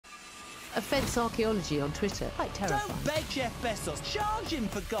Offence archaeology on Twitter. Quite terrifying. Don't beg Jeff Bezos. Charge him,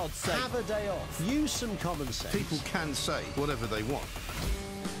 for God's sake. Have a day off. Use some common sense. People can say whatever they want.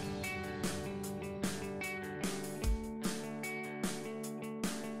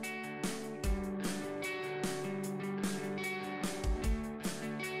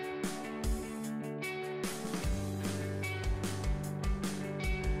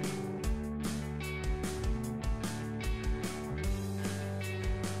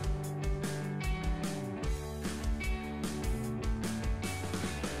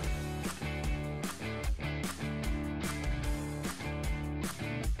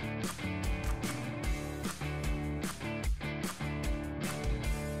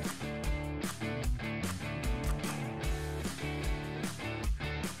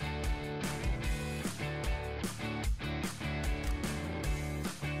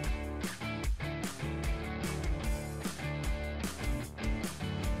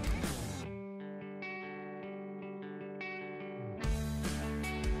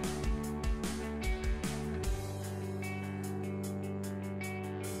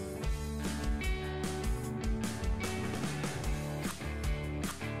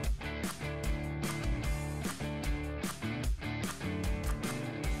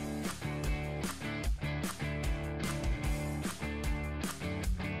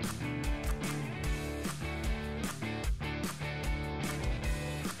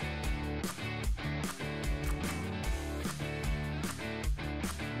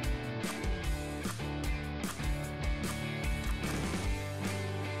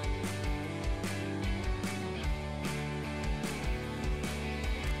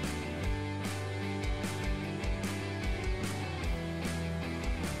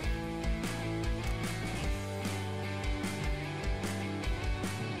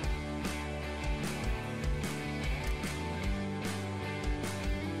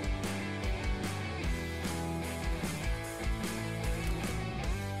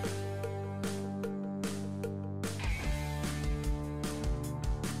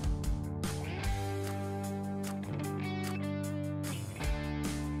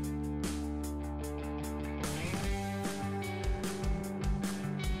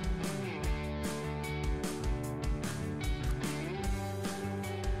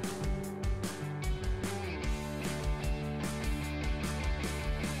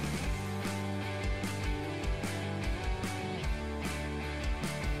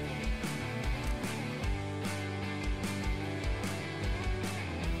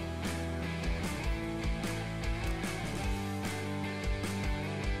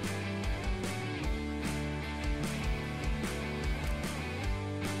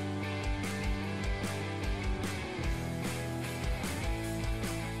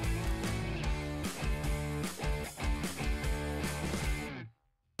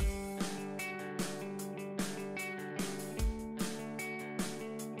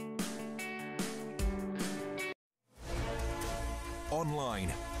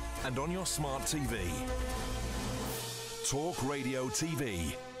 Online and on your smart TV. Talk Radio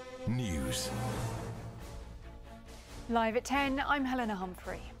TV News. Live at 10, I'm Helena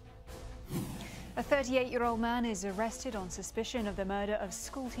Humphrey. A 38-year-old man is arrested on suspicion of the murder of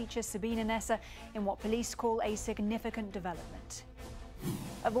schoolteacher Sabina Nessa in what police call a significant development.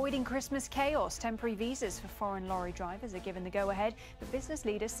 Avoiding Christmas chaos, temporary visas for foreign lorry drivers are given the go-ahead, but business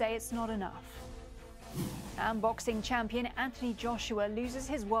leaders say it's not enough. And boxing champion Anthony Joshua loses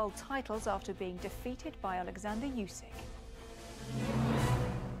his world titles after being defeated by Alexander Usyk.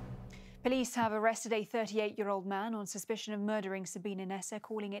 Police have arrested a 38-year-old man on suspicion of murdering Sabina Nessa,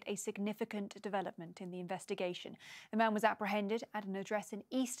 calling it a significant development in the investigation. The man was apprehended at an address in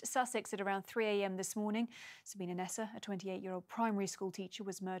East Sussex at around 3 a.m. this morning. Sabina Nessa, a 28-year-old primary school teacher,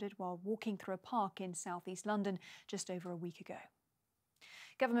 was murdered while walking through a park in southeast London just over a week ago.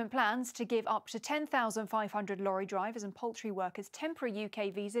 Government plans to give up to 10,500 lorry drivers and poultry workers temporary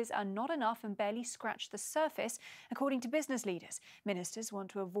UK visas are not enough and barely scratch the surface, according to business leaders. Ministers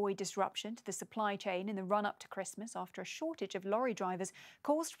want to avoid disruption to the supply chain in the run-up to Christmas after a shortage of lorry drivers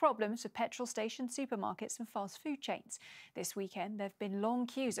caused problems for petrol stations, supermarkets and fast food chains. This weekend, there have been long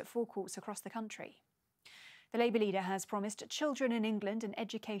queues at forecourts across the country. The Labour leader has promised children in England an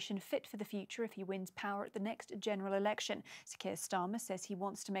education fit for the future if he wins power at the next general election. Sir Keir Starmer says he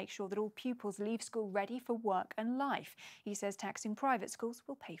wants to make sure that all pupils leave school ready for work and life. He says taxing private schools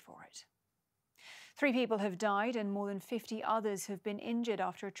will pay for it. 3 people have died and more than 50 others have been injured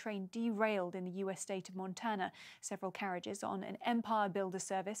after a train derailed in the US state of Montana. Several carriages on an Empire Builder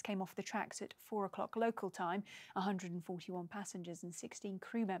service came off the tracks at 4 o'clock local time. 141 passengers and 16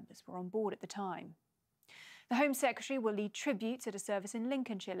 crew members were on board at the time. The Home Secretary will lead tributes at a service in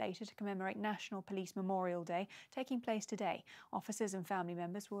Lincolnshire later to commemorate National Police Memorial Day, taking place today. Officers and family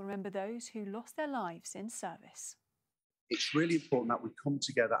members will remember those who lost their lives in service. It's really important that we come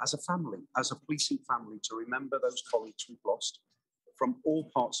together as a family, as a policing family, to remember those colleagues we've lost from all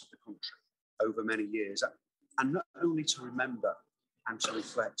parts of the country over many years. And not only to remember and to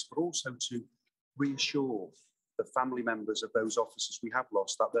reflect, but also to reassure the family members of those officers we have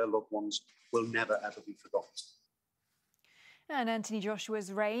lost that their loved ones will never, ever be forgotten. And Anthony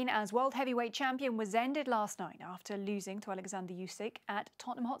Joshua's reign as world heavyweight champion was ended last night after losing to Alexander Usyk at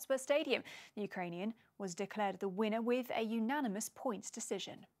Tottenham Hotspur Stadium. The Ukrainian was declared the winner with a unanimous points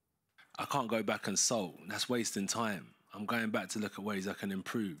decision. I can't go back and sulk. That's wasting time. I'm going back to look at ways I can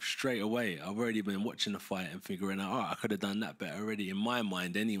improve straight away. I've already been watching the fight and figuring out, I could have done that better already, in my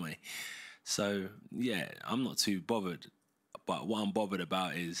mind anyway. So, yeah, I'm not too bothered. But what I'm bothered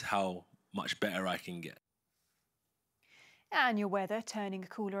about is how much better I can get. And your weather turning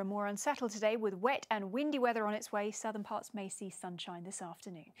cooler and more unsettled today with wet and windy weather on its way. Southern parts may see sunshine this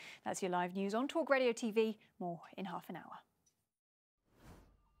afternoon. That's your live news on Talk Radio TV. More in half an hour.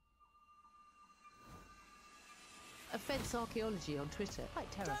 Offence archaeology on Twitter. Quite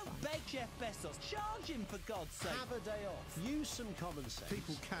terrifying. Don't beg Jeff Bezos. Charge him for God's sake. Have a day off. Use some common sense.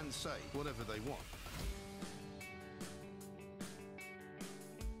 People can say whatever they want.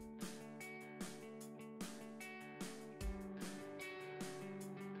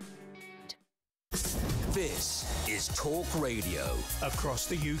 This is Talk Radio. Across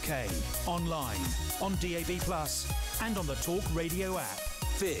the UK, online, on DAB+, and on the Talk Radio app.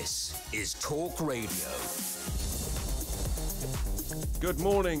 This is Talk Radio. Good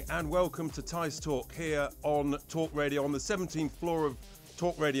morning and welcome to Tice Talk here on Talk Radio on the 17th floor of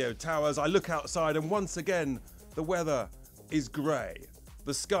Talk Radio Towers. I look outside and once again the weather is grey.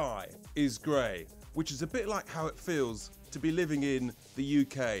 The sky is grey, which is a bit like how it feels to be living in the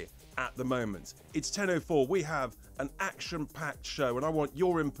UK at the moment. It's 10:04. We have an action-packed show and I want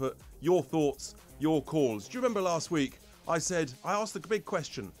your input, your thoughts, your calls. Do you remember last week I asked the big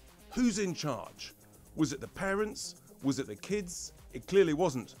question, who's in charge? Was it the parents? Was it the kids? It clearly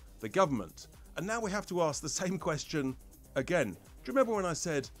wasn't the government. And now we have to ask the same question again. Do you remember when I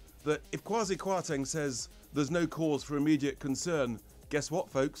said that if Kwasi Kwarteng says there's no cause for immediate concern, guess what,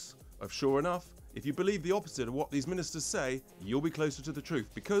 folks? Sure enough, if you believe the opposite of what these ministers say, you'll be closer to the truth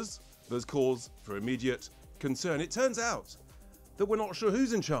because there's cause for immediate concern. It turns out that we're not sure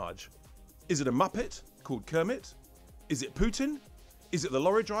who's in charge. Is it a Muppet called Kermit? Is it Putin? Is it the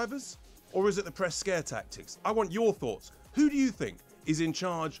lorry drivers? Or is it the press scare tactics? I want your thoughts. Who do you think is in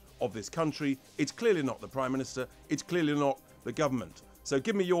charge of this country? It's clearly not the Prime Minister. It's clearly not the government. So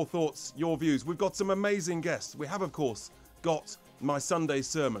give me your thoughts, your views. We've got some amazing guests. We have, of course, got my Sunday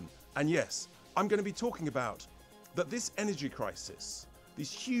sermon. And yes, I'm going to be talking about that this energy crisis,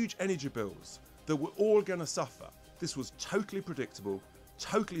 these huge energy bills that we're all going to suffer, this was totally predictable,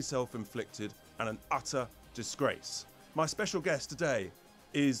 totally self-inflicted, and an utter disgrace. My special guest today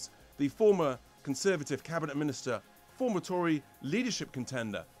is the former Conservative Cabinet Minister, former Tory leadership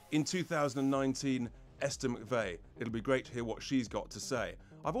contender in 2019, Esther McVey. It'll be great to hear what she's got to say.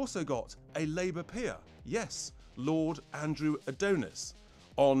 I've also got a Labour peer, yes, Lord Andrew Adonis,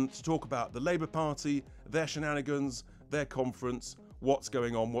 on to talk about the Labour Party, their shenanigans, their conference, what's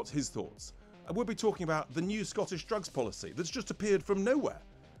going on, what's his thoughts. And we'll be talking about the new Scottish drugs policy that's just appeared from nowhere.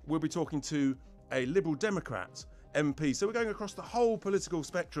 We'll be talking to a Liberal Democrat MP. So we're going across the whole political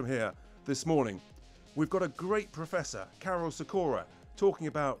spectrum here this morning. We've got a great professor, Carol Sikora, talking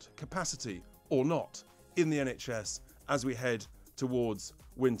about capacity or not in the NHS as we head towards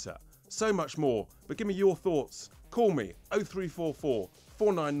winter. So much more, but give me your thoughts. Call me 0344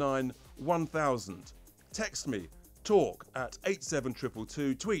 499 1000. Text me, talk at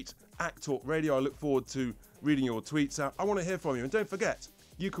 87222. Tweet at Talk Radio. I look forward to reading your tweets out. I want to hear from you. And don't forget,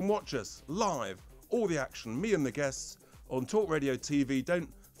 you can watch us live, all the action, me and the guests, on Talk Radio TV. Don't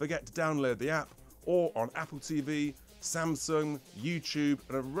forget to download the app or on Apple TV, Samsung, YouTube,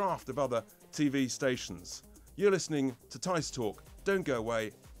 and a raft of other TV stations. You're listening to Tice Talk. Don't go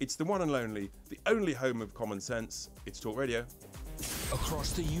away. It's the one and only, the only home of common sense. It's Talk Radio.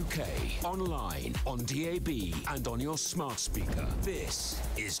 Across the UK, online, on DAB, and on your smart speaker. This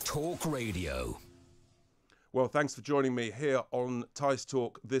is Talk Radio. Well, thanks for joining me here on Tice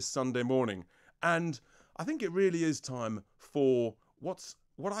Talk this Sunday morning. And I think it really is time for what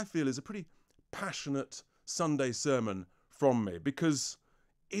I feel is a pretty passionate Sunday sermon from me, because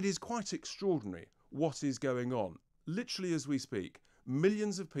it is quite extraordinary what is going on. Literally as we speak,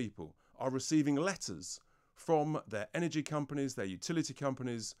 millions of people are receiving letters from their energy companies, their utility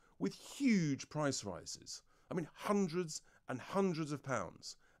companies, with huge price rises. I mean, hundreds and hundreds of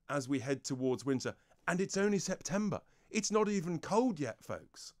pounds as we head towards winter. And it's only September. It's not even cold yet,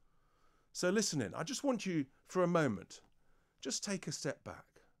 folks. So listen in. I just want you, for a moment, just take a step back.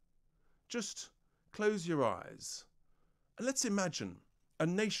 Just close your eyes. And let's imagine a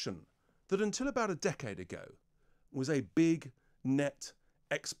nation that until about a decade ago was a big net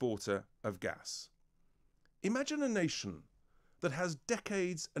exporter of gas. Imagine a nation that has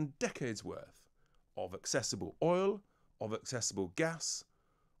decades and decades worth of accessible oil, of accessible gas,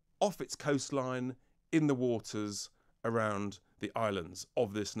 off its coastline, in the waters around the islands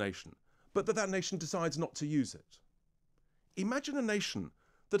of this nation, but that nation decides not to use it. Imagine a nation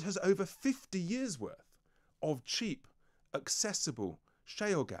that has over 50 years worth of cheap, accessible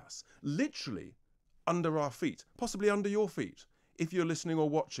shale gas, literally under our feet, possibly under your feet, if you're listening or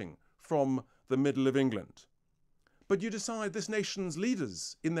watching from the middle of England. But you decide, this nation's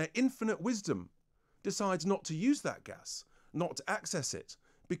leaders, in their infinite wisdom, decides not to use that gas, not to access it,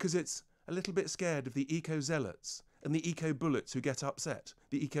 because it's a little bit scared of the eco-zealots and the eco-bullets who get upset,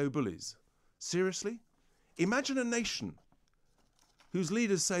 the eco-bullies. Seriously? Imagine a nation whose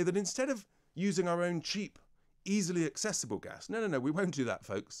leaders say that instead of using our own cheap, easily accessible gas, no, we won't do that,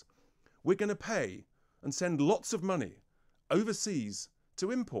 folks. We're going to pay and send lots of money overseas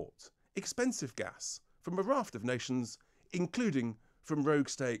to import expensive gas from a raft of nations, including from rogue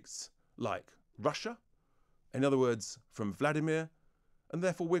states like Russia, in other words, from Vladimir, and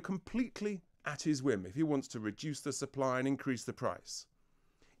therefore we're completely at his whim if he wants to reduce the supply and increase the price.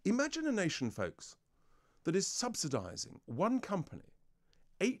 Imagine a nation, folks, that is subsidising one company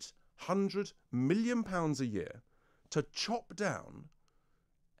 £800 million a year to chop down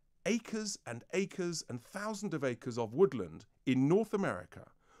acres and acres and thousands of acres of woodland in North America,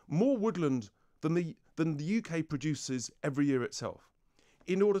 more woodland than the UK produces every year itself,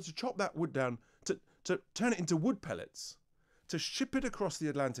 in order to chop that wood down, to turn it into wood pellets, to ship it across the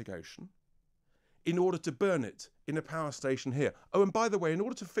Atlantic Ocean, in order to burn it in a power station here. Oh, and by the way, in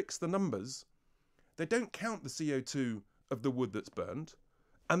order to fix the numbers, they don't count the CO2 of the wood that's burned,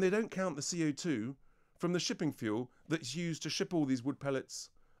 and they don't count the CO2 from the shipping fuel that's used to ship all these wood pellets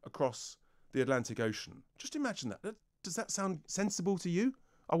across the Atlantic Ocean. Just imagine that. Does that sound sensible to you?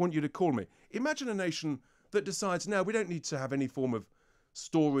 I want you to call me. Imagine a nation that decides, now we don't need to have any form of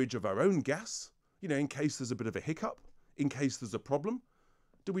storage of our own gas, in case there's a bit of a hiccup, in case there's a problem.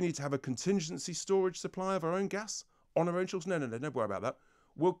 Do we need to have a contingency storage supply of our own gas on our own shores? No, don't worry about that.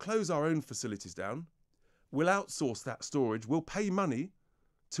 We'll close our own facilities down. We'll outsource that storage. We'll pay money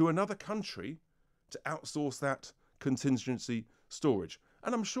to another country to outsource that contingency storage.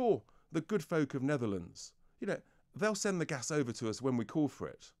 And I'm sure the good folk of Netherlands, they'll send the gas over to us when we call for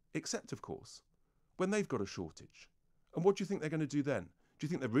it, except, of course, when they've got a shortage. And what do you think they're going to do then? Do you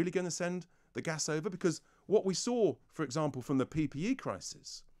think they're really going to send the gas over? Because what we saw, for example, from the PPE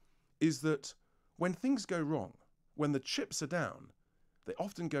crisis, is that when things go wrong, when the chips are down, they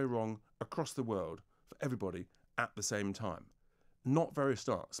often go wrong across the world for everybody at the same time. Not very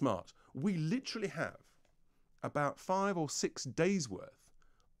smart. We literally have about 5 or 6 days worth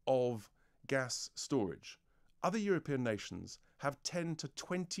of gas storage. Other European nations have 10 to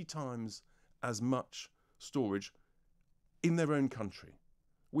 20 times as much storage in their own country.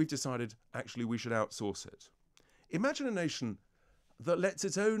 We've decided, actually, we should outsource it. Imagine a nation that lets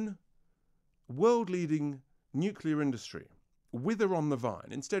its own world-leading nuclear industry wither on the vine.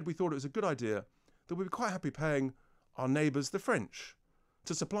 Instead, we thought it was a good idea that we'd be quite happy paying our neighbours, the French,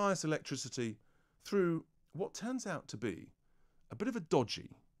 to supply us electricity through what turns out to be a bit of a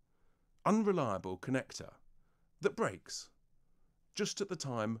dodgy, unreliable connector that breaks just at the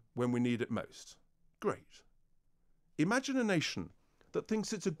time when we need it most. Great. Imagine a nation that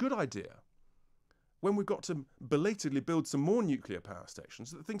thinks it's a good idea, when we've got to belatedly build some more nuclear power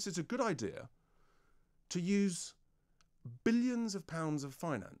stations, that thinks it's a good idea to use billions of pounds of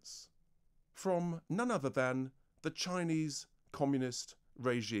finance from none other than the Chinese communist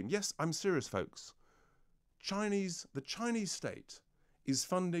regime. Yes, I'm serious, folks. The Chinese state is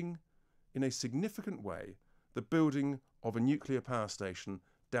funding in a significant way the building of a nuclear power station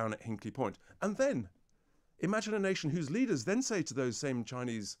down at Hinkley Point. And then imagine a nation whose leaders then say to those same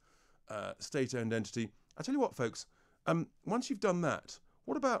Chinese state-owned entity, I tell you what, folks, once you've done that,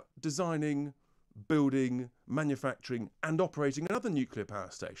 what about designing, building, manufacturing and operating another nuclear power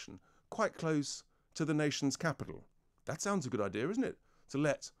station quite close to the nation's capital? That sounds a good idea, isn't it? To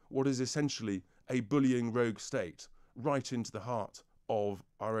let what is essentially a bullying rogue state right into the heart of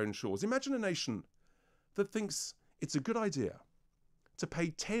our own shores. Imagine a nation that thinks it's a good idea to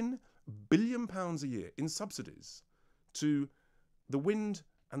pay £10 billion a year in subsidies to the wind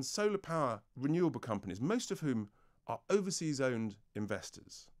and solar power renewable companies, most of whom are overseas-owned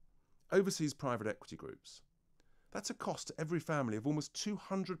investors, overseas private equity groups. That's a cost to every family of almost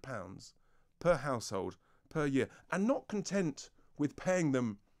 £200 per household per year. And not content with paying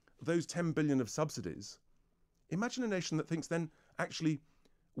them those 10 billion of subsidies, imagine a nation that thinks then, actually,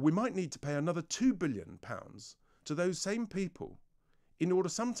 we might need to pay another £2 billion to those same people in order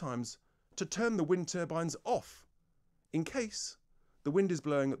sometimes to turn the wind turbines off in case the wind is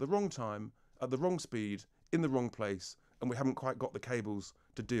blowing at the wrong time, at the wrong speed, in the wrong place, and we haven't quite got the cables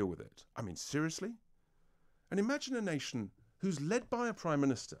to deal with it. I mean, seriously? And imagine a nation who's led by a prime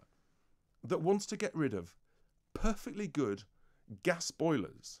minister that wants to get rid of perfectly good gas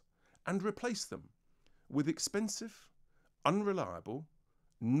boilers and replace them with expensive, unreliable,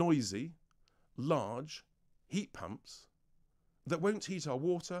 noisy, large heat pumps that won't heat our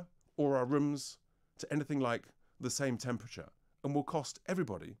water or our rooms to anything like the same temperature and will cost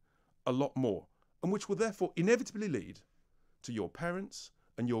everybody a lot more, and which will therefore inevitably lead to your parents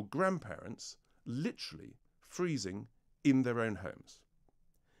and your grandparents literally freezing in their own homes.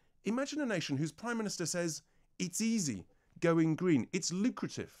 Imagine a nation whose prime minister says it's easy going green, it's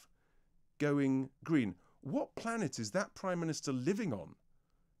lucrative going green. What planet is that prime minister living on?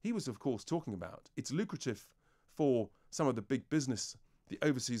 He was, of course, talking about it's lucrative for some of the big business, the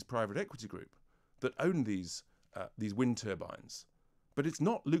overseas private equity group that own these wind turbines, but it's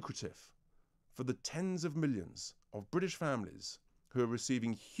not lucrative for the tens of millions of British families who are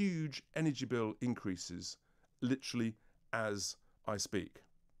receiving huge energy bill increases literally as I speak.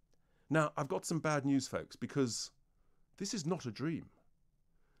 Now, I've got some bad news, folks, because this is not a dream.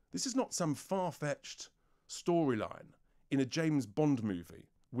 This is not some far-fetched storyline in a James Bond movie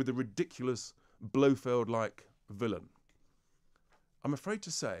with a ridiculous Blofeld-like villain. I'm afraid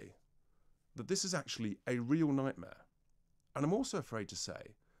to say that this is actually a real nightmare. And I'm also afraid to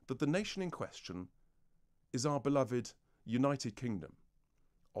say that the nation in question is our beloved United Kingdom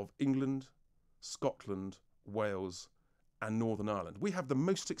of England, Scotland, Wales, and Northern Ireland. We have the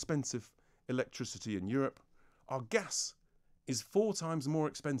most expensive electricity in Europe. Our gas is 4 times more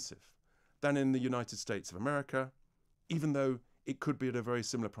expensive than in the United States of America, even though it could be at a very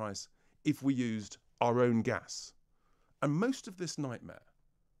similar price if we used our own gas. And most of this nightmare,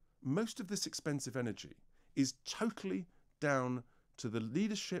 most of this expensive energy is totally down to the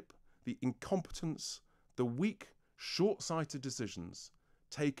leadership, the incompetence, the weak, short-sighted decisions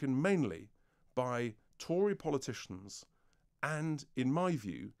taken mainly by Tory politicians and, in my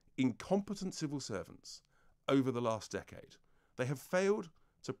view, incompetent civil servants over the last decade. They have failed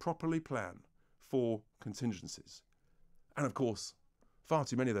to properly plan for contingencies. And of course, far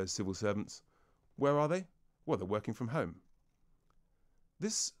too many of those civil servants, where are they? Well, they're working from home.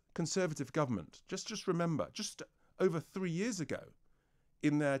 This Conservative government, just remember, just over 3 years ago,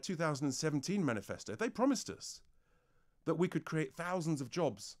 in their 2017 manifesto, they promised us that we could create thousands of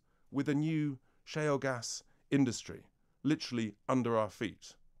jobs with a new shale gas industry, literally under our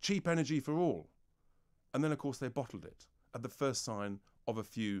feet. Cheap energy for all. And then, of course, they bottled it at the first sign of a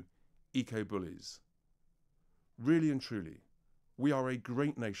few eco-bullies. Really and truly, we are a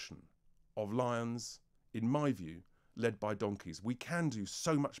great nation of lions, in my view, led by donkeys. We can do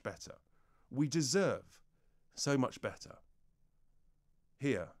so much better. We deserve so much better.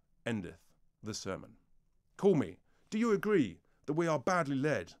 Here endeth the sermon. Call me. Do you agree that we are badly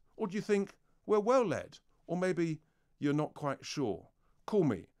led? Or do you think we're well led? Or maybe you're not quite sure? Call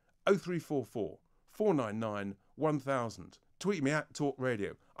me 0344 499 1000. Tweet me at Talk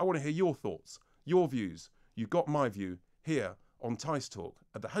Radio. I want to hear your thoughts, your views. You got my view here on Tice Talk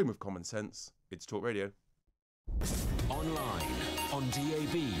at the home of common sense. It's Talk Radio. Online, on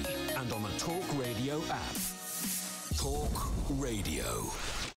DAB, and on the Talk Radio app. Talk Radio.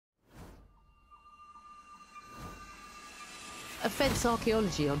 Offence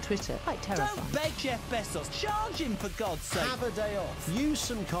archaeology on Twitter. Quite terrifying. Don't beg Jeff Bezos. Charge him, for God's sake. Have a day off. Use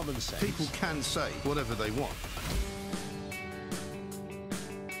some common sense. People can say whatever they want.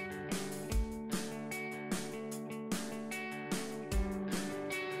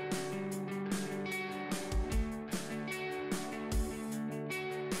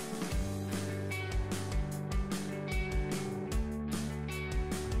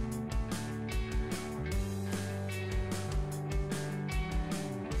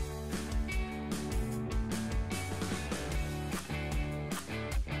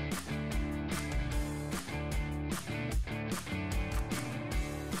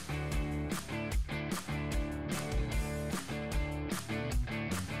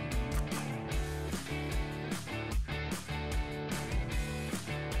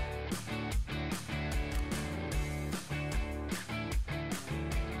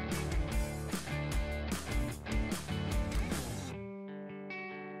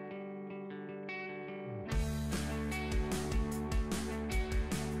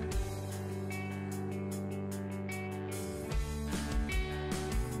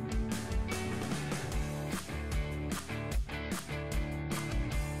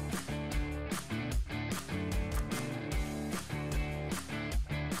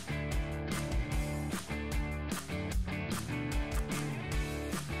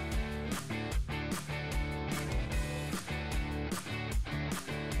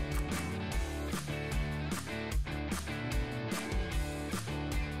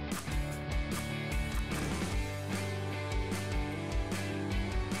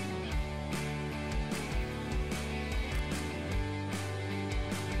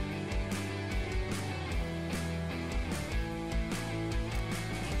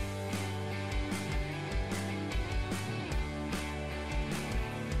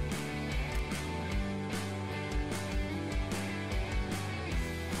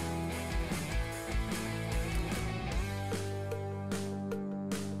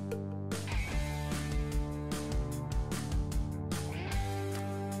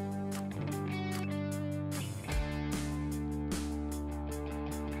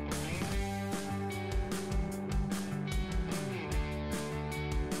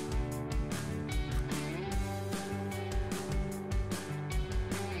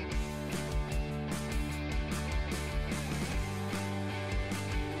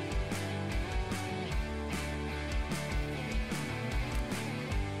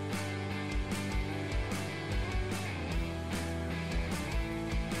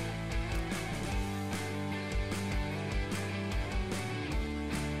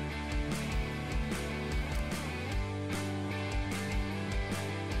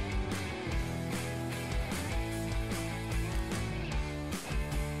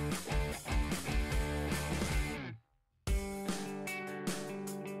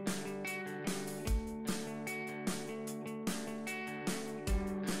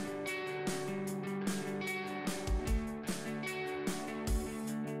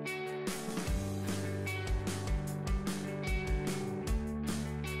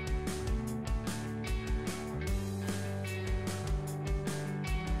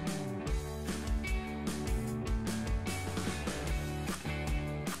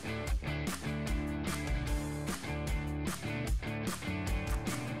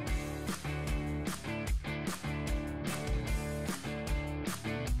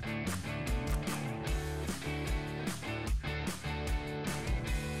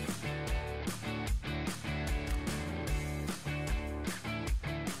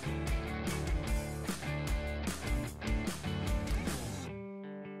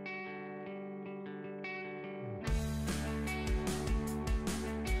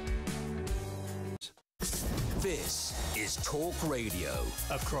 This is Talk Radio.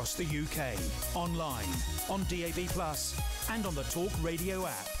 Across the UK, online, on DAB+, and on the Talk Radio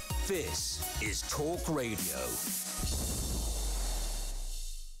app. This is Talk Radio.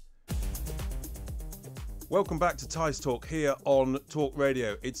 Welcome back to Tice Talk here on Talk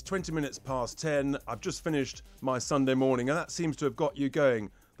Radio. It's 20 minutes past 10. I've just finished my Sunday morning, and that seems to have got you going.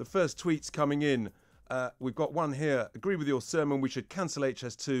 The first tweets coming in. We've got one here. Agree with your sermon. We should cancel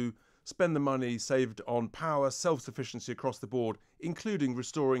HS2, spend the money saved on power, self-sufficiency across the board, including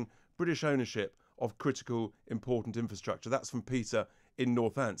restoring British ownership of critical, important infrastructure. That's from Peter in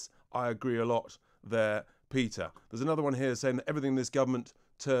Northants. I agree a lot there, Peter. There's another one here saying that everything in this government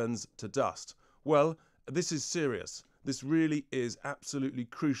turns to dust. Well, this is serious. This really is absolutely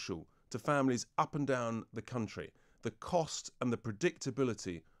crucial to families up and down the country. The cost and the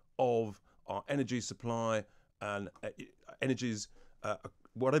predictability of our energy supply and energies,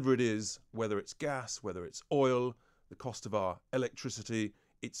 whatever it is, whether it's gas, whether it's oil, the cost of our electricity,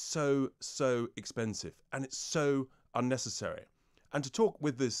 it's so expensive and it's so unnecessary. And to talk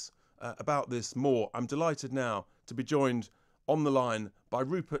with this about this more, I'm delighted now to be joined on the line by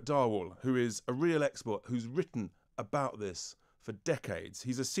Rupert Darwell, who is a real expert who's written about this for decades.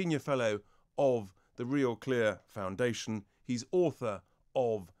 He's a senior fellow of the Real Clear Foundation. He's author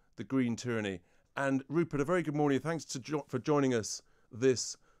of The Green Tyranny. And Rupert, a very good morning. Thanks for joining us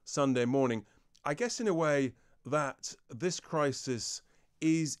this Sunday morning. I guess in a way that this crisis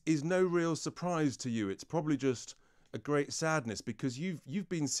is no real surprise to you. It's probably just a great sadness because you've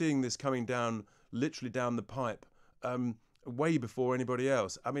been seeing this coming down, literally down the pipe, way before anybody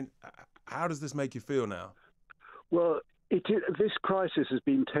else. I mean, how does this make you feel now? Well, this crisis has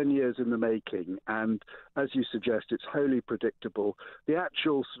been 10 years in the making, and as you suggest, it's wholly predictable. The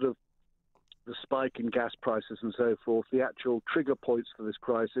actual sort of the spike in gas prices and so forth, the actual trigger points for this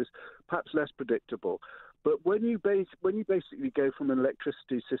crisis, perhaps less predictable. But when you basically go from an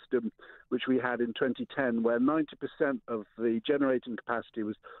electricity system, which we had in 2010, where 90% of the generating capacity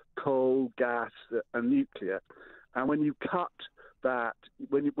was coal, gas, and nuclear, and when you cut that,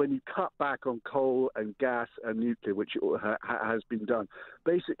 when you cut back on coal and gas and nuclear, which has been done,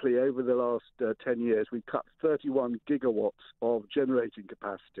 basically over the last 10 years, we've cut 31 gigawatts of generating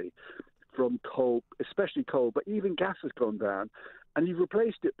capacity from coal, especially coal, but even gas has gone down, and you've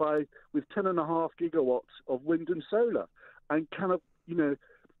replaced it with 10.5 gigawatts of wind and solar. And kind of, the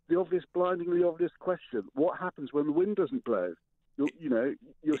blindingly obvious question: what happens when the wind doesn't blow?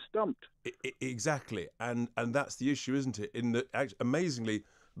 You're stumped. Exactly, and that's the issue, isn't it? In that, amazingly,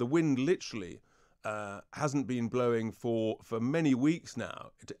 the wind literally hasn't been blowing for many weeks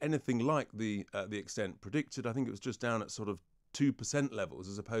now to anything like the extent predicted. I think it was just down at sort of 2% levels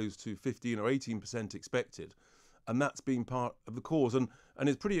as opposed to 15 or 18% expected, and that's been part of the cause. And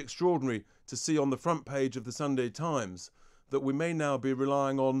it's pretty extraordinary to see on the front page of the Sunday Times that we may now be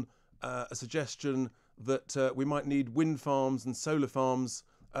relying on a suggestion that we might need wind farms and solar farms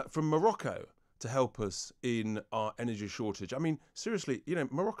from Morocco to help us in our energy shortage. I mean, seriously,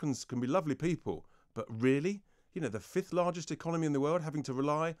 Moroccans can be lovely people, but really, the fifth largest economy in the world, having to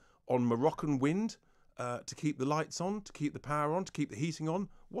rely on Moroccan wind to keep the lights on, to keep the power on, to keep the heating on.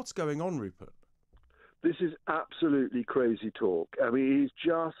 What's going on, Rupert? This is absolutely crazy talk. I mean, it's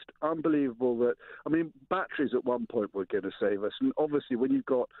just unbelievable that, batteries at one point were going to save us. And obviously when you've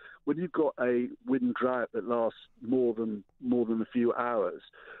got a wind drought that lasts more than a few hours,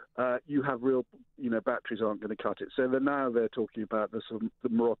 you have real, batteries aren't going to cut it. So they're talking about the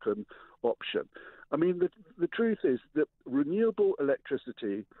Moroccan option. I mean, the truth is that renewable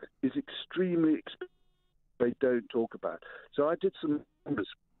electricity is extremely expensive. They don't talk about. So I did some numbers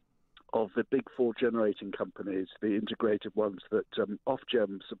of the big four generating companies, the integrated ones that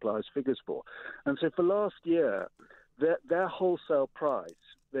Ofgem supplies figures for. And so for last year, their wholesale price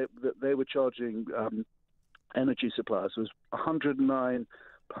that they were charging energy suppliers was £109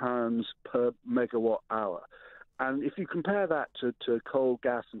 per megawatt hour. And if you compare that to coal,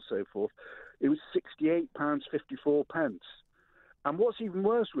 gas and so forth, it was £68.54. And what's even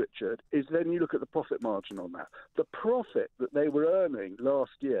worse, Richard, is then you look at the profit margin on that. The profit that they were earning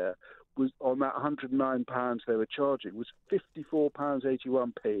last year was on that £109 they were charging was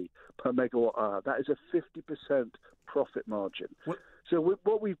 £54.81p per megawatt hour. That is a 50% profit margin. What? So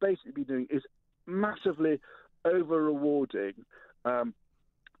what we've basically been doing is massively over-rewarding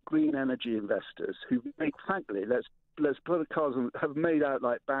green energy investors who make, frankly, let's put a cards on, have made out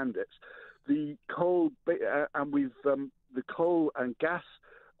like bandits. The coal the coal and gas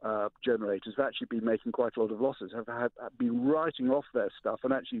generators have actually been making quite a lot of losses, have been writing off their stuff,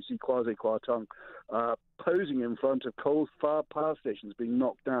 and actually you see Kwasi Kwarteng posing in front of coal-fired power stations being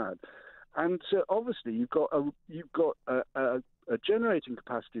knocked down. And so obviously you've got a generating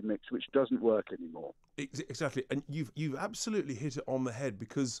capacity mix which doesn't work anymore. Exactly, and you've absolutely hit it on the head,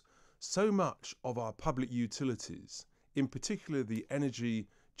 because so much of our public utilities, in particular the energy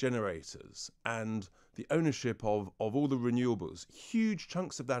generators and the ownership of all the renewables, huge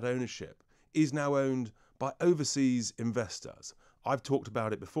chunks of that ownership is now owned by overseas investors. I've talked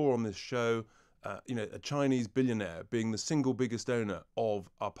about it before on this show. A Chinese billionaire being the single biggest owner of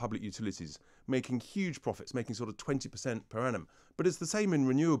our public utilities, making huge profits, making sort of 20% per annum. But it's the same in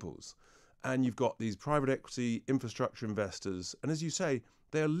renewables. And you've got these private equity infrastructure investors. And as you say,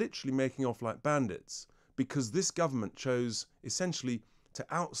 they are literally making off like bandits, because this government chose essentially to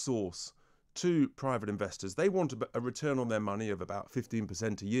outsource to private investors. They want a return on their money of about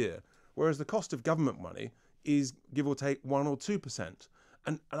 15% a year, whereas the cost of government money is give or take 1 or 2%.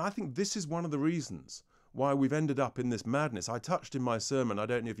 And I think this is one of the reasons why we've ended up in this madness. I touched in my sermon, I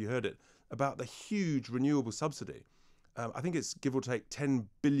don't know if you heard it, about the huge renewable subsidy. I think it's give or take 10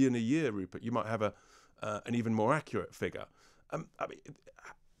 billion a year, Rupert. You might have an even more accurate figure.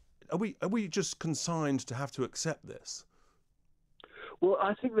 Are we just consigned to have to accept this? Well,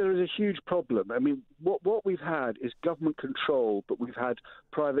 I think there is a huge problem. I mean, what we've had is government control, but we've had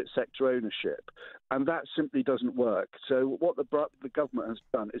private sector ownership, and that simply doesn't work. So what the government has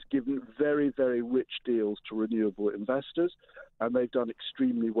done is given very, very rich deals to renewable investors, and they've done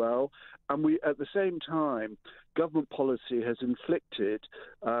extremely well. And at the same time, government policy has inflicted,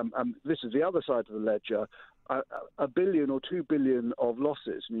 and this is the other side of the ledger, $1 billion or $2 billion of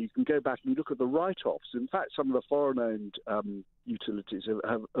losses. And you can go back and you look at the write-offs. In fact, some of the foreign-owned utilities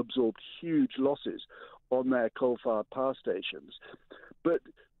have absorbed huge losses on their coal-fired power stations. But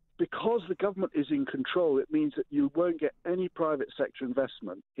because the government is in control, it means that you won't get any private sector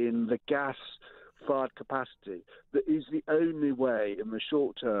investment in the gas-fired capacity. That is the only way in the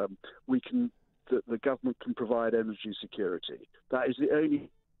short term that the government can provide energy security. That is the only.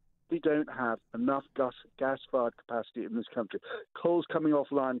 We don't have enough gas-fired capacity in this country. Coal's coming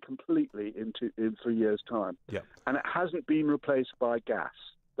offline completely in 3 years' time. Yeah. And it hasn't been replaced by gas.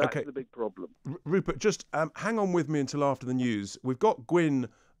 That's the big problem. Rupert, just hang on with me until after the news. We've got Gwyn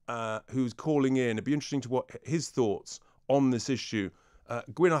who's calling in. It'd be interesting to what his thoughts on this issue.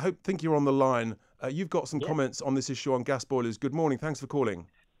 Gwyn, I think you're on the line. You've got some comments on this issue on gas boilers. Good morning. Thanks for calling.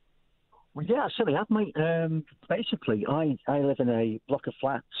 Well, yeah, I certainly have, mate. Basically, I live in a block of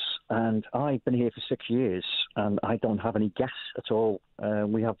flats, and I've been here for 6 years, and I don't have any gas at all.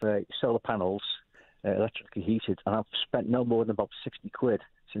 We have solar panels, electrically heated, and I've spent no more than about 60 quid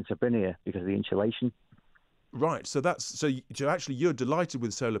since I've been here because of the insulation. Right, so actually you're delighted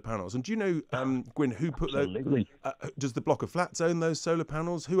with solar panels. And do you know, Gwyn, who put those? Does the block of flats own those solar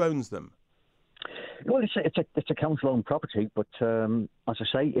panels? Who owns them? Well, it's a council-owned property, but as I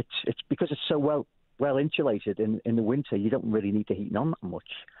say, it's because it's so well insulated in the winter. You don't really need to heat it on that much.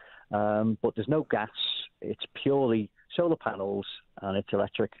 But there's no gas. It's purely solar panels and it's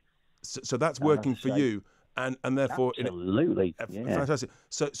electric. So that's working for you, and therefore absolutely fantastic.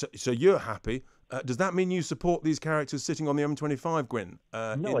 So you're happy. Does that mean you support these characters sitting on the M25, Gwyn?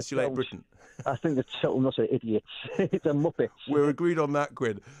 No, Insulate Britain. I think it's total not idiots. It's a muppet. We're agreed on that,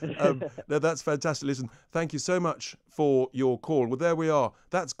 Gwyn. No, that's fantastic. Listen, thank you so much for your call. Well, there we are.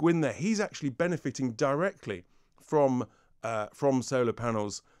 That's Gwyn there. He's actually benefiting directly from solar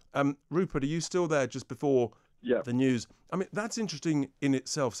panels. Rupert, are you still there just before the news? I mean, that's interesting in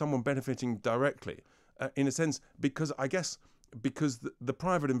itself, someone benefiting directly, in a sense, because I guess because the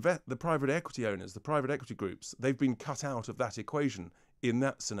private equity owners, the private equity groups, they've been cut out of that equation in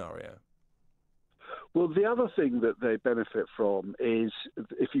that scenario. Well, the other thing that they benefit from is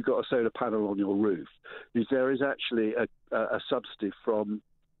if you've got a solar panel on your roof, is there is actually a subsidy from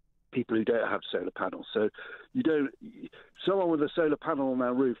people who don't have solar panels. So someone with a solar panel on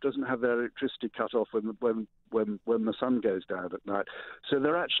their roof doesn't have their electricity cut off when the sun goes down at night. So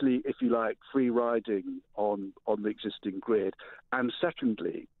they're actually, if you like, free riding on the existing grid. And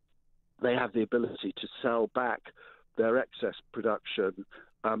secondly, they have the ability to sell back their excess production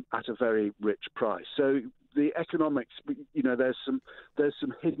at a very rich price. So the economics, there's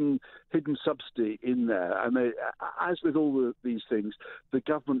some hidden subsidy in there, and as with all these things, the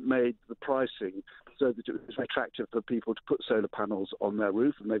government made the pricing so that it was attractive for people to put solar panels on their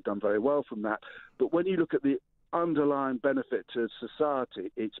roof, and they've done very well from that. But when you look at the underlying benefit to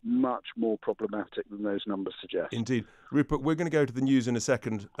society, it's much more problematic than those numbers suggest. Indeed. Rupert, we're going to go to the news in a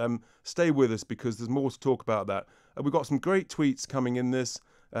second. Stay with us because there's more to talk about that. We've got some great tweets coming in.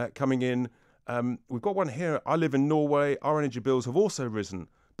 We've got one here. I live in Norway. Our energy bills have also risen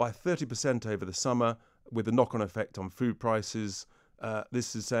by 30% over the summer, with a knock-on effect on food prices.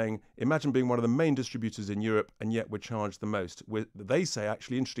 This is saying, imagine being one of the main distributors in Europe and yet we're charged the most. They say,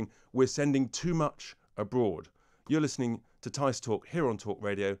 actually interesting, we're sending too much abroad. You're listening to Tice Talk here on Talk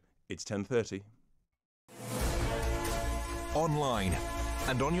Radio. It's 10:30. Online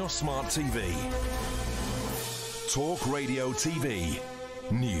and on your smart TV. Talk Radio TV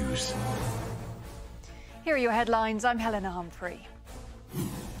News. Here are your headlines. I'm Helena Humphrey.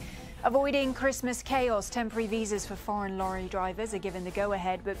 Avoiding Christmas chaos, temporary visas for foreign lorry drivers are given the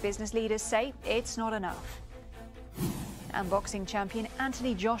go-ahead, but business leaders say it's not enough. And boxing champion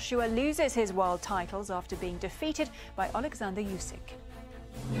Anthony Joshua loses his world titles after being defeated by Alexander Usyk.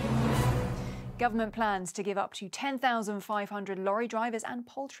 Government plans to give up to 10,500 lorry drivers and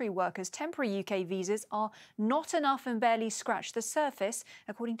poultry workers temporary UK visas are not enough and barely scratch the surface,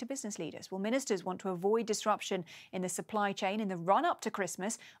 according to business leaders. Well, ministers want to avoid disruption in the supply chain in the run-up to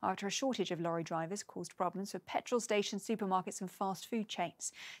Christmas after a shortage of lorry drivers caused problems for petrol stations, supermarkets and fast food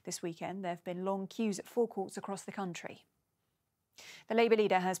chains. This weekend, there have been long queues at forecourts across the country. The Labour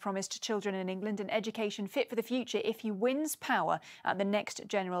leader has promised children in England an education fit for the future if he wins power at the next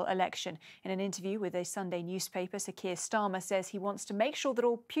general election. In an interview with a Sunday newspaper, Sir Keir Starmer says he wants to make sure that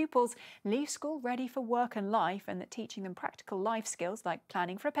all pupils leave school ready for work and life, and that teaching them practical life skills like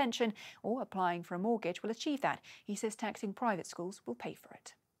planning for a pension or applying for a mortgage will achieve that. He says taxing private schools will pay for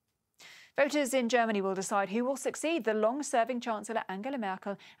it. Voters in Germany will decide who will succeed the long-serving Chancellor Angela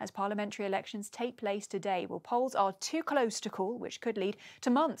Merkel as parliamentary elections take place today. Well, polls are too close to call, which could lead to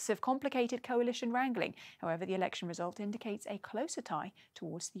months of complicated coalition wrangling. However, the election result indicates a closer tie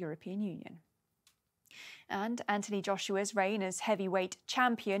towards the European Union. And Anthony Joshua's reign as heavyweight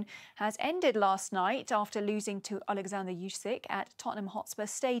champion has ended last night after losing to Alexander Usyk at Tottenham Hotspur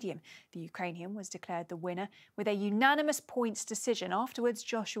Stadium. The Ukrainian was declared the winner with a unanimous points decision. Afterwards,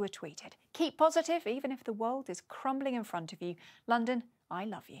 Joshua tweeted, "Keep positive even if the world is crumbling in front of you. London, I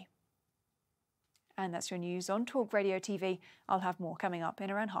love you." And that's your news on Talk Radio TV. I'll have more coming up in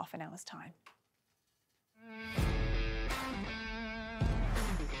around half an hour's time.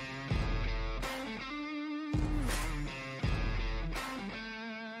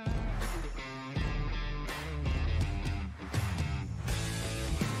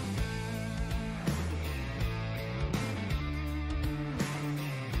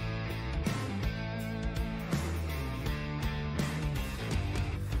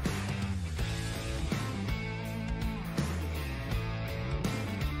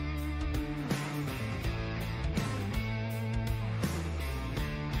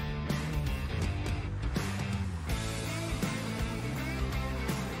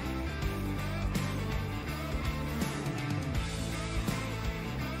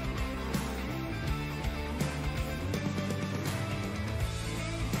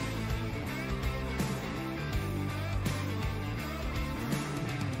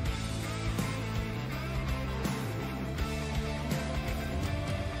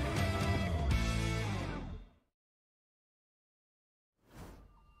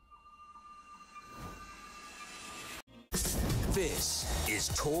 This is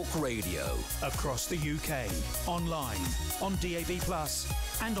Talk Radio. Across the UK, online, on DAB+,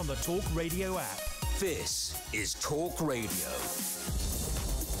 and on the Talk Radio app. This is Talk Radio.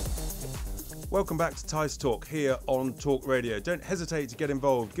 Welcome back to Tice Talk here on Talk Radio. Don't hesitate to get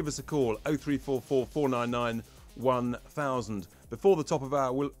involved. Give us a call, 0344 499 1000. Before the top of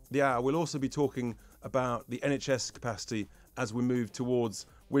the hour, we'll also be talking about the NHS capacity as we move towards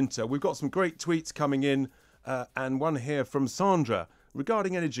winter. We've got some great tweets coming in, and one here from Sandra.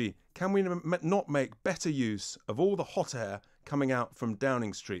 Regarding energy, can we not make better use of all the hot air coming out from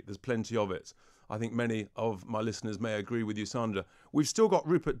Downing Street? There's plenty of it. I think many of my listeners may agree with you, Sandra. We've still got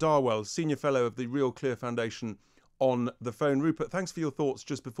Rupert Darwell, Senior Fellow of the Real Clear Foundation, on the phone. Rupert, thanks for your thoughts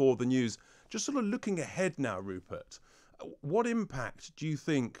just before the news. Just sort of looking ahead now, Rupert, what impact do you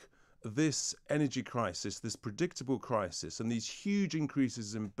think this energy crisis, this predictable crisis, and these huge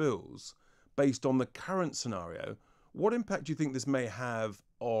increases in bills based on the current scenario, what impact do you think this may have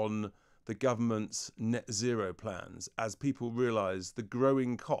on the government's net zero plans as people realise the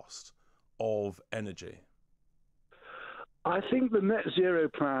growing cost of energy? I think the net zero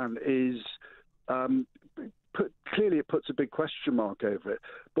plan is clearly it puts a big question mark over it.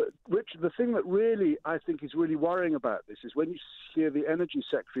 But Richard, the thing that really I think is really worrying about this is when you hear the energy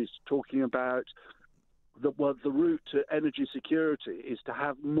secretaries talking about the route to energy security is to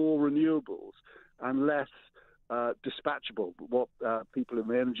have more renewables and less dispatchable, what people in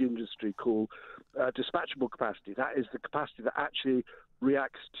the energy industry call dispatchable capacity. That is the capacity that actually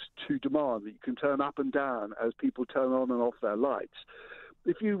reacts to demand, that you can turn up and down as people turn on and off their lights.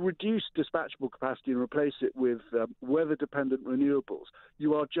 if you reduce dispatchable capacity and replace it with weather-dependent renewables,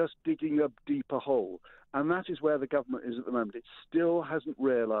 you are just digging a deeper hole. And that is where the government is at the moment. It still hasn't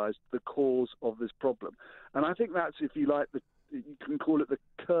realised the cause of this problem. And I think that's, if you like, you can call it the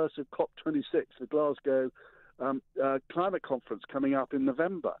curse of COP26, the Glasgow climate conference coming up in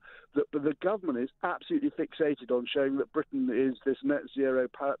November. But the government is absolutely fixated on showing that Britain is this net zero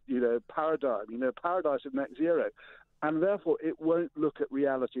paradigm, paradise of net zero. And therefore, it won't look at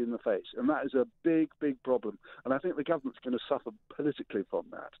reality in the face. And that is a big, big problem. And I think the government's going to suffer politically from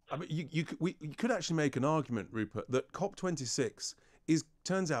that. I mean, you could actually make an argument, Rupert, that COP26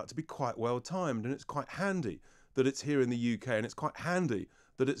 turns out to be quite well timed, and it's quite handy that it's here in the UK, and it's quite handy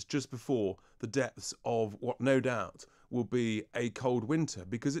that it's just before the depths of what no doubt will be a cold winter,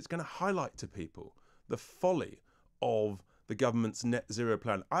 because it's going to highlight to people the folly of the government's net zero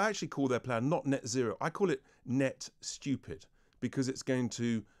plan. I actually call their plan not net zero. I call it net stupid, because it's going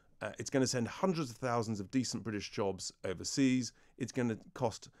to send hundreds of thousands of decent British jobs overseas. It's going to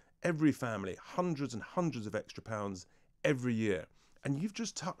cost every family hundreds and hundreds of extra pounds every year. And you've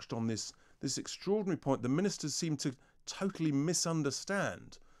just touched on this extraordinary point. The ministers seem to totally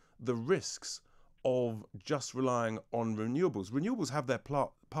misunderstand the risks of just relying on renewables. Renewables have their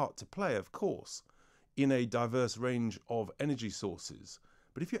part to play, of course, in a diverse range of energy sources.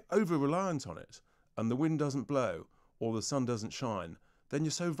 But if you're over-reliant on it and the wind doesn't blow or the sun doesn't shine, then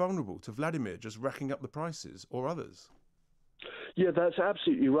you're so vulnerable to Vladimir just racking up the prices, or others. Yeah, that's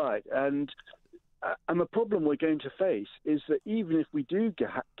absolutely right. And the problem we're going to face is that even if we do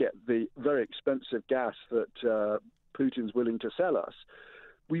get the very expensive gas that Putin's willing to sell us,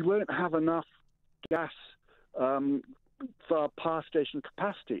 we won't have enough gas for our power station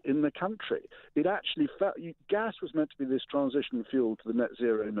capacity in the country. It actually gas was meant to be this transition fuel to the net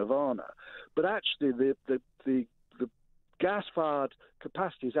zero nirvana, but actually the gas-fired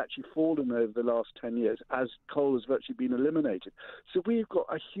capacity has actually fallen over the last 10 years as coal has virtually been eliminated. So we've got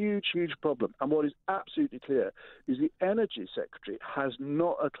a huge, huge problem. And what is absolutely clear is the Energy Secretary has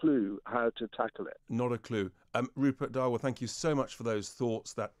not a clue how to tackle it. Not a clue. Rupert Darwell, thank you so much for those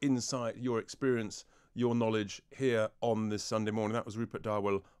thoughts, that insight, your experience, your knowledge here on this Sunday morning. That was Rupert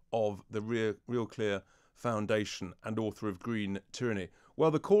Darwell of the Real Clear Foundation and author of Green Tyranny.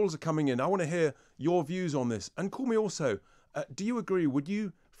 Well, the calls are coming in. I want to hear your views on this. And call me also. Do you agree? Would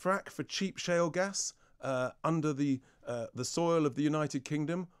you frack for cheap shale gas under the soil of the United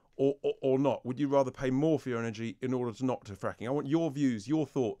Kingdom, or not? Would you rather pay more for your energy in order to not to fracking? I want your views, your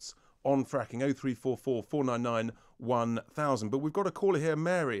thoughts on fracking. 0344 499 1000. But we've got a caller here,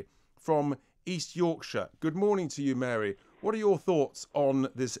 Mary from East Yorkshire. Good morning to you, Mary. What are your thoughts on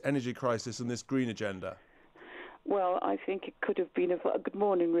this energy crisis and this green agenda? Well, I think it could have been good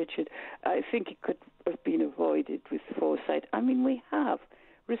morning, Richard. I think it could have been avoided with foresight. I mean, we have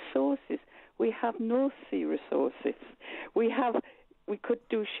resources. We have North Sea resources. We could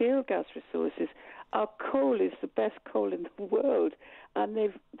do shale gas resources. Our coal is the best coal in the world, and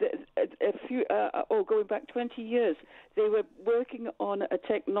going back 20 years, they were working on a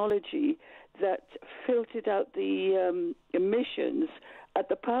technology that filtered out the emissions at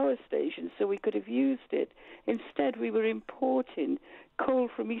the power station, so we could have used it. Instead, we were importing coal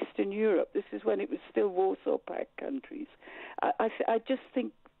from Eastern Europe. This is when it was still Warsaw Pact countries. I just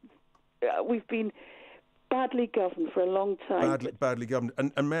think we've been badly governed for a long time. Badly governed.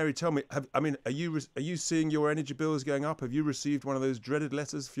 And Mary, tell me, are you seeing your energy bills going up? Have you received one of those dreaded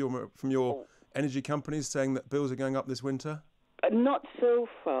letters from your energy companies saying that bills are going up this winter? Not so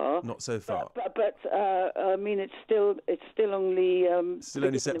far. Not so far. But I mean, it's still only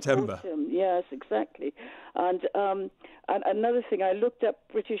September. Yes, exactly. And another thing, I looked up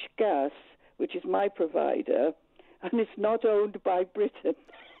British Gas, which is my provider, and it's not owned by Britain.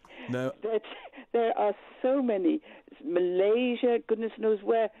 No. There are so many. Malaysia, goodness knows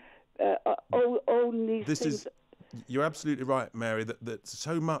where, own these things. You're absolutely right, Mary, that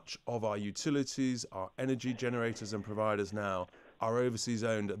so much of our utilities, our energy generators and providers now are overseas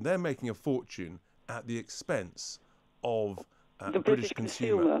owned, and they're making a fortune at the expense of the British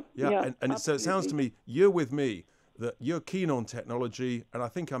consumer. Yeah, and so it sounds to me, you're with me, that you're keen on technology, and I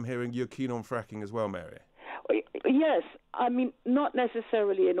think I'm hearing you're keen on fracking as well, Mary. Yes, I mean, not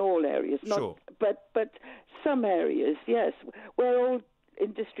necessarily in all areas, sure. but some areas, yes. Where old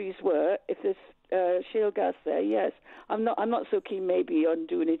industries were, if there's shale gas there, yes. I'm not so keen maybe on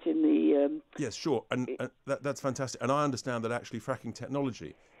doing it in the... Yes, sure, and that's fantastic. And I understand that actually fracking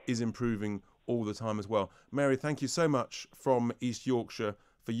technology is improving all the time as well. Mary, thank you so much from East Yorkshire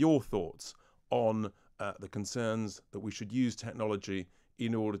for your thoughts on the concerns that we should use technology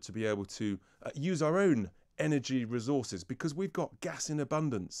in order to be able to use our own energy resources, because we've got gas in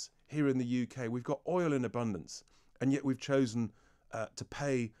abundance here in the UK, we've got oil in abundance, and yet we've chosen to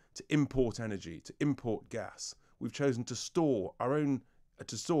pay to import energy, to import gas. We've chosen to store our own,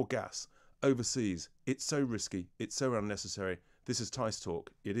 to store gas overseas. It's so risky, it's so unnecessary. This is Tice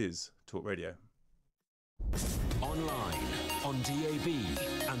Talk. It is Talk Radio. Online, on DAB,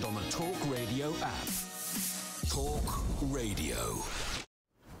 and on the Talk Radio app. Talk Radio.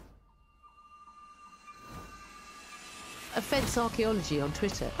 Offence archaeology on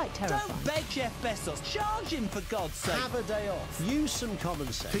Twitter. Quite terrifying. Don't beg Jeff Bezos. Charge him, for God's sake. Have a day off. Use some common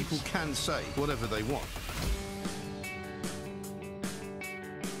sense. People can say whatever they want.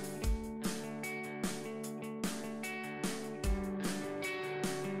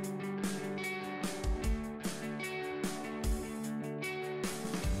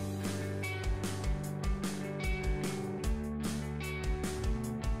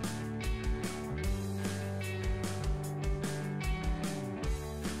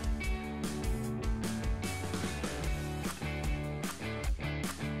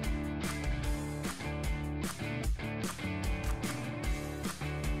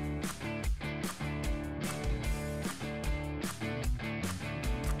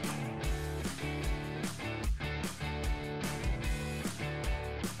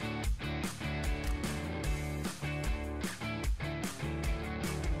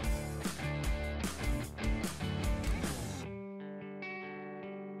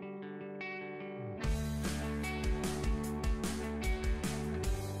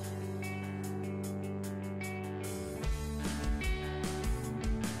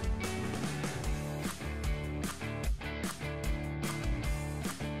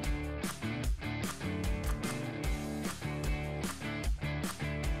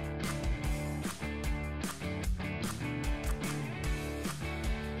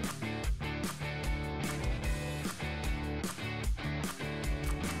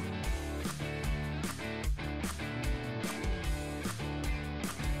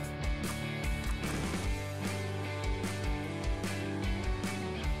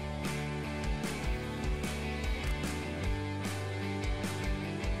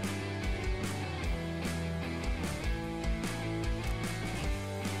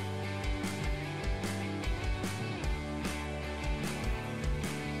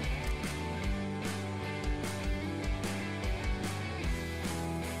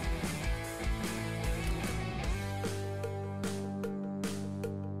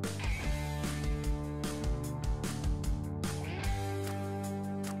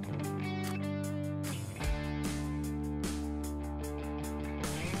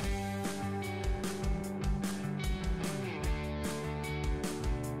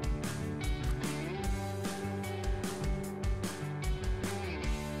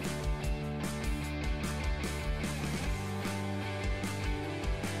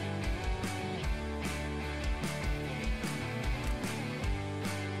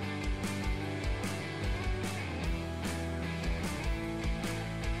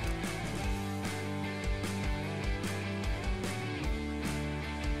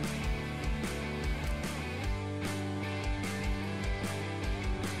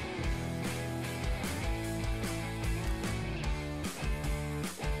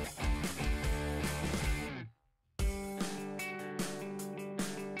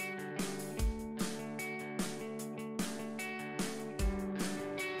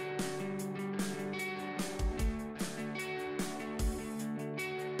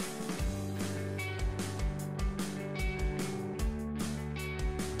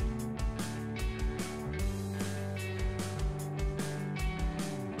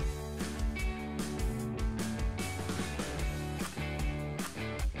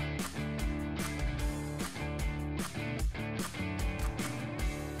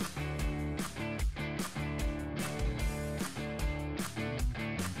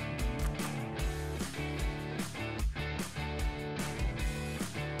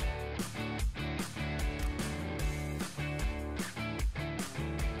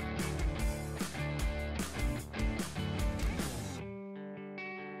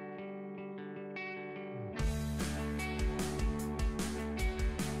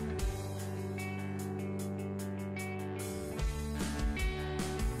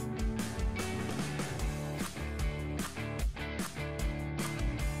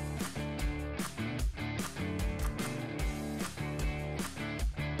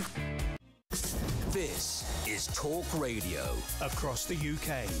 This is Talk Radio. Across the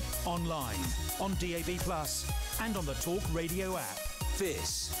UK, online, on DAB+, and on the Talk Radio app.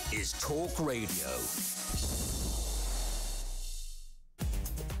 This is Talk Radio.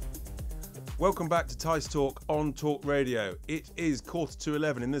 Welcome back to Tice Talk on Talk Radio. It is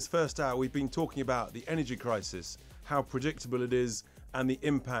 11:15. In this first hour, we've been talking about the energy crisis, how predictable it is, and the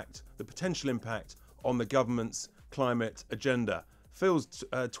impact, the potential impact on the government's climate agenda. Phil's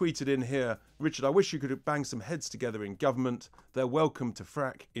tweeted in here, Richard, I wish you could bang some heads together in government. They're welcome to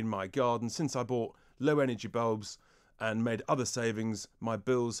frack in my garden. Since I bought low energy bulbs and made other savings, my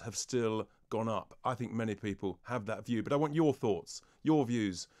bills have still gone up. I think many people have that view, but I want your thoughts, your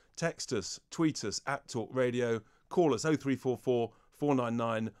views. Text us, tweet us at Talk Radio, call us 0344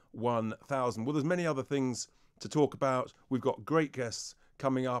 499 1000. Well, there's many other things to talk about. We've got great guests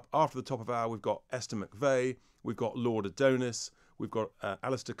coming up. After the top of hour, we've got Esther McVeigh, we've got Lord Adonis, we've got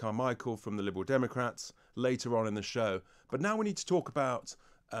Alistair Carmichael from the Liberal Democrats later on in the show. But now we need to talk about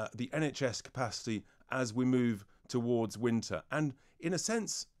the NHS capacity as we move towards winter. And in a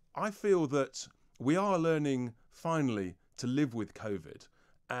sense, I feel that we are learning finally to live with COVID.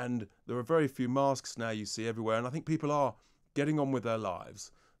 And there are very few masks now you see everywhere. And I think people are getting on with their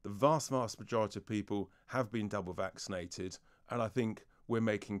lives. The vast majority of people have been double vaccinated. And I think we're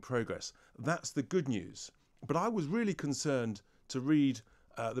making progress. That's the good news. But I was really concerned to read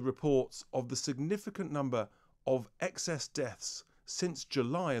the reports of the significant number of excess deaths since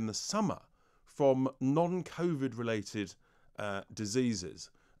July in the summer from non-COVID related diseases,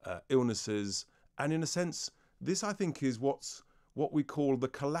 illnesses. And in a sense, this I think is what we call the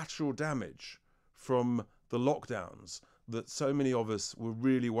collateral damage from the lockdowns that so many of us were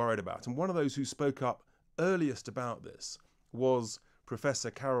really worried about. And one of those who spoke up earliest about this was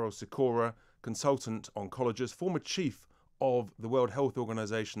Professor Carol Sikora, consultant oncologist, former chief of the World Health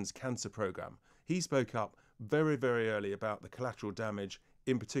Organization's cancer program. He spoke up very, very early about the collateral damage,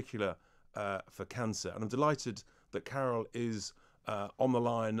 in particular for cancer. And I'm delighted that Carol is on the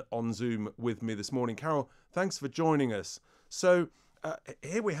line on Zoom with me this morning. Carol, thanks for joining us. So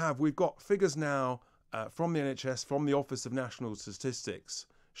here we've got figures now from the NHS, from the Office of National Statistics,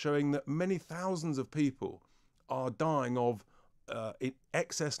 showing that many thousands of people are dying of in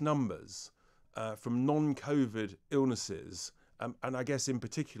excess numbers from non-COVID illnesses, and I guess in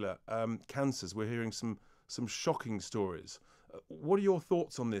particular cancers. We're hearing some shocking stories. What are your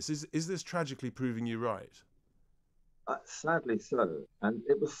thoughts on this? Is this tragically proving you right? Sadly so, and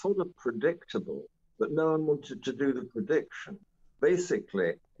it was sort of predictable, but no one wanted to do the prediction.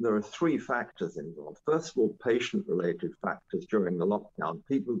 Basically, there are three factors involved. First of all, patient-related factors during the lockdown.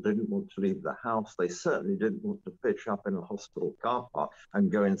 People didn't want to leave the house. They certainly didn't want to pitch up in a hospital car park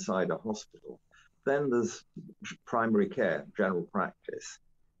and go inside a hospital. Then there's primary care, general practice.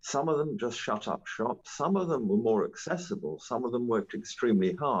 Some of them just shut up shop. Some of them were more accessible. Some of them worked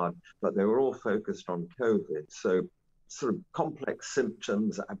extremely hard, but they were all focused on COVID. So sort of complex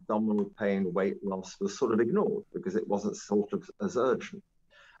symptoms, abdominal pain, weight loss was sort of ignored because it wasn't sort of as urgent.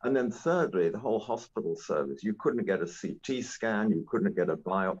 And then thirdly, the whole hospital service. You couldn't get a CT scan, you couldn't get a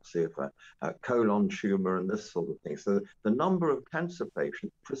biopsy of a colon tumor and this sort of thing. So the number of cancer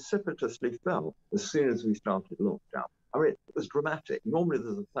patients precipitously fell as soon as we started lockdown. I mean, it was dramatic. Normally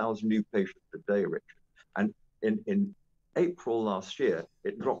there's 1,000 new patients a day, Richard. And in April last year,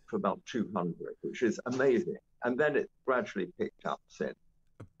 it dropped to about 200, which is amazing. And then it gradually picked up since.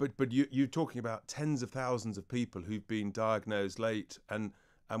 But you're talking about tens of thousands of people who've been diagnosed late, and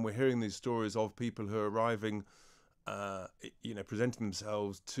we're hearing these stories of people who are arriving, presenting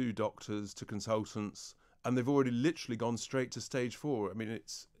themselves to doctors, to consultants, and they've already literally gone straight to stage 4. I mean,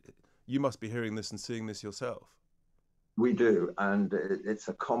 you must be hearing this and seeing this yourself. We do, and it's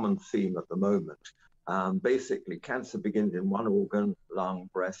a common theme at the moment. Basically, cancer begins in one organ: lung,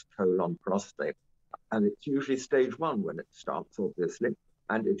 breast, colon, prostate. And it's usually stage 1 when it starts, obviously.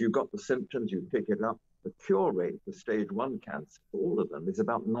 And if you've got the symptoms, you pick it up. The cure rate for stage 1 cancer, for all of them, is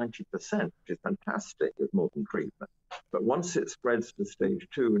about 90%, which is fantastic with modern treatment. But once it spreads to stage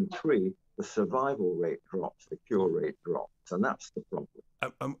 2 and 3, the survival rate drops, the cure rate drops, and that's the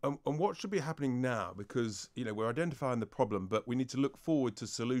problem. And what should be happening now? Because we're identifying the problem, but we need to look forward to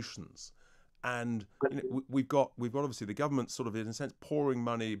solutions. And we've got obviously the government sort of in a sense pouring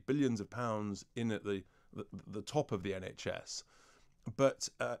money, billions of pounds in at the top of the NHS. But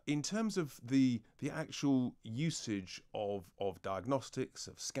in terms of the actual usage of diagnostics,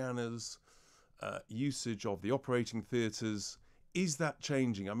 of scanners, usage of the operating theatres, is that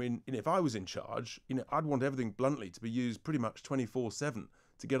changing? I mean, if I was in charge, I'd want everything bluntly to be used pretty much 24/7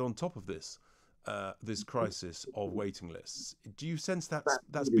 to get on top of this crisis of waiting lists. Do you sense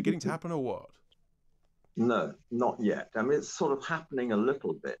that's beginning to happen, or what? No, not yet. I mean, it's sort of happening a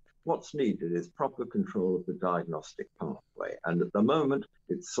little bit. What's needed is proper control of the diagnostic pathway. And at the moment,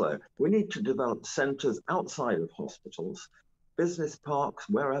 it's slow. We need to develop centres outside of hospitals business parks,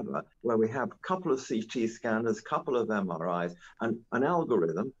 wherever, where we have a couple of CT scanners, a couple of MRIs, and an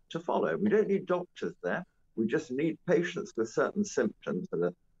algorithm to follow. We don't need doctors there. We just need patients with certain symptoms that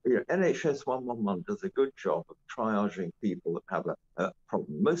are, NHS 111 does a good job of triaging people that have a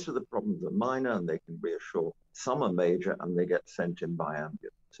problem. Most of the problems are minor and they can reassure. Some are major and they get sent in by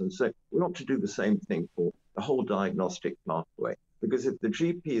ambulance. And so we want to do the same thing for the whole diagnostic pathway, because if the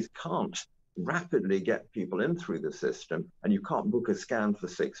GPs can't rapidly get people in through the system and you can't book a scan for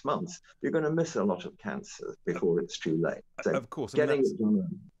 6 months, you're going to miss a lot of cancers before it's too late. So of course, getting it done.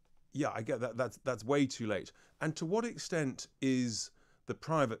 Yeah, I get that. That's way too late. And to what extent is the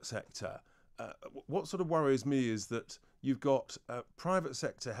private sector? What sort of worries me is that you've got private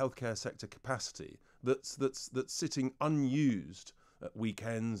sector, healthcare sector capacity that's sitting unused at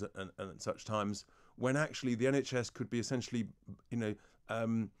weekends and such times, when actually the NHS could be essentially,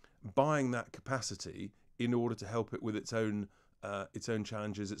 buying that capacity in order to help it with its own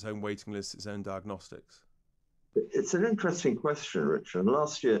challenges, its own waiting lists, its own diagnostics. It's an interesting question, Richard.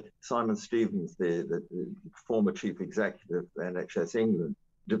 Last year, Simon Stevens, the former chief executive of NHS England,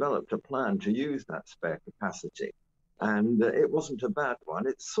 developed a plan to use that spare capacity. And it wasn't a bad one.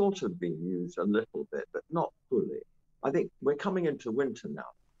 It's sort of been used a little bit, but not fully. I think we're coming into winter now,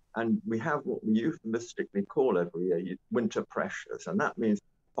 and we have what we euphemistically call every year winter pressures. And that means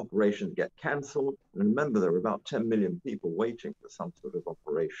operations get cancelled. And remember, there are about 10 million people waiting for some sort of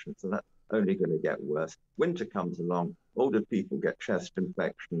operation. So that's only going to get worse. Winter comes along, older people get chest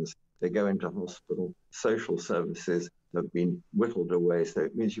infections, they go into hospital, social services have been whittled away. So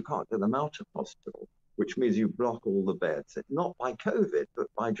it means you can't get them out of hospital, which means you block all the beds, not by COVID, but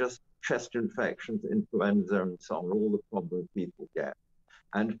by just chest infections, influenza, and so on, all the problems people get.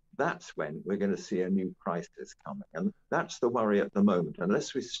 And that's when we're going to see a new crisis coming. And that's the worry at the moment.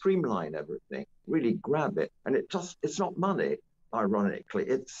 Unless we streamline everything, really grab it. And it's not money, ironically.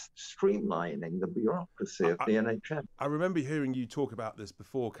 It's streamlining the bureaucracy of the NHS. I remember hearing you talk about this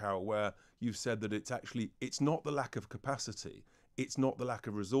before, Carol, where you've said that it's not the lack of capacity, it's not the lack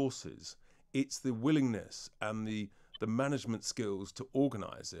of resources, it's the willingness and the management skills to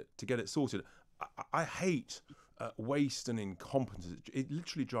organise it, to get it sorted. I hate waste and incompetence. It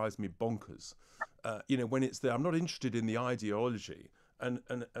literally drives me bonkers. When it's there, I'm not interested in the ideology. And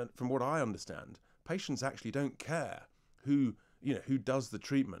from what I understand, patients actually don't care who does the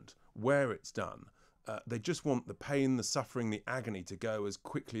treatment, where it's done. They just want the pain, the suffering, the agony to go as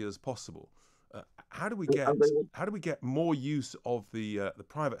quickly as possible. How do we get more use of the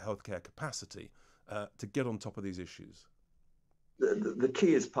private healthcare capacity to get on top of these issues? The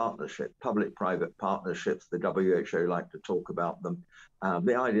key is partnership, public-private partnerships. The WHO like to talk about them.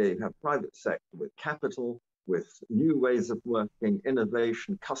 The idea you have private sector with capital, with new ways of working,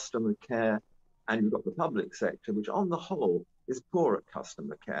 innovation, customer care, and you've got the public sector, which on the whole is poor at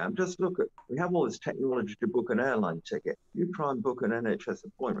customer care. And just look at, we have all this technology to book an airline ticket. You try and book an NHS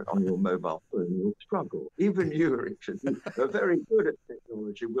appointment on your mobile phone, you'll struggle. Even you, Richard, who are very good at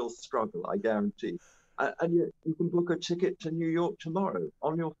technology, will struggle, I guarantee. And yet you can book a ticket to New York tomorrow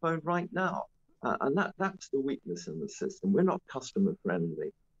on your phone right now. And that's the weakness in the system. We're not customer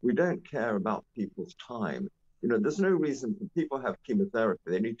friendly. We don't care about people's time. There's no reason when people have chemotherapy,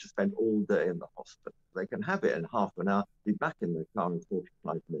 they need to spend all day in the hospital. They can have it in half an hour, be back in their car in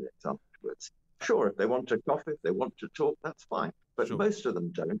 45 minutes afterwards. Sure, if they want to cough, if they want to talk, that's fine. But sure, most of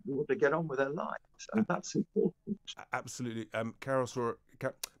them don't. They want to get on with their lives, and that's important. Absolutely.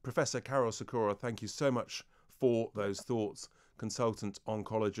 Professor Carol Sikora, thank you so much for those thoughts, consultant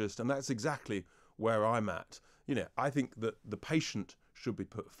oncologist, and that's exactly where I'm at. I think that the patient should be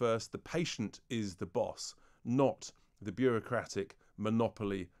put first. The patient is the boss, not the bureaucratic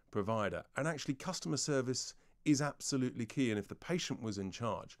monopoly provider. And actually, customer service is absolutely key. And if the patient was in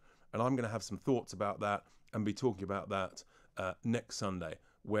charge, and I'm going to have some thoughts about that and be talking about that next Sunday,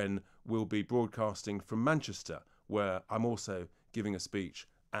 when we'll be broadcasting from Manchester, where I'm also giving a speech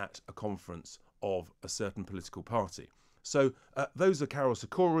at a conference of a certain political party. So those are Carol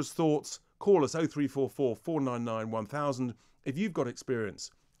Sikora's thoughts. Call us 0344 499 1000 if you've got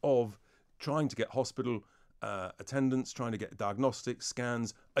experience of trying to get hospital attendance, trying to get diagnostics,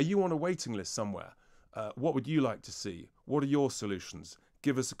 scans. Are you on a waiting list somewhere? What would you like to see? What are your solutions?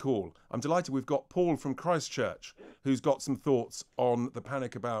 Give us a call. I'm delighted we've got Paul from Christchurch who's got some thoughts on the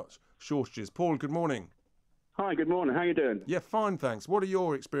panic about shortages. Paul, good morning. Hi, good morning. How are you doing? Yeah, fine, thanks. What are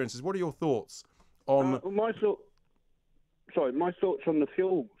your experiences? What are your thoughts on... My thoughts on the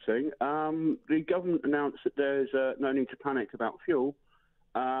fuel thing. The government announced that there's no need to panic about fuel,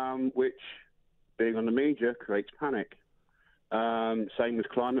 which, being on the media, creates panic. Same with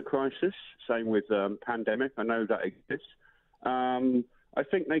climate crisis, same with pandemic. I know that exists. I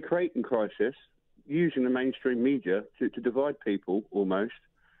think they create a crisis using the mainstream media to divide people almost.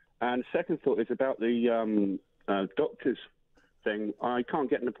 And second thought is about the doctors thing. I can't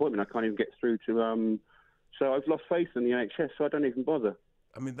get an appointment. I can't even get through to. So I've lost faith in the NHS, so I don't even bother.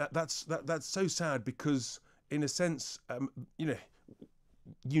 I mean, that's so sad because, in a sense, you know,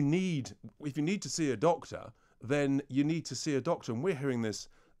 if you need to see a doctor, then you need to see a doctor. And we're hearing this,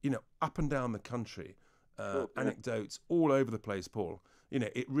 you know, up and down the country, anecdotes all over the place, Paul. You know,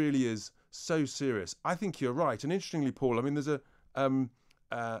 it really is so serious. I think you're right. And interestingly, Paul, I mean, there's a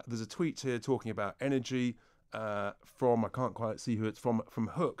tweet here talking about energy from, I can't quite see who it's from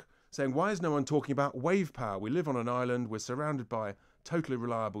Hook, saying, why is no one talking about wave power? We live on an island. We're surrounded by totally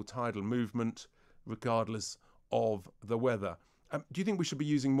reliable tidal movement, regardless of the weather. Do you think we should be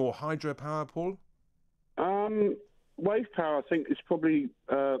using more hydropower, Paul? Wave power, I think, is probably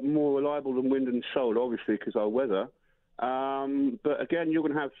more reliable than wind and solar, obviously, because our weather. But again, you're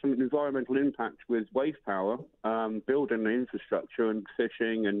going to have some environmental impact with wave power, building the infrastructure and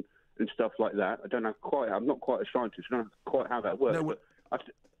fishing and stuff like that. I'm not quite a scientist. I don't know quite how that works. No,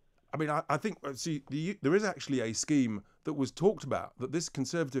 I mean, I think, see, there is actually a scheme that was talked about that this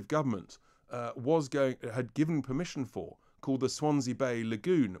Conservative government had given permission for, called the Swansea Bay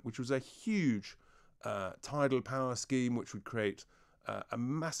Lagoon, which was a huge tidal power scheme which would create a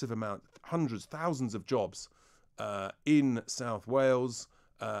massive amount, hundreds, thousands of jobs in South Wales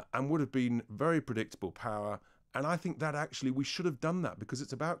and would have been very predictable power. And I think that actually we should have done that because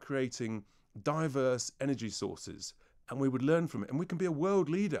it's about creating diverse energy sources and we would learn from it and we can be a world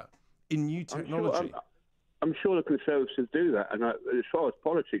leader in new technology. I'm sure the Conservatives do that, and as far as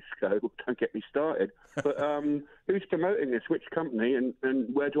politics go, don't get me started. But who's promoting this? Which company, and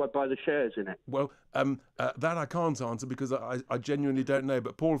where do I buy the shares in it? Well, that I can't answer because I genuinely don't know.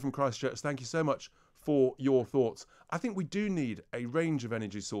 But Paul from Christchurch, thank you so much for your thoughts. I think we do need a range of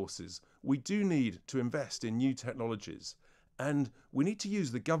energy sources. We do need to invest in new technologies, and we need to use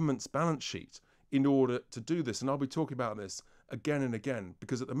the government's balance sheet in order to do this. And I'll be talking about this again and again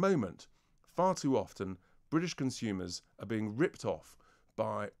because at the moment, far too often, British consumers are being ripped off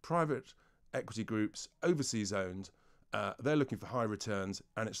by private equity groups, overseas owned. They're looking for high returns,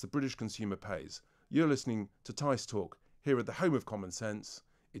 and it's the British consumer pays. You're listening to Tice Talk here at the home of common sense.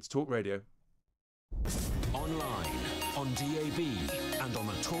 It's Talk Radio. Online, on DAB, and on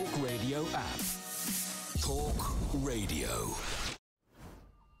the Talk Radio app. Talk Radio.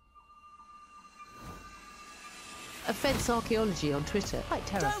 Offence archaeology on Twitter. Quite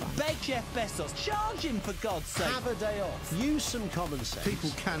terrifying. Don't beg Jeff Bezos. Charge him, for God's sake. Have a day off. Use some common sense. People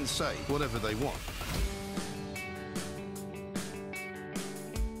can say whatever they want.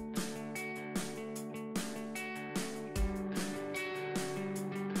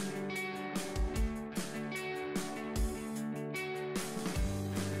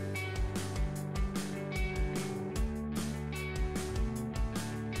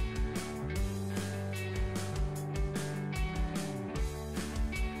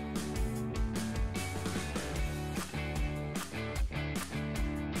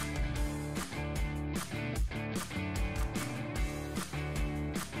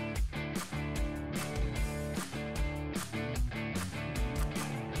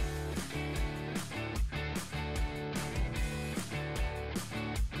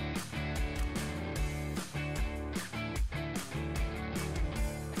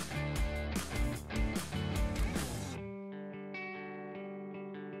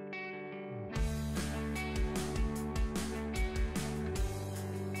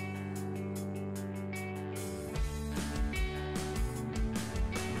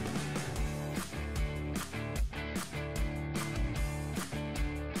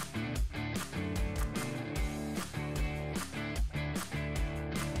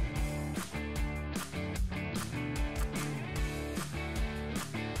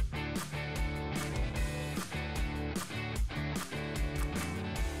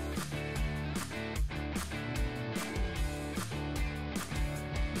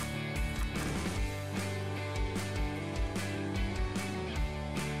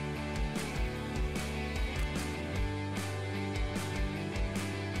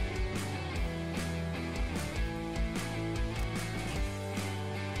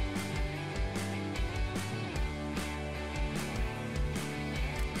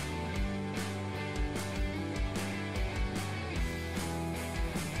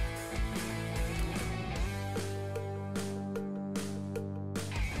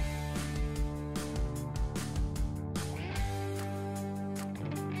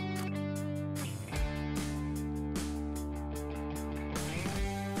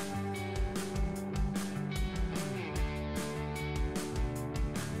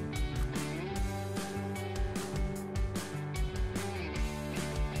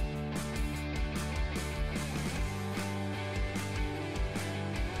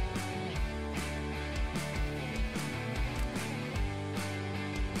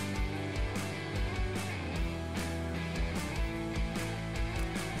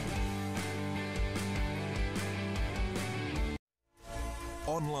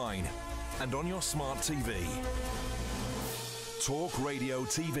 online and on your smart TV. Talk Radio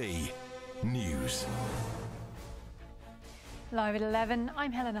TV News. Live at 11,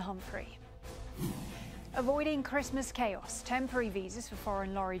 I'm Helena Humphrey. Avoiding Christmas chaos, temporary visas for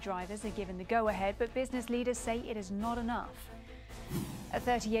foreign lorry drivers are given the go-ahead, but business leaders say it is not enough. A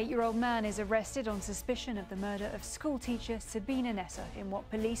 38-year-old man is arrested on suspicion of the murder of schoolteacher Sabina Nessa in what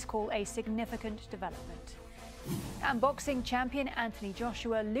police call a significant development. And boxing champion Anthony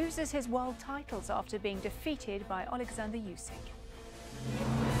Joshua loses his world titles after being defeated by Alexander Usyk.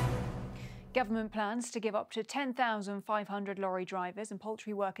 Government plans to give up to 10,500 lorry drivers and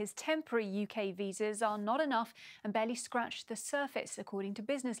poultry workers temporary UK visas are not enough and barely scratch the surface, according to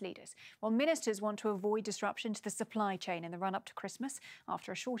business leaders, while ministers want to avoid disruption to the supply chain in the run-up to Christmas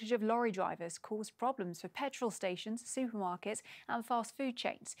after a shortage of lorry drivers caused problems for petrol stations, supermarkets and fast food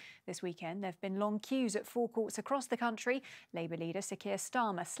chains. This weekend, there have been long queues at forecourts across the country. Labour leader Sir Keir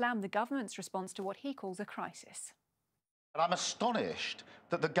Starmer slammed the government's response to what he calls a crisis. And I'm astonished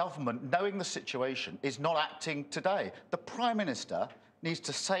that the government, knowing the situation, is not acting today. The Prime Minister needs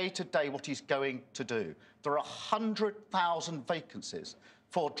to say today what he's going to do. There are 100,000 vacancies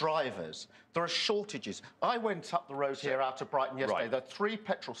for drivers. There are shortages. I went up the road here out of Brighton yesterday. There are 3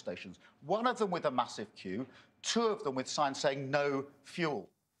 petrol stations, one of them with a massive queue, 2 of them with signs saying no fuel.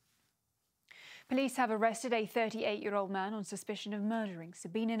 Police have arrested a 38-year-old man on suspicion of murdering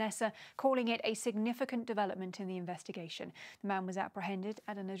Sabina Nessa, calling it a significant development in the investigation. The man was apprehended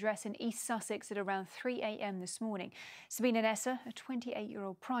at an address in East Sussex at around 3 a.m. this morning. Sabina Nessa, a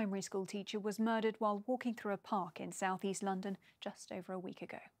 28-year-old primary school teacher, was murdered while walking through a park in southeast London just over a week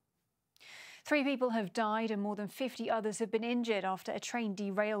ago. 3 people have died and more than 50 others have been injured after a train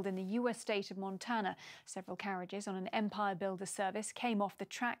derailed in the US state of Montana. Several carriages on an Empire Builder service came off the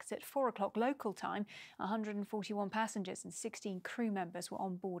tracks at 4 o'clock local time. 141 passengers and 16 crew members were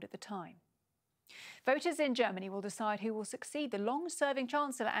on board at the time. Voters in Germany will decide who will succeed the long-serving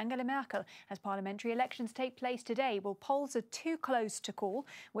Chancellor Angela Merkel as parliamentary elections take place today. Well, polls are too close to call,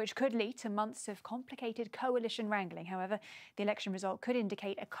 which could lead to months of complicated coalition wrangling. However, the election result could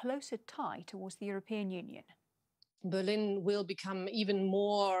indicate a closer tie towards the European Union. Berlin will become even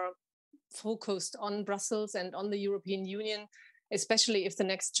more focused on Brussels and on the European Union, especially if the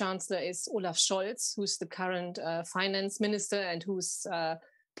next Chancellor is Olaf Scholz, who's the current finance minister and who's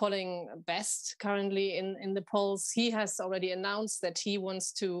polling best currently in the polls. He has already announced that he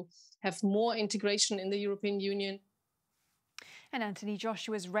wants to have more integration in the European Union. And Anthony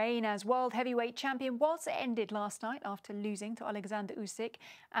Joshua's reign as world heavyweight champion was ended last night after losing to Alexander Usyk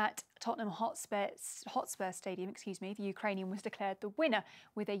at Tottenham Hotspur Stadium. The Ukrainian was declared the winner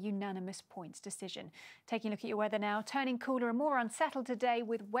with a unanimous points decision. Taking a look at your weather now, turning cooler and more unsettled today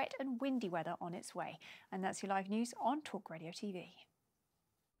with wet and windy weather on its way. And that's your live news on Talk Radio TV.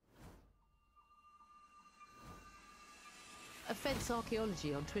 Offence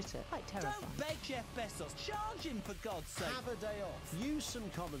archaeology on Twitter. Quite terrifying. Don't beg Jeff Bezos. Charge him, for God's sake. Have a day off. Use some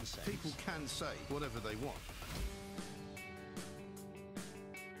common sense. People can say whatever they want.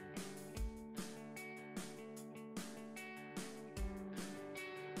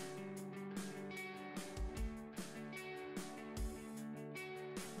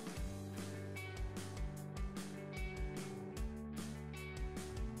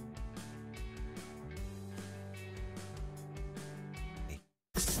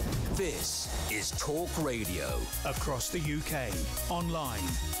 This is Talk Radio. Across the UK, online,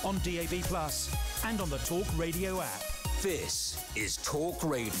 on DAB+, and on the Talk Radio app. This is Talk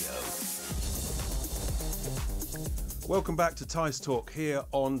Radio. Welcome back to Tice Talk here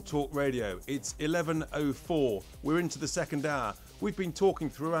on Talk Radio. It's 11:04. We're into the second hour. We've been talking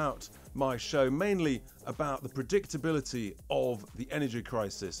throughout my show mainly about the predictability of the energy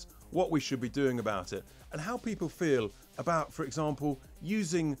crisis, what we should be doing about it, and how people feel about, for example,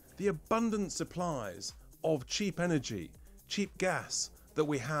 using the abundant supplies of cheap energy, cheap gas that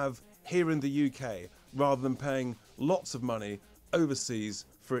we have here in the UK, rather than paying lots of money overseas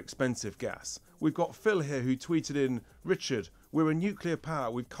for expensive gas. We've got Phil here who tweeted in, Richard, we're a nuclear power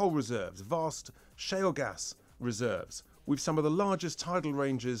with coal reserves, vast shale gas reserves. We've some of the largest tidal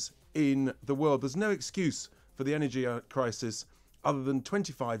ranges in the world. There's no excuse for the energy crisis other than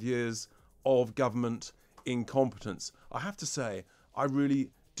 25 years of government incompetence. I have to say, I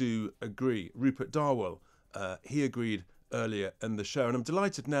really do agree. Rupert Darwell, he agreed earlier in the show. And I'm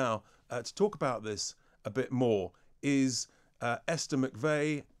delighted now to talk about this a bit more, is Esther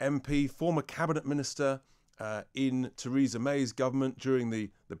McVey, MP, former cabinet minister in Theresa May's government during the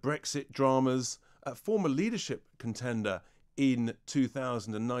Brexit dramas, former leadership contender in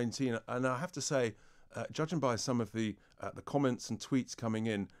 2019. And I have to say, judging by some of the comments and tweets coming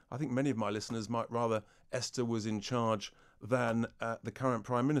in, I think many of my listeners might rather Esther was in charge than the current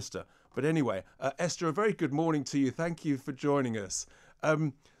Prime Minister. But anyway, Esther, a very good morning to you. Thank you for joining us.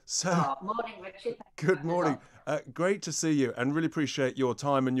 Morning, Richard. Good morning. Great to see you, and really appreciate your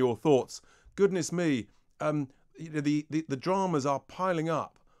time and your thoughts. Goodness me, the dramas are piling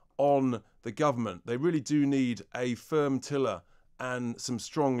up on the government. They really do need a firm tiller and some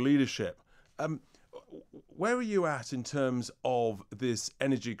strong leadership. Where are you at in terms of this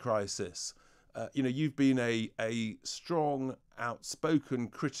energy crisis? You've been a strong, outspoken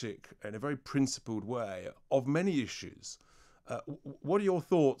critic in a very principled way of many issues. What are your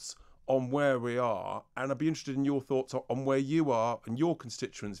thoughts on where we are? And I'd be interested in your thoughts on where you are and your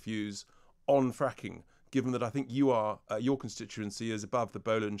constituents' views on fracking, given that I think your constituency is above the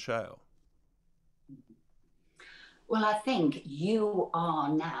Boland Shale. Well, I think you are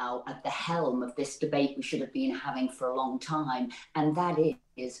now at the helm of this debate we should have been having for a long time, and that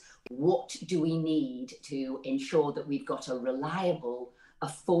is, what do we need to ensure that we've got a reliable,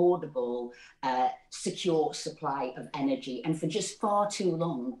 affordable, secure supply of energy? And for just far too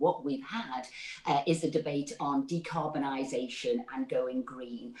long, what we've had is a debate on decarbonisation and going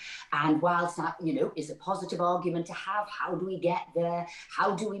green. And whilst that, is a positive argument to have, how do we get there?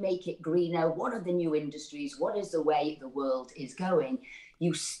 How do we make it greener? What are the new industries? What is the way the world is going?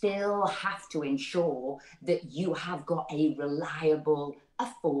 You still have to ensure that you have got a reliable,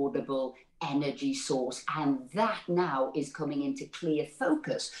 affordable energy source. And that now is coming into clear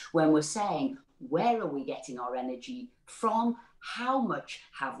focus when we're saying, where are we getting our energy from? How much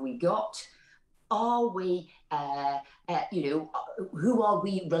have we got? Are we, who are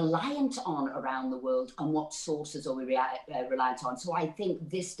we reliant on around the world, and what sources are we reliant on? So I think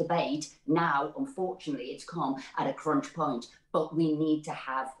this debate now, unfortunately, it's come at a crunch point, but we need to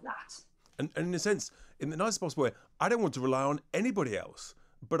have that. And in a sense, in the nicest possible way, I don't want to rely on anybody else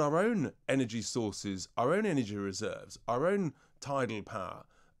but our own energy sources, our own energy reserves, our own tidal power,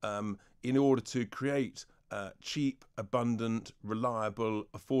 in order to create cheap, abundant, reliable,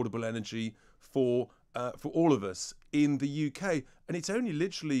 affordable energy for all of us in the UK. And it's only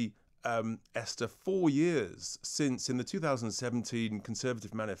literally, Esther, 4 years since, in the 2017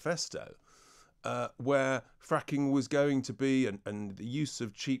 Conservative Manifesto, where fracking was going to be, and the use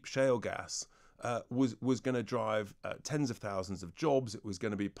of cheap shale gas was going to drive tens of thousands of jobs. It was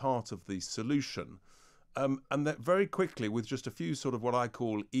going to be part of the solution. And that very quickly, with just a few sort of what I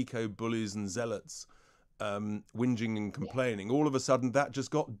call eco-bullies and zealots whinging and complaining, all of a sudden that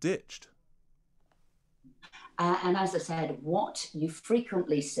just got ditched. And as I said, what you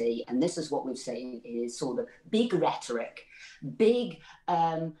frequently see, and this is what we've seen, is sort of big rhetoric, big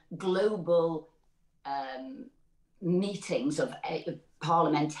global meetings of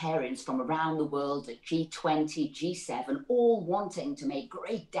parliamentarians from around the world at G20, G7, all wanting to make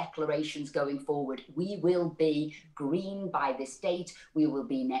great declarations going forward. We will be green by this date. We will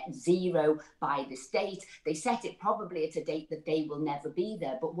be net zero by this date. They set it probably at a date that they will never be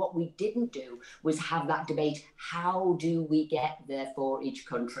there. But what we didn't do was have that debate. How do we get there for each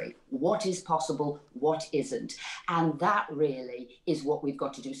country? What is possible? What isn't? And that really is what we've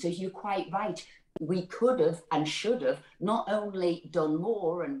got to do. So you're quite right. We could have and should have not only done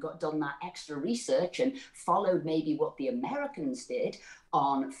more and done that extra research and followed maybe what the Americans did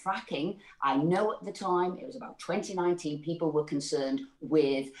on fracking. I know at the time, it was about 2019, people were concerned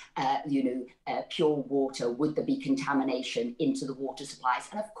with, pure water. Would there be contamination into the water supplies?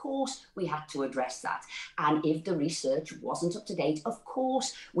 And of course, we had to address that. And if the research wasn't up to date, of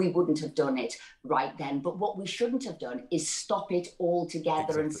course, we wouldn't have done it right then. But what we shouldn't have done is stop it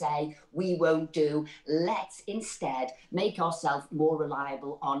altogether and say, we won't do. Let's instead make ourselves more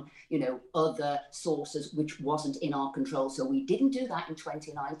reliable on, other sources, which wasn't in our control. So we didn't do that in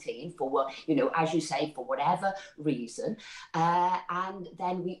 2019 for what, as you say, for whatever reason. And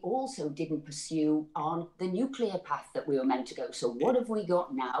then we also didn't pursue on the nuclear path that we were meant to go. So what have we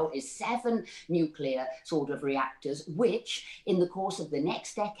got now is 7 nuclear sort of reactors, which in the course of the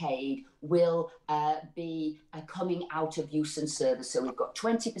next decade will be coming out of use and service. So we've got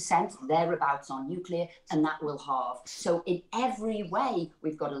 20% thereabouts on nuclear, and that will halve. So in every way,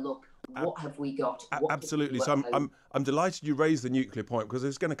 we've got to look, what have we got? Absolutely. So I'm delighted you raised the nuclear point, because I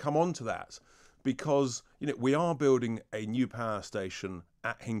was going to come on to that, because we are building a new power station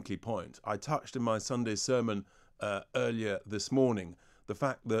at Hinkley Point. I touched in my Sunday sermon earlier this morning the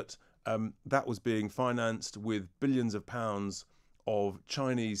fact that that was being financed with billions of pounds of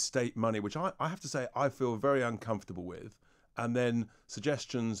Chinese state money, which I have to say I feel very uncomfortable with. And then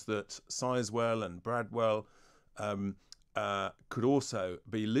suggestions that Sizewell and Bradwell could also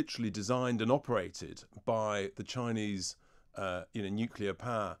be literally designed and operated by the Chinese, nuclear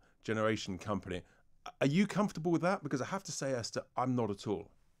power generation company. Are you comfortable with that? Because I have to say, Esther, I'm not at all.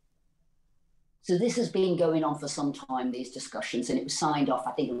 So this has been going on for some time, these discussions, and it was signed off,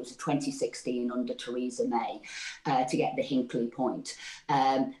 I think it was 2016 under Theresa May, to get the Hinkley Point.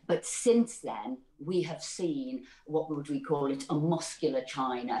 But since then, we have seen, what would we call it, a muscular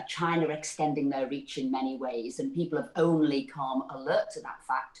China extending their reach in many ways, and people have only come alert to that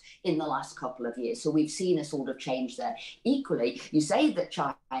fact in the last couple of years. So we've seen a sort of change there. Equally, you say that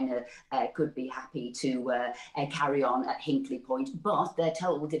China could be happy to carry on at Hinkley Point, but they're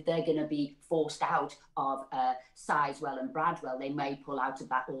told if they're going to be forced out of Sizewell and Bradwell, they may pull out of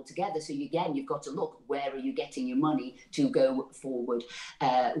that altogether. So again, you've got to look, where are you getting your money to go forward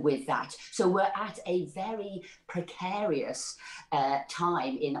with that? So we're at a very precarious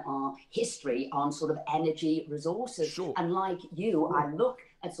time in our history on sort of energy resources. Sure. And like you, I look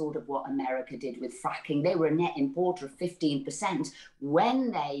at sort of what America did with fracking. They were a net importer of 15%.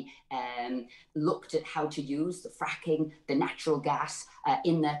 When they looked at how to use the fracking, the natural gas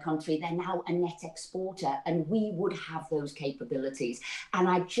in their country, they're now a net exporter, and we would have those capabilities. And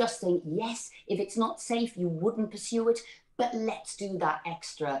I just think, yes, if it's not safe, you wouldn't pursue it, but let's do that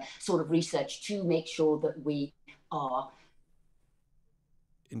extra sort of research to make sure that we are.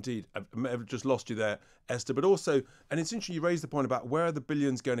 Indeed. I may have just lost you there, Esther, but also, and it's interesting you raised the point about where are the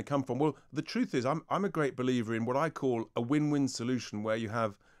billions going to come from. Well, the truth is I'm a great believer in what I call a win-win solution, where you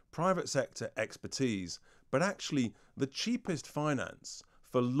have private sector expertise, but actually the cheapest finance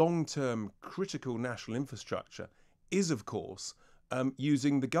for long-term critical national infrastructure is, of course,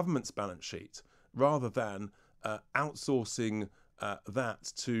 using the government's balance sheet rather than outsourcing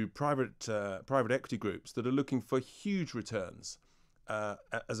that to private equity groups that are looking for huge returns,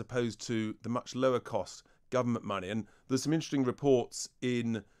 as opposed to the much lower cost government money. And there's some interesting reports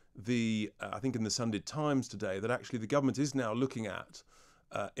in the, I think in the Sunday Times today, that actually the government is now looking at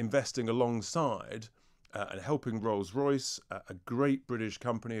investing alongside and helping Rolls-Royce, a great British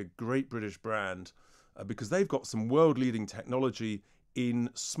company, a great British brand, because they've got some world-leading technology in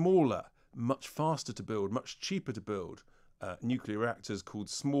smaller, much faster to build, much cheaper to build nuclear reactors called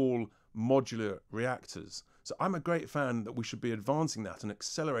small modular reactors. So I'm a great fan that we should be advancing that and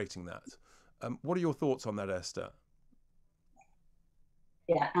accelerating that. What are your thoughts on that, Esther?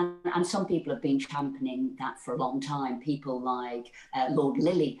 Yeah, and some people have been championing that for a long time. People like Lord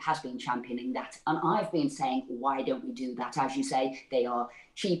Lilly has been championing that. And I've been saying, why don't we do that? As you say, they are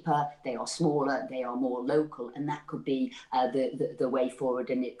cheaper, they are smaller, they are more local, and that could be the way forward,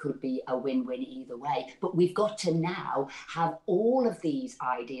 and it could be a win-win either way. But we've got to now have all of these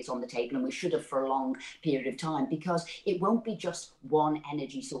ideas on the table, and we should have for a long period of time, because it won't be just one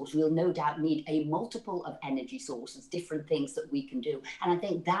energy source. We'll no doubt need a multiple of energy sources, different things that we can do. And I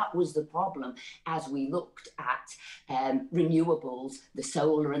think that was the problem as we looked at renewables, the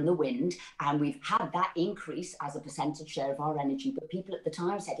solar and the wind, and we've had that increase as a percentage share of our energy, but people at the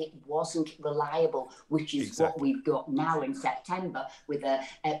time said it wasn't reliable, which is what we've got now in September with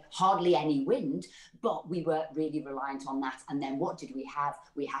hardly any wind, but we were really reliant on that. And then what did we have?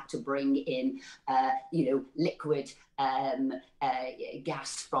 We had to bring in, liquid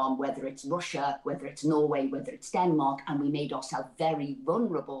gas from whether it's Russia, whether it's Norway, whether it's Denmark, and we made ourselves very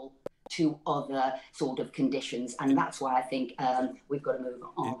vulnerable to other sort of conditions. And that's why I think we've got to move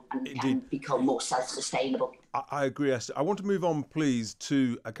on and become more self-sustainable. I agree, Esther. I want to move on, please,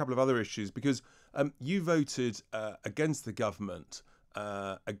 to a couple of other issues, because you voted against the government,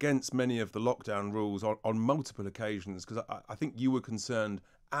 against many of the lockdown rules on multiple occasions, because I think you were concerned,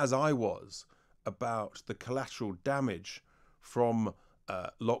 as I was, about the collateral damage from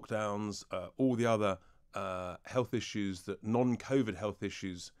lockdowns, all the other health issues, that non-COVID health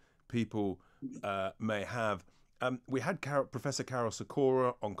issues people may have. We had Professor Carol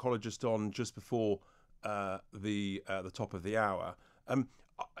Sikora, oncologist, on just before the top of the hour.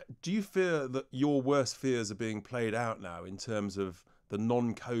 Do you fear that your worst fears are being played out now in terms of the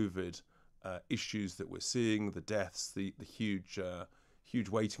non-COVID issues that we're seeing, the deaths, the huge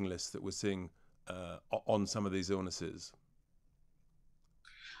waiting lists that we're seeing on some of these illnesses?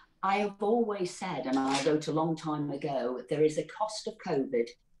 I have always said, and I wrote a long time ago, there is a cost of COVID.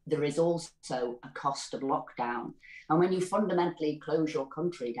 There is also a cost of lockdown. And when you fundamentally close your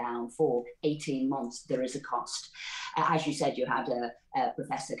country down for 18 months, there is a cost. As you said, you had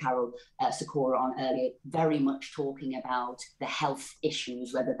Professor Carol Sikora on earlier, very much talking about the health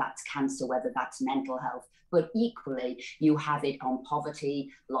issues, whether that's cancer, whether that's mental health. But equally, you have it on poverty,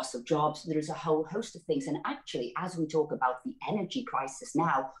 loss of jobs. There is a whole host of things. And actually, as we talk about the energy crisis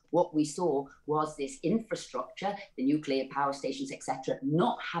now, what we saw was this infrastructure, the nuclear power stations, etc.,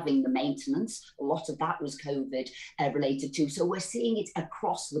 not having the maintenance. A lot of that was COVID related too. So we're seeing it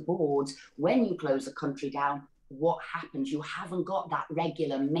across the board. When you close a country down, what happens? You haven't got that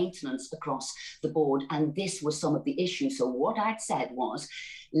regular maintenance across the board. And this was some of the issues. So what I'd said was,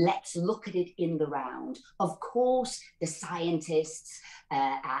 let's look at it in the round. Of course, the scientists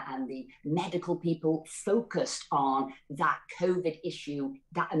and the medical people focused on that COVID issue,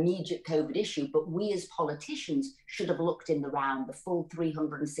 that immediate COVID issue. But we as politicians should have looked in the round, the full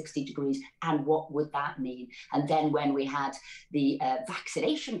 360 degrees, and what would that mean? And then when we had the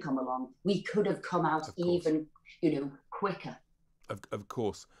vaccination come along, we could have come out even, quicker. Of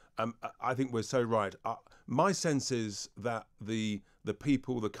course. I think we're so right. My sense is that the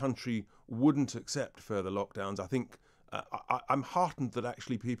people, the country, wouldn't accept further lockdowns. I think I'm heartened that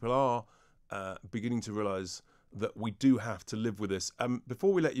actually people are beginning to realise that we do have to live with this.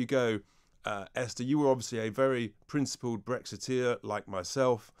 Before we let you go, Esther, you were obviously a very principled Brexiteer like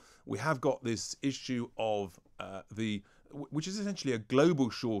myself. We have got this issue of which is essentially a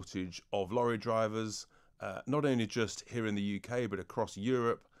global shortage of lorry drivers, not only just here in the UK, but across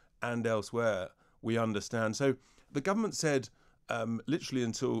Europe and elsewhere, we understand. So the government said literally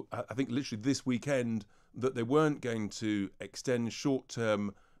until, I think literally this weekend, that they weren't going to extend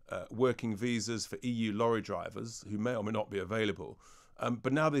short-term working visas for EU lorry drivers who may or may not be available.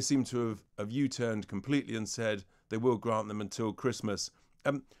 But now they seem to have U-turned completely and said they will grant them until Christmas.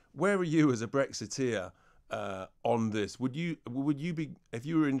 Where are you as a Brexiteer on this? Would you be, if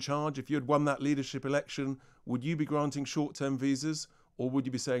you were in charge, if you had won that leadership election, would you be granting short-term visas, or would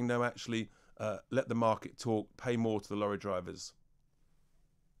you be saying no, actually let the market talk, pay more to the lorry drivers?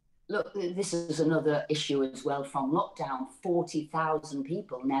 Look, this is another issue as well from lockdown. 40,000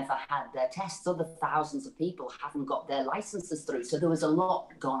 people never had their tests. Other thousands of people haven't got their licenses through. So there was a lot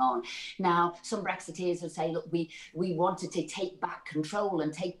going on. Now, some Brexiteers will say, look, we wanted to take back control,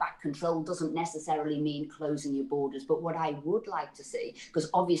 and take back control doesn't necessarily mean closing your borders. But what I would like to see, because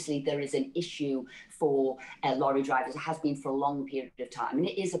obviously there is an issue for lorry drivers, it has been for a long period of time. And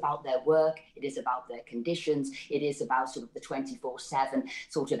it is about their work, it is about their conditions, it is about sort of the 24/7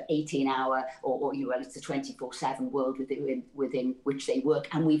 sort of 18-hour or it's a 24/7 world within which they work,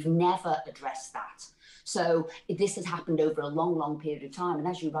 and we've never addressed that. So this has happened over a long, long period of time, and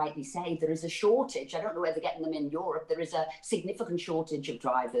as you rightly say, there is a shortage. I don't know where they're getting them in Europe. There is a significant shortage of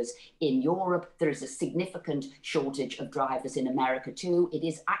drivers in Europe. There is a significant shortage of drivers in America too. It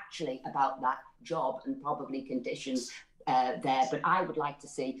is actually about that job and probably conditions there, but I would like to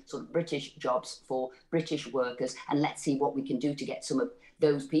see sort of British jobs for British workers, and let's see what we can do to get some of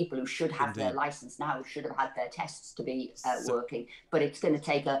those people who should have their license now, who should have had their tests to be working. But it's going to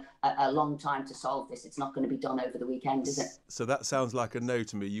take a long time to solve this. It's not going to be done over the weekend, is it? So that sounds like a no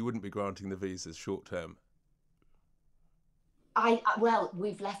to me. You wouldn't be granting the visas short term. Well,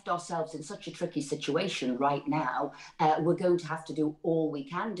 we've left ourselves in such a tricky situation right now. We're going to have to do all we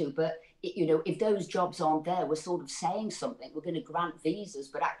can do. But, if those jobs aren't there, we're sort of saying something. We're going to grant visas,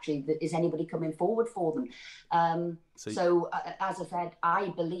 but actually, is anybody coming forward for them? So, as I said, I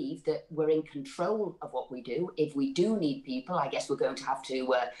believe that we're in control of what we do. If we do need people, I guess we're going to have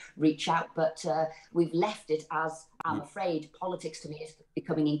to reach out. But we've left it as, I'm afraid, politics to me is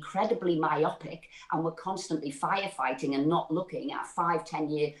becoming incredibly myopic, and we're constantly firefighting and not looking at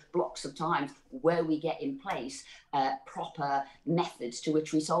 5-10-year blocks of time where we get in place proper methods to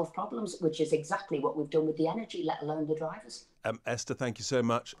which we solve problems, which is exactly what we've done with the energy, let alone the drivers. Esther, thank you so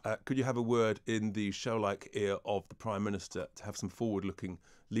much. Could you have a word in the shell-like ear of the Prime Minister to have some forward-looking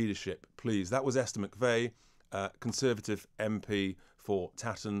leadership, please? That was Esther McVey, Conservative MP for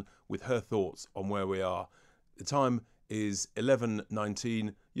Tatton, with her thoughts on where we are. The time is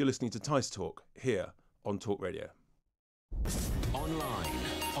 11:19. You're listening to Tice Talk here on Talk Radio. Online,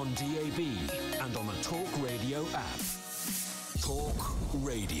 on DAB, and on the Talk Radio app. Talk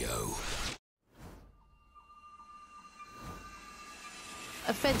Radio.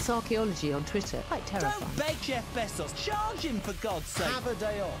 Offence archaeology on Twitter. Quite terrifying. Don't beg Jeff Bezos. Charge him, for God's sake. Have a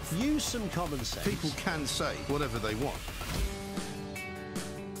day off. Use some common sense. People can say whatever they want.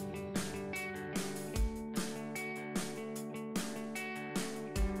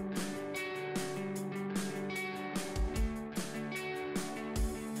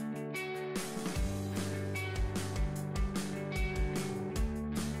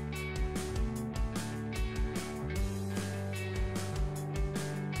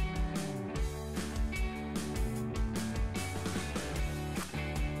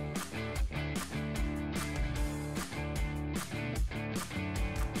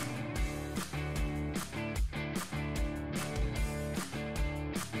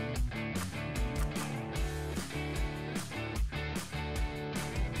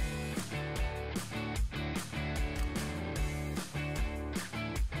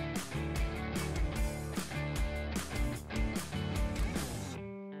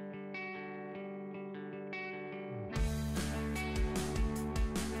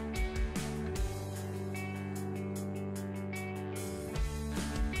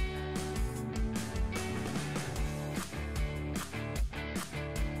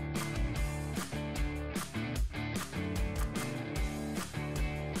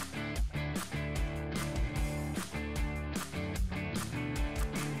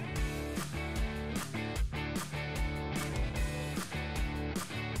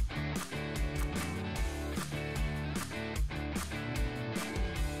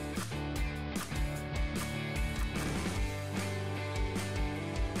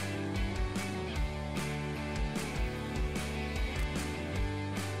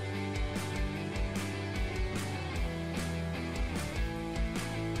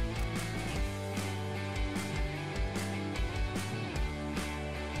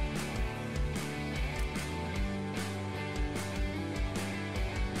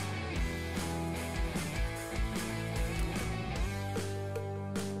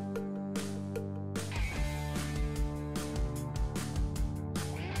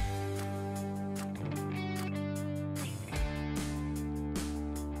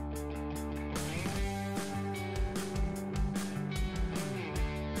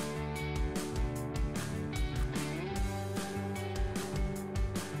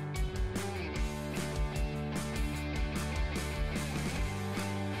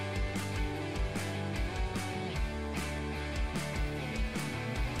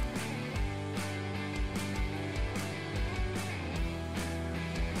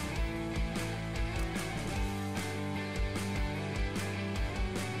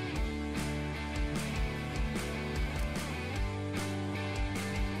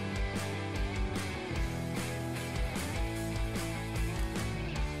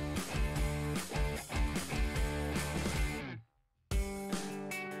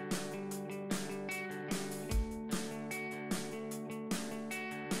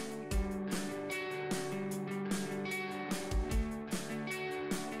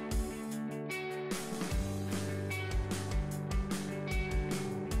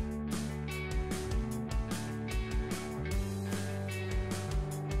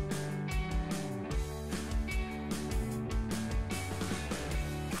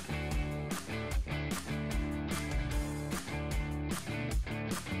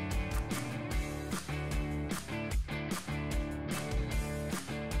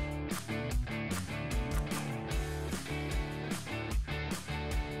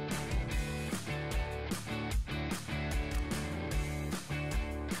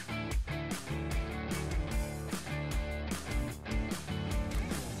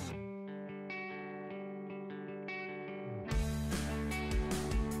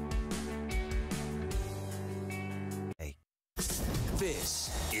 This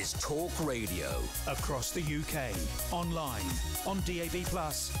is Talk Radio. Across the UK, online, on DAB+,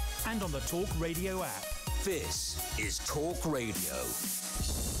 and on the Talk Radio app. This is Talk Radio.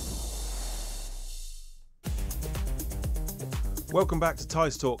 Welcome back to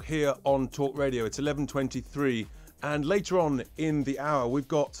Tice Talk here on Talk Radio. It's 11:23, and later on in the hour, we've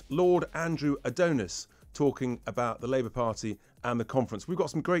got Lord Andrew Adonis talking about the Labour Party and the conference. We've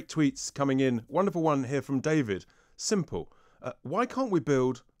got some great tweets coming in. Wonderful one here from David. Simple. Why can't we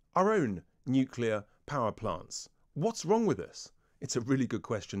build our own nuclear power plants? What's wrong with us? It's a really good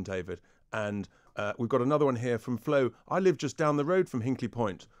question, David. And we've got another one here from Flo. I live just down the road from Hinkley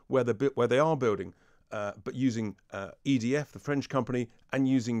Point, where they are building, but using EDF, the French company, and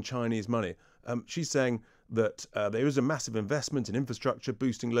using Chinese money. She's saying that there is a massive investment in infrastructure,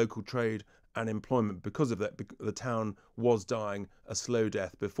 boosting local trade and employment. Because of that, the town was dying a slow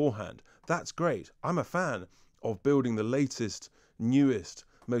death beforehand. That's great. I'm a fan of building the latest, newest,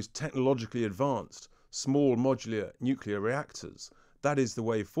 most technologically advanced, small modular nuclear reactors. That is the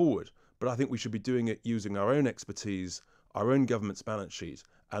way forward. But I think we should be doing it using our own expertise, our own government's balance sheet,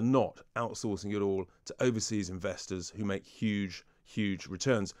 and not outsourcing it all to overseas investors who make huge, huge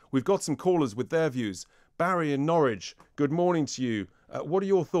returns. We've got some callers with their views. Barry in Norwich, good morning to you. What are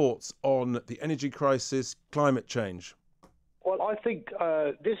your thoughts on the energy crisis, climate change? Well, I think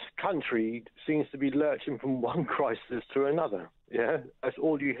this country seems to be lurching from one crisis to another. Yeah, that's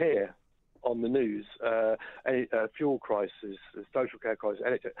all you hear on the news. Fuel crisis, social care crisis,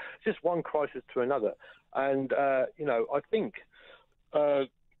 it's just one crisis to another. And I think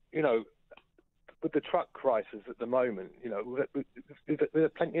with the truck crisis at the moment, we've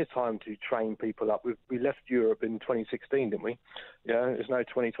had plenty of time to train people up. We left Europe in 2016, didn't we? Yeah, it's now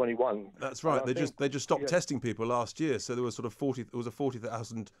 2021. That's right. They just stopped testing people last year, so there was sort of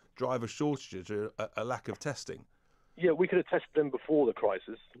 40,000 driver shortage due to a lack of testing. Yeah, we could have tested them before the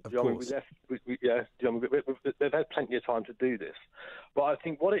crisis. Of course. They've had plenty of time to do this. But I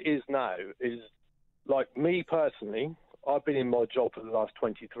think what it is now is, like me personally, I've been in my job for the last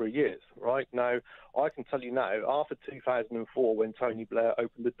 23 years, right? Now, I can tell you now, after 2004, when Tony Blair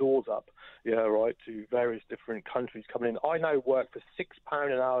opened the doors up, to various different countries coming in, I now work for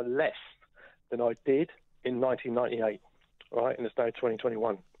 £6 an hour less than I did in 1998, right? And it's now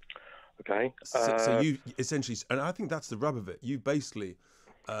 2021. Okay. So you essentially, and I think that's the rub of it. You basically,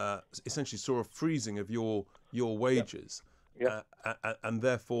 essentially saw a freezing of your wages, and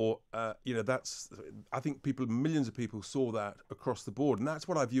therefore, that's. I think millions of people saw that across the board, and that's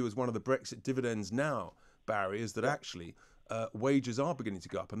what I view as one of the Brexit dividends now, Barry, is that actually wages are beginning to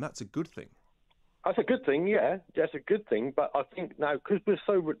go up, and that's a good thing. That's a good thing, yeah. That's a good thing, but I think now because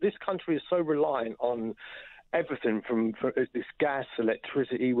this country is so reliant on everything from this gas,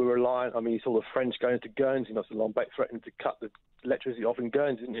 electricity, we're reliant. I mean, you saw the French going to Guernsey not so long back, threatening to cut the electricity off in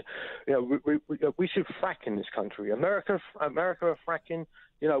Guernsey. We should frack in this country. America are fracking.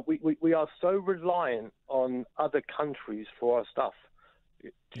 We are so reliant on other countries for our stuff.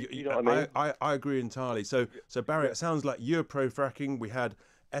 You know what I mean? I agree entirely. So Barry, it sounds like you're pro fracking. We had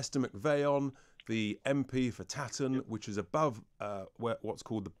Esther McVeigh on, the MP for Tatton, which is above what's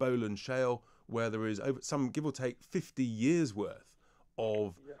called the Boland Shale, where there is some, give or take, 50 years worth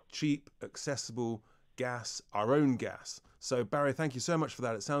of cheap, accessible gas, our own gas. So, Barry, thank you so much for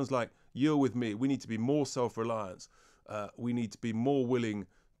that. It sounds like you're with me. We need to be more self-reliant. We need to be more willing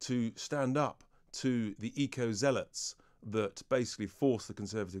to stand up to the eco-zealots that basically force the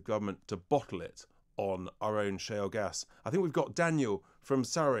Conservative government to bottle it on our own shale gas. I think we've got Daniel from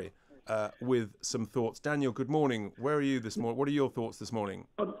Surrey with some thoughts. Daniel, good morning. Where are you this morning? What are your thoughts this morning?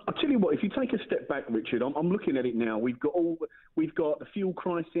 I'll tell you what, if you take a step back, Richard, I'm looking at it now. We've got the fuel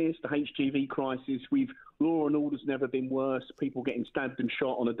crisis, the HGV crisis. Law and order's never been worse. People getting stabbed and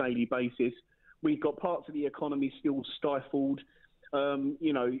shot on a daily basis. We've got parts of the economy still stifled. We're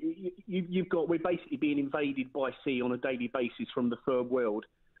basically being invaded by sea on a daily basis from the third world.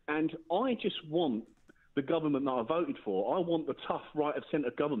 And I just want the government that I voted for. I want the tough right of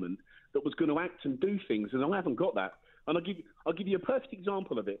centre government that was going to act and do things, and I haven't got that. And I'll give you a perfect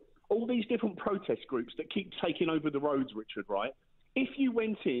example of it. All these different protest groups that keep taking over the roads, Richard, right? If you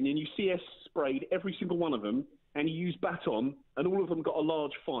went in and you CS sprayed every single one of them and you used baton and all of them got a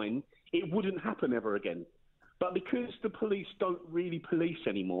large fine, it wouldn't happen ever again. But because the police don't really police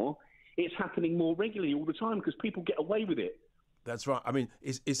anymore, it's happening more regularly all the time because people get away with it. That's right. I mean,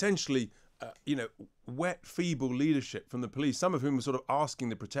 it's essentially, wet, feeble leadership from the police, some of whom were sort of asking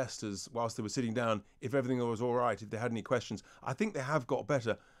the protesters whilst they were sitting down if everything was all right, if they had any questions. I think they have got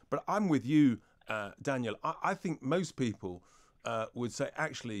better. But I'm with you, Daniel. I think most people would say,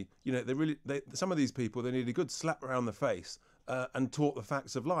 actually, some of these people, they need a good slap around the face and talk the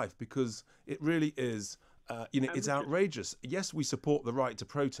facts of life, because it really is, it's outrageous. Yes, we support the right to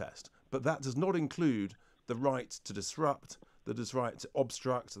protest, but that does not include the right to disrupt, the right to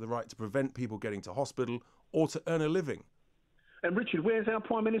obstruct, the right to prevent people getting to hospital or to earn a living. And Richard, where's our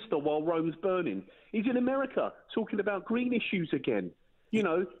Prime Minister while Rome's burning? He's in America talking about green issues again. You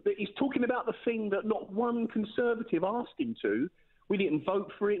know, he's talking about the thing that not one Conservative asked him to. We didn't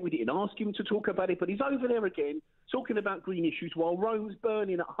vote for it. We didn't ask him to talk about it. But he's over there again talking about green issues while Rome's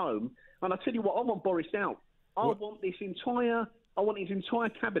burning at home. And I tell you what, I want Boris out. I want his entire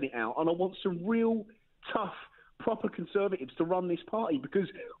cabinet out, and I want some real tough, proper Conservatives to run this party, because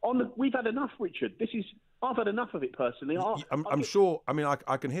we've had enough, Richard. I've had enough of it personally. I'm sure. I mean,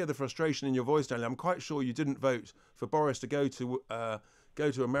 I can hear the frustration in your voice, Daniel. I'm quite sure you didn't vote for Boris to go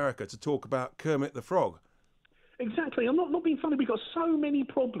to America to talk about Kermit the Frog. Exactly. I'm not being funny. We've got so many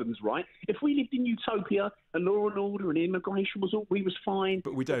problems, right? If we lived in utopia and law and order and immigration was fine.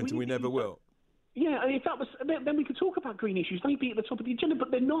 But we don't, and we never will. Yeah, and if that was, then we could talk about green issues. They'd be at the top of the agenda, but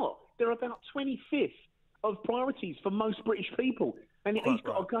they're not. They're about 25th of priorities for most British people. And he's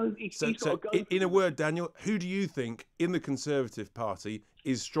got to go. He's got to go. In a word, Daniel, who do you think in the Conservative Party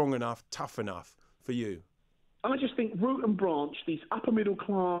is strong enough, tough enough for you? I just think root and branch, these upper middle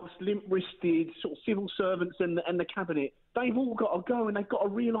class, limp-wristed sort of civil servants and the cabinet, they've all got to go, and they've got to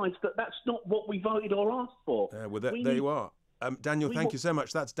realise that that's not what we voted or asked for. There you are. Daniel, thank you so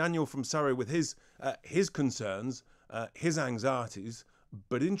much. That's Daniel from Surrey with his concerns, his anxieties.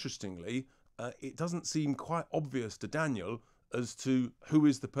 But interestingly, it doesn't seem quite obvious to Daniel as to who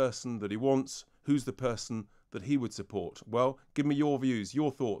is the person that he wants, who's the person that he would support. Well, give me your views,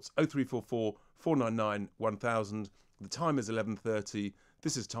 your thoughts. 0344 499 1000. The time is 11:30.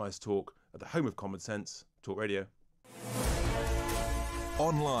 This is Tice Talk at the home of common sense, Talk Radio.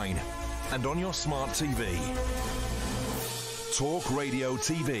 Online and on your smart TV. Talk Radio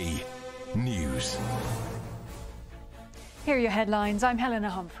TV News. Here are your headlines. I'm Helena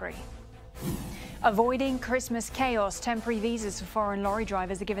Humphrey. Avoiding Christmas chaos, temporary visas for foreign lorry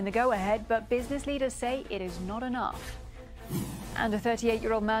drivers are given the go-ahead, but business leaders say it is not enough. And a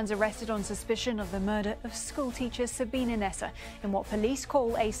 38-year-old man's arrested on suspicion of the murder of schoolteacher Sabina Nessa in what police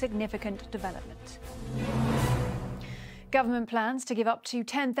call a significant development. Government plans to give up to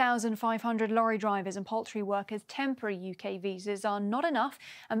 10,500 lorry drivers and poultry workers temporary UK visas are not enough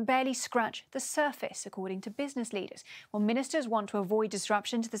and barely scratch the surface, according to business leaders. Well, ministers want to avoid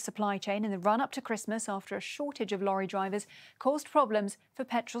disruption to the supply chain in the run-up to Christmas after a shortage of lorry drivers caused problems for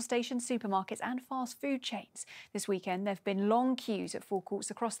petrol stations, supermarkets and fast food chains. This weekend, there have been long queues at forecourts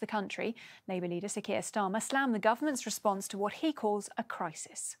across the country. Labour leader Sir Keir Starmer slammed the government's response to what he calls a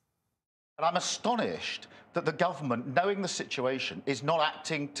crisis. And I'm astonished that the government, knowing the situation, is not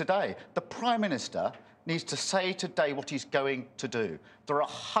acting today. The Prime Minister needs to say today what he's going to do. There are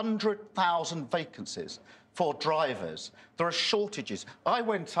 100,000 vacancies for drivers. There are shortages. I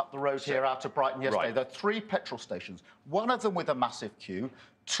went up the road here out of Brighton yesterday. Right. There are 3 petrol stations, one of them with a massive queue,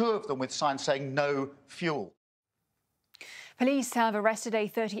 2 of them with signs saying no fuel. Police have arrested a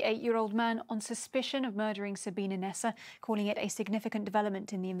 38-year-old man on suspicion of murdering Sabina Nessa, calling it a significant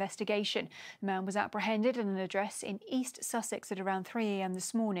development in the investigation. The man was apprehended at an address in East Sussex at around 3 a.m.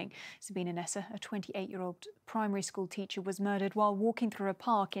 this morning. Sabina Nessa, a 28-year-old primary school teacher, was murdered while walking through a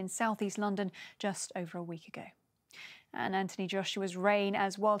park in southeast London just over a week ago. And Anthony Joshua's reign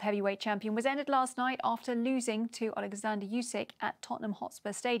as world heavyweight champion was ended last night after losing to Alexander Usyk at Tottenham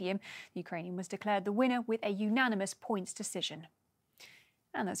Hotspur Stadium. The Ukrainian was declared the winner with a unanimous points decision.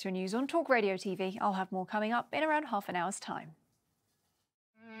 And that's your news on Talk Radio TV. I'll have more coming up in around half an hour's time.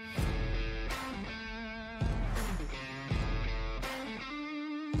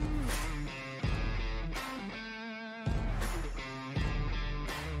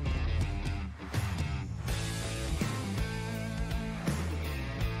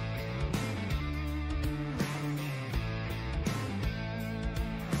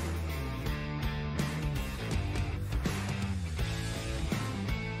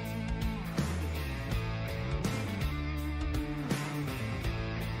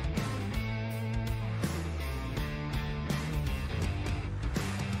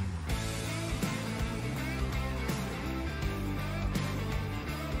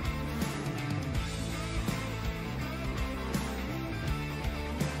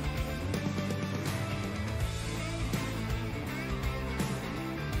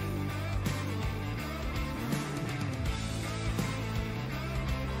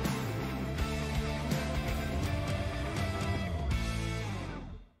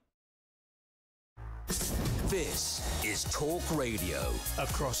 This is Talk Radio.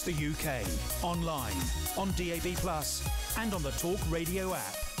 Across the UK, online, on DAB+, and on the Talk Radio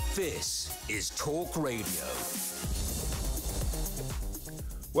app. This is Talk Radio.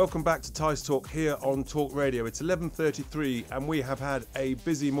 Welcome back to Tice Talk here on Talk Radio. It's 11:33 and we have had a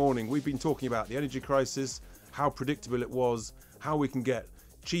busy morning. We've been talking about the energy crisis, how predictable it was, how we can get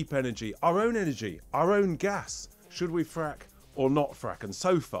cheap energy, our own gas. Should we frack or not frack? And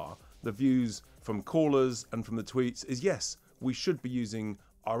so far, the views from callers and from the tweets is yes, we should be using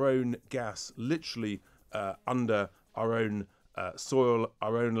our own gas, literally under our own soil,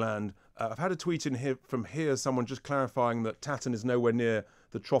 our own land. I've had a tweet in here from someone just clarifying that Tatton is nowhere near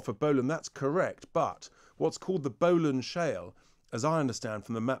the Trough of Bowland. That's correct, but what's called the Bowland Shale, as I understand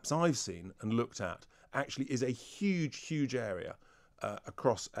from the maps I've seen and looked at, actually is a huge area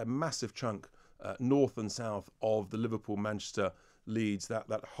across a massive chunk north and south of the Liverpool, Manchester, Leeds,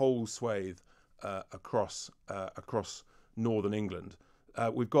 that whole swathe across northern England.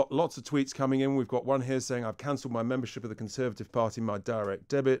 We've got lots of tweets coming in. We've got one here saying, I've cancelled my membership of the Conservative Party, my direct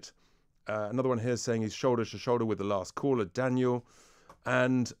debit. Another one here saying he's shoulder to shoulder with the last caller, Daniel.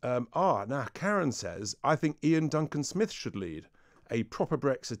 And now Karen says, I think Ian Duncan Smith should lead. A proper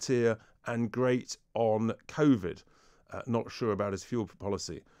Brexiteer and great on COVID. Not sure about his fuel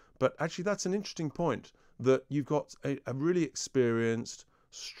policy. But actually that's an interesting point, that you've got a really experienced,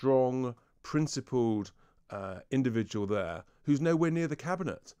 strong, principled individual there who's nowhere near the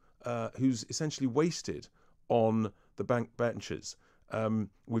cabinet, who's essentially wasted on the bank benches.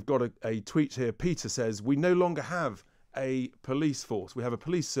 We've got a tweet here. Peter says, we no longer have a police force. We have a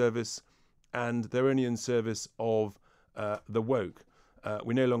police service and they're only in service of the woke.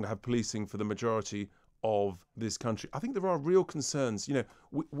 We no longer have policing for the majority of this country. I think there are real concerns. You know,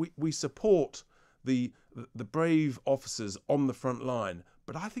 we support the brave officers on the front line,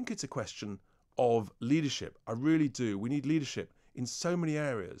 but I think it's a question of leadership. I really do. We need leadership in so many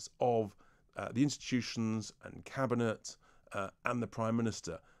areas of the institutions and cabinet and the Prime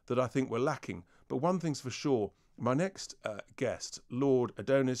Minister that I think we're lacking. But one thing's for sure, my next guest, Lord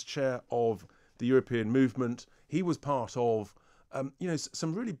Adonis, chair of the European Movement, he was part of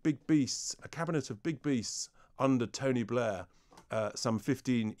some really big beasts, a cabinet of big beasts under Tony Blair some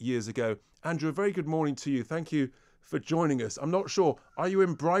 15 years ago. Andrew, a very good morning to you. Thank you for joining us. I'm not sure, are you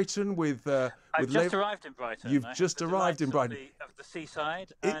in Brighton with I've just arrived in Brighton. You've just arrived in Brighton. Of the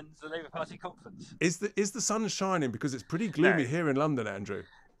seaside and the Labour Party conference. Is the sun shining? Because it's pretty gloomy here in London, Andrew.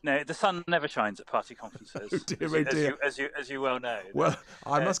 No, the sun never shines at party conferences. Oh dear. As you well know. Well,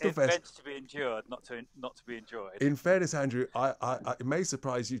 I must confess, events to be endured, not to be enjoyed. In fairness, Andrew, it may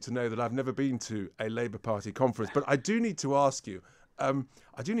surprise you to know that I've never been to a Labour Party conference, but I do need to ask you.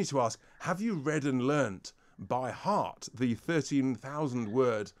 Have you read and learnt by heart the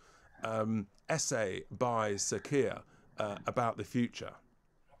 13,000-word essay by Sir Keir about the future?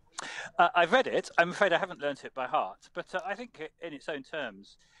 I've read it. I'm afraid I haven't learnt it by heart, but I think in its own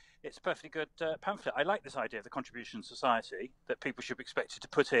terms, it's a perfectly good pamphlet. I like this idea of the contribution society that people should be expected to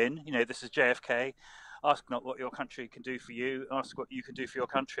put in. You know, this is JFK. Ask not what your country can do for you, ask what you can do for your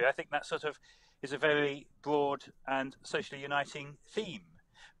country. I think that sort of is a very broad and socially uniting theme.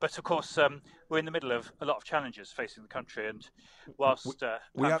 But of course, we're in the middle of a lot of challenges facing the country, and whilst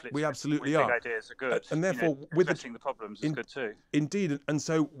we absolutely big are, ideas are good, and therefore addressing the problems is good too. Indeed, and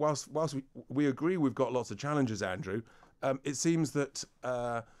so whilst we agree we've got lots of challenges, Andrew, it seems that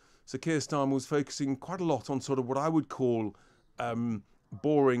Sir Keir Starmer was focusing quite a lot on sort of what I would call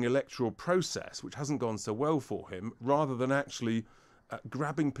boring electoral process, which hasn't gone so well for him, rather than actually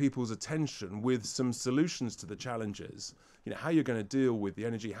grabbing people's attention with some solutions to the challenges. You know, how you're going to deal with the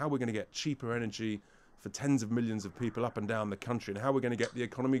energy, how we're going to get cheaper energy for tens of millions of people up and down the country, and how we're going to get the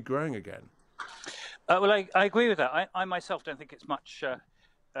economy growing again. Well, I agree with that. I myself don't think it's much.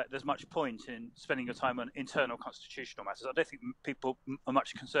 There's much point in spending your time on internal constitutional matters. I don't think people are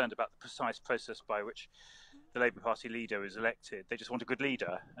much concerned about the precise process by which the Labour Party leader is elected. They just want a good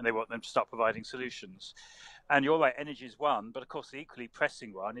leader, and they want them to start providing solutions. And you're right, energy is one, but of course the equally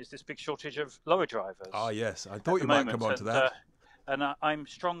pressing one is this big shortage of lorry drivers. Ah, yes, I thought you might come on to that. And I'm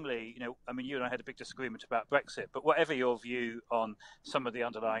strongly, you and I had a big disagreement about Brexit, but whatever your view on some of the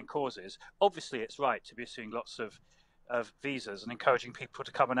underlying causes, obviously it's right to be issuing lots of visas and encouraging people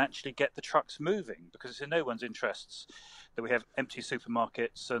to come and actually get the trucks moving, because it's in no one's interests that we have empty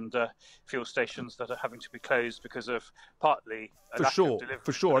supermarkets and fuel stations that are having to be closed because of partly a lack of delivery,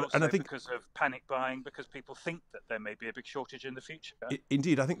 for sure, and I think because of panic buying, because people think that there may be a big shortage in the future.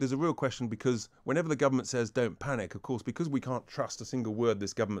 Indeed, I think there's a real question, because whenever the government says don't panic, of course, because we can't trust a single word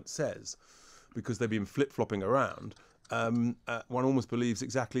this government says, because they've been flip-flopping around, one almost believes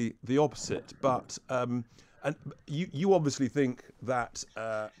exactly the opposite. But And you obviously think that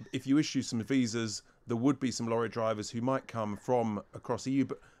if you issue some visas, there would be some lorry drivers who might come from across EU.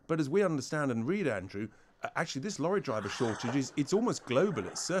 But as we understand and read, Andrew, actually this lorry driver shortage it's almost global.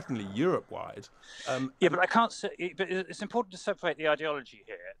 It's certainly Europe-wide. Yeah, but I can't say. But it's important to separate the ideology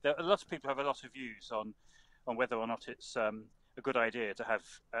here. There are a lot of people have a lot of views on whether or not it's a good idea to have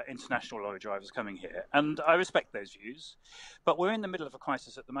international lorry drivers coming here, and I respect those views. But we're in the middle of a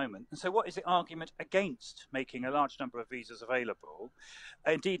crisis at the moment, and so what is the argument against making a large number of visas available?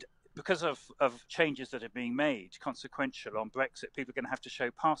 Indeed, because of changes that are being made, consequential on Brexit, people are going to have to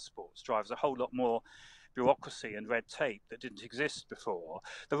show passports. Drivers a whole lot more bureaucracy and red tape that didn't exist before.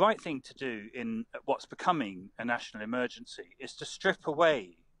 The right thing to do in what's becoming a national emergency is to strip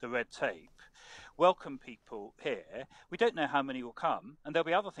away the red tape, welcome people here. We don't know how many will come, and there'll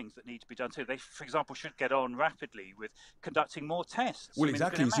be other things that need to be done too. They, for example, should get on rapidly with conducting more tests. Well,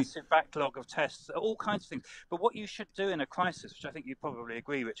 exactly. There's been a massive backlog of tests, all kinds of things. But what you should do in a crisis, which I think you probably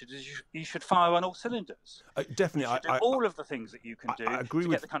agree, Richard, is you should fire on all cylinders. Definitely. You should do all of the things that you can do to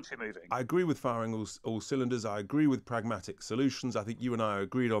get the country moving. I agree with firing all cylinders. I agree with pragmatic solutions. I think you and I are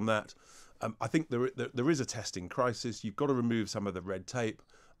agreed on that. I think there is a testing crisis. You've got to remove some of the red tape.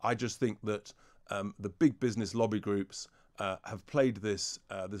 I just think that the big business lobby groups have played this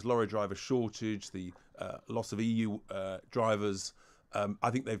lorry driver shortage, the loss of EU drivers. I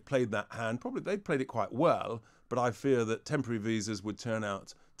think they've played that hand. Probably they've played it quite well, but I fear that temporary visas would turn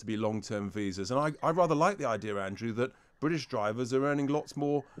out to be long-term visas. And I rather like the idea, Andrew, that British drivers are earning lots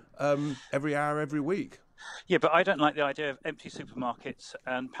more every hour, every week. Yeah, but I don't like the idea of empty supermarkets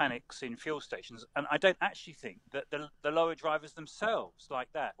and panics in fuel stations. And I don't actually think that the lorry drivers themselves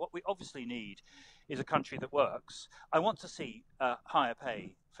like that. What we obviously need is a country that works. I want to see higher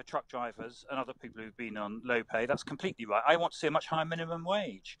pay for truck drivers and other people who've been on low pay. That's completely right. I want to see a much higher minimum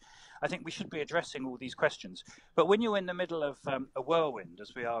wage. I think we should be addressing all these questions. But when you're in the middle of a whirlwind,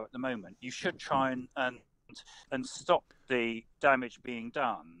 as we are at the moment, you should try and stop the damage being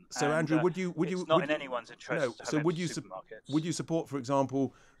done. So, Andrew, would you? It's not in anyone's interest. No. So, would you support, for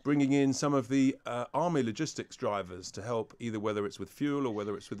example, bringing in some of the army logistics drivers to help, either whether it's with fuel or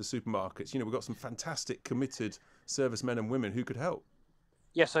whether it's with the supermarkets? You know, we've got some fantastic, committed servicemen and women who could help.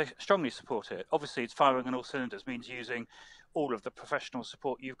 Yes, I strongly support it. Obviously, it's firing on all cylinders means using all of the professional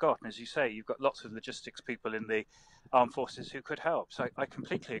support you've got. And as you say, you've got lots of logistics people in the armed forces who could help. So I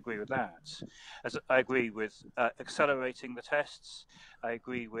completely agree with that. As I agree with accelerating the tests. I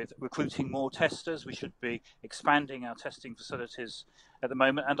agree with recruiting more testers. We should be expanding our testing facilities at the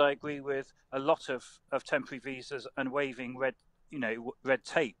moment. And I agree with a lot of temporary visas and waiving red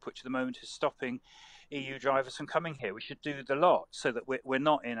tape, which at the moment is stopping EU drivers from coming here. We should do the lot so that we're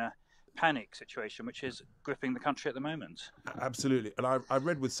not in a panic situation which is gripping the country at the moment. Absolutely. And I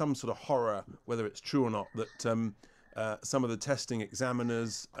read with some sort of horror, whether it's true or not, that some of the testing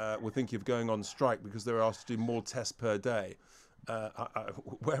examiners were thinking of going on strike because they were asked to do more tests per day.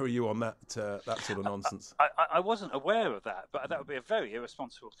 Where are you on that sort of nonsense? I wasn't aware of that, but that would be a very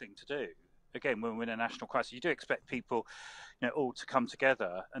irresponsible thing to do. Again, when we're in a national crisis, you do expect people, all to come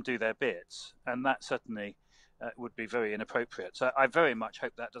together and do their bits, and that certainly would be very inappropriate. So I very much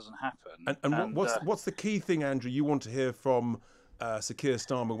hope that doesn't happen. And what's the key thing, Andrew, you want to hear from Sir Keir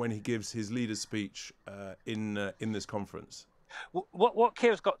Starmer when he gives his leader's speech in this conference? What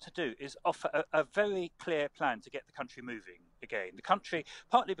Keir's got to do is offer a very clear plan to get the country moving again. The country,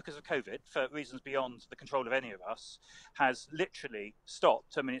 partly because of COVID, for reasons beyond the control of any of us, has literally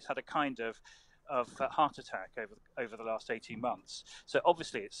stopped. I mean, it's had a kind of heart attack over the last 18 months. So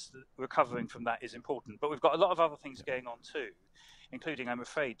obviously it's recovering from that is important. But we've got a lot of other things going on too, including, I'm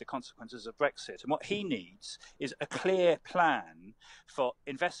afraid, the consequences of Brexit. And what he needs is a clear plan for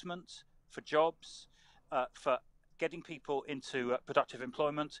investment, for jobs, for getting people into productive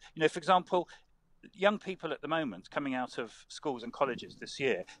employment. For example, young people at the moment coming out of schools and colleges this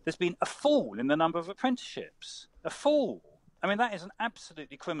year, there's been a fall in the number of apprenticeships. A fall. I mean, that is an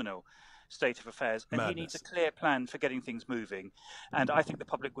absolutely criminal state of affairs, and Madness. He needs a clear plan for getting things moving, and I think the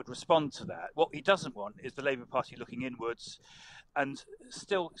public would respond to that. What he doesn't want is the Labour Party looking inwards and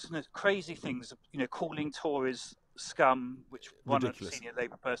still some crazy things, calling Tories scum, which Ridiculous. One senior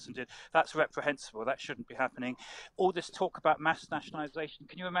Labour person did. That's reprehensible. That shouldn't be happening. All this talk about mass nationalisation.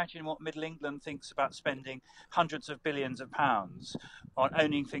 Can you imagine what Middle England thinks about spending hundreds of billions of pounds on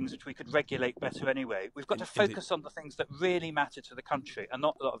owning things which we could regulate better anyway? We've got to focus on the things that really matter to the country and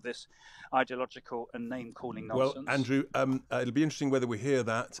not a lot of this ideological and name-calling nonsense. Well, Andrew, it'll be interesting whether we hear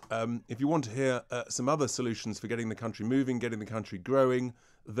that. If you want to hear some other solutions for getting the country moving, getting the country growing,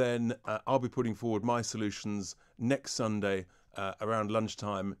 then I'll be putting forward my solutions next Sunday around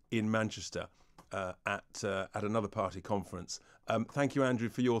lunchtime in Manchester. at another party conference. Thank you, Andrew,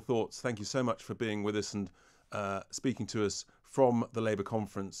 for your thoughts. Thank you so much for being with us and speaking to us from the Labour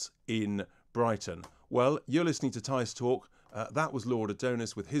conference in Brighton. Well, you're listening to Tice Talk. That was Lord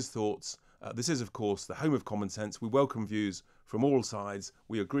Adonis with his thoughts. This is, of course, the home of common sense. We welcome views from all sides.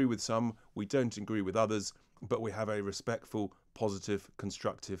 We agree with some, we don't agree with others, but we have a respectful, positive,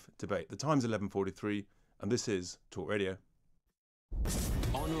 constructive debate. The time's 11:43, and this is Talk Radio.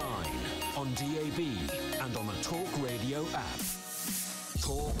 Online, on DAB, and on the Talk Radio app.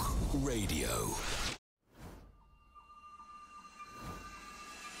 Talk Radio.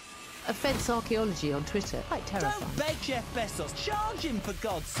 Offence archaeology on Twitter. Quite terrifying. Don't beg Jeff Bezos. Charge him, for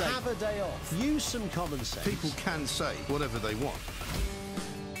God's sake. Have a day off. Use some common sense. People can say whatever they want.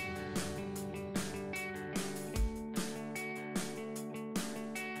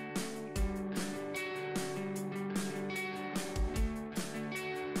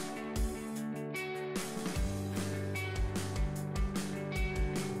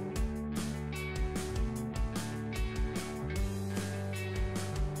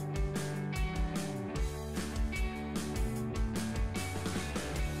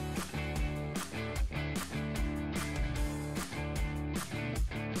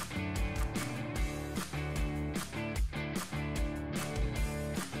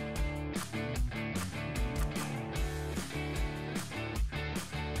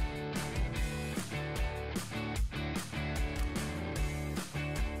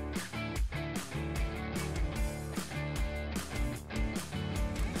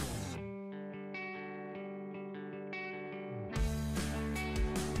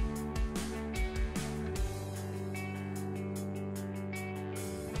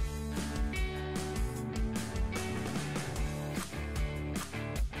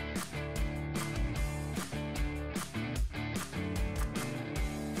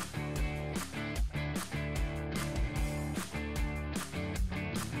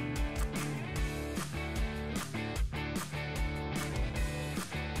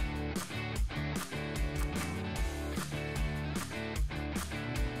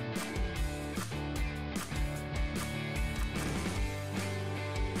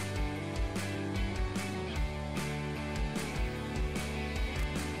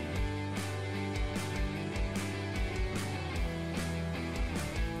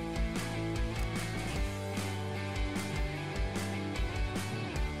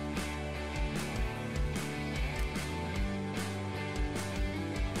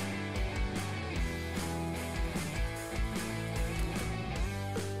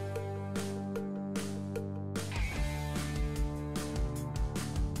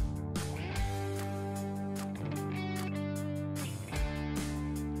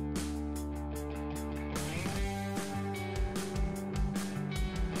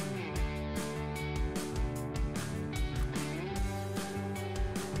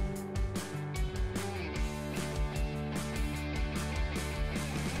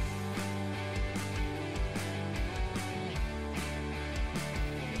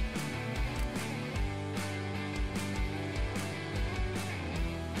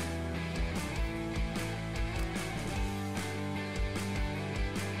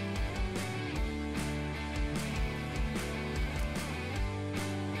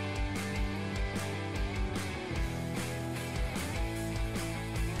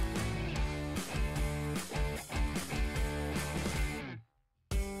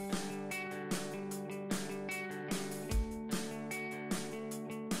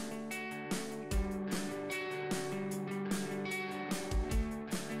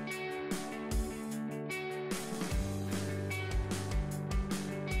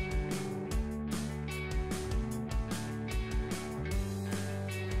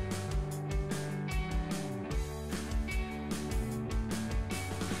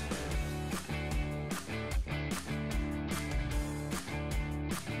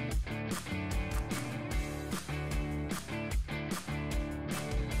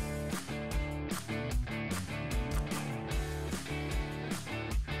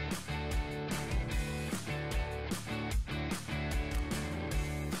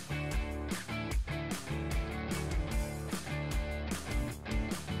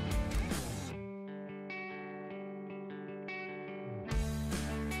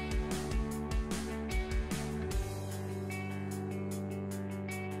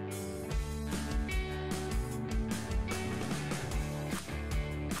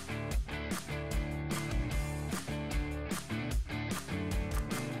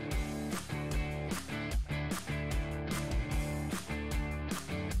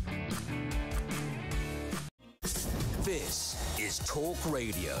 This is Talk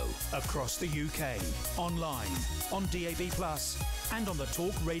Radio. Across the UK, online, on DAB+, and on the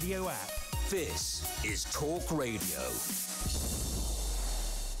Talk Radio app. This is Talk Radio.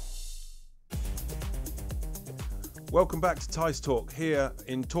 Welcome back to Tice Talk here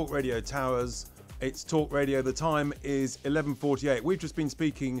in Talk Radio Towers. It's Talk Radio. The time is 11:48. We've just been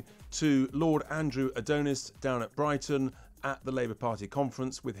speaking to Lord Andrew Adonis down at Brighton at the Labour Party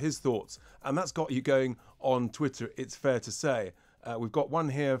conference with his thoughts, and that's got you going on Twitter, it's fair to say. We've got one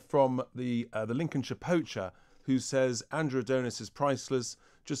here from the Lincolnshire Poacher who says Andrew Adonis is priceless,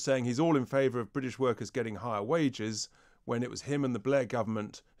 just saying he's all in favour of British workers getting higher wages when it was him and the Blair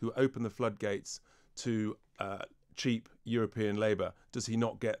government who opened the floodgates to cheap European labour. Does he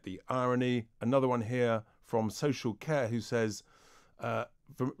not get the irony? Another one here from Social Care who says,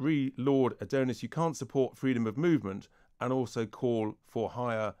 from Lord Adonis, you can't support freedom of movement and also call for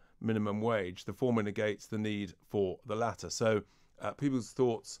higher minimum wage. The former negates the need for the latter. So people's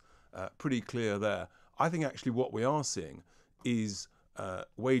thoughts pretty clear there. I think actually what we are seeing is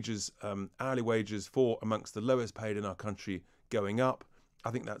wages, hourly wages for amongst the lowest paid in our country going up. I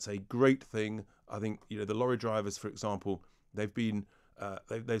think that's a great thing. I think, you know, the lorry drivers, for example, they've been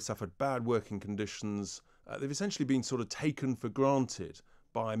they've suffered bad working conditions. They've essentially been sort of taken for granted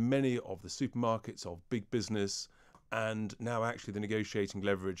by many of the supermarkets of big business, and now actually the negotiating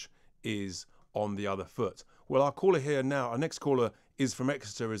leverage is on the other foot. Well, our caller here now, our next caller is from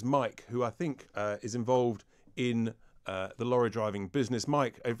Exeter, is Mike, who I think is involved in the lorry driving business.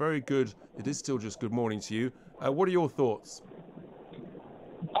 Mike, a very good, it is still just good morning to you. What are your thoughts?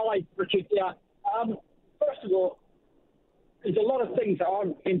 Hi, Richard. Yeah. First of all, there's a lot of things that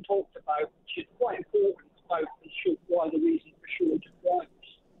aren't being talked about, which is quite important about why the reason for shortage of drivers.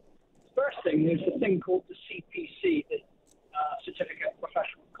 First thing, there's a thing called the CPC, the Certificate of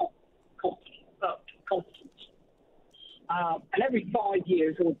Professional Competence. And every 5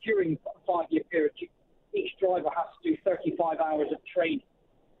 years, or during a 5-year period, each driver has to do 35 hours of training.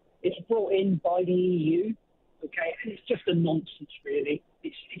 It's brought in by the EU, okay, and it's just a nonsense, really.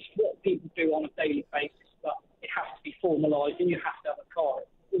 It's what people do on a daily basis, but it has to be formalised and you have to have a card.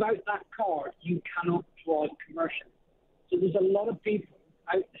 Without that card, you cannot drive commercially. So there's a lot of people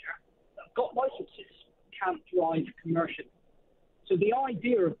out there that have got licences, can't drive commercially. So the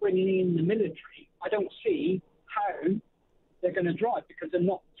idea of bringing in the military, I don't see how they're going to drive because they're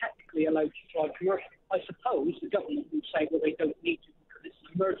not technically allowed to drive commercially. I suppose the government will say, well, they don't need to because it's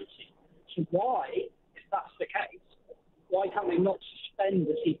an emergency. So why, if that's the case, why can't they not suspend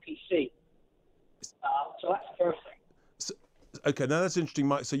the CPC? So that's the first thing. So, okay, now that's interesting,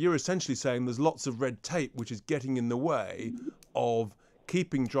 Mike. So you're essentially saying there's lots of red tape which is getting in the way of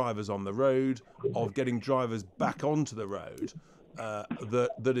keeping drivers on the road, of getting drivers back onto the road.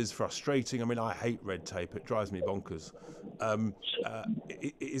 That is frustrating. I mean, I hate red tape. It drives me bonkers.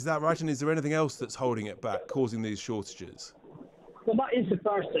 Is that right? And is there anything else that's holding it back, causing these shortages? Well, that is the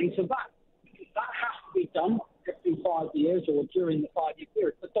first thing. So that has to be done every 5 years or during the 5-year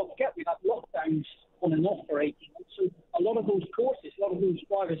period. But don't forget, we've had lockdowns on and off for 18 months. So a lot of those courses, a lot of those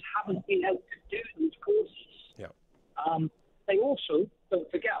drivers haven't been able to do those courses. Yeah. They also, don't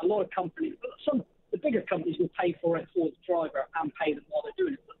forget, a lot of companies, the bigger companies will pay for it for the driver and pay them while they're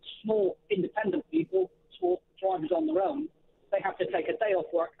doing it. But small independent people, small drivers on their own, they have to take a day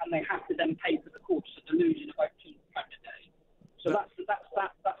off work and they have to then pay for the course. So they're losing about £200 a day. So that's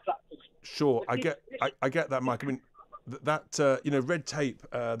that. Sure, I get that, Mike. I mean, that red tape,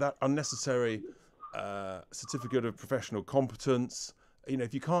 that unnecessary certificate of professional competence. You know,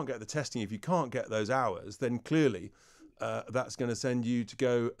 if you can't get the testing, if you can't get those hours, then clearly that's going to send you to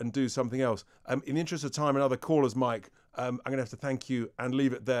go and do something else. In the interest of time and other callers, Mike, I'm going to have to thank you and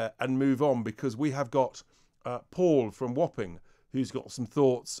leave it there and move on because we have got Paul from Wapping who's got some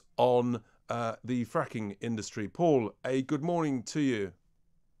thoughts on the fracking industry. Paul, a good morning to you.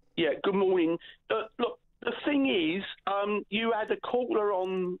 Yeah, good morning. Look, the thing is, you had a caller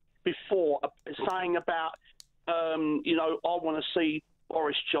on before saying about, I want to see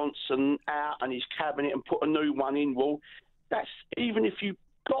Boris Johnson out and his cabinet and put a new one in. Well, that's even if you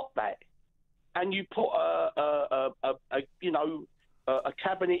got that and you put a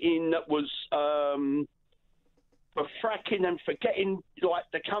cabinet in that was for fracking and for getting like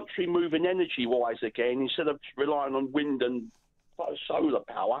the country moving energy-wise again instead of relying on wind and solar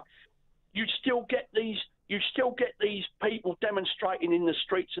power, you still get these people demonstrating in the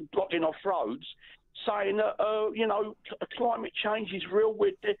streets and blocking off roads, saying that climate change is real.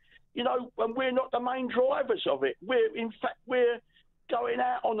 And we're not the main drivers of it. We're going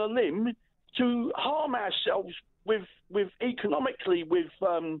out on a limb to harm ourselves with economically with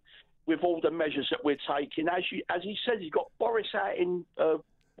with all the measures that we're taking. As he says, he's got Boris out in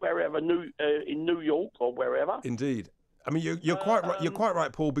wherever, in New York or wherever. Indeed. I mean, you're quite right. You're quite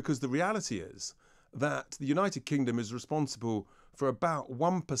right, Paul, because the reality is that the United Kingdom is responsible for about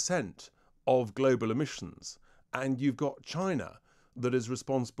 1% of global emissions, and you've got China that is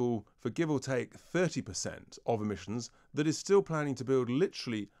responsible for, give or take, 30% of emissions, that is still planning to build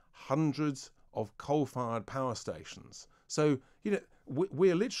literally hundreds of coal-fired power stations. So, you know,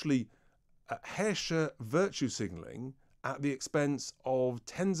 we're literally hair-shirt virtue signalling at the expense of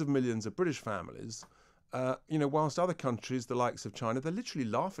tens of millions of British families, you know, whilst other countries, the likes of China, they're literally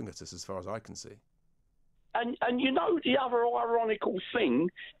laughing at us as far as I can see. And you know, the other ironical thing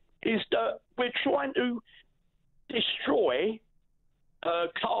is that we're trying to destroy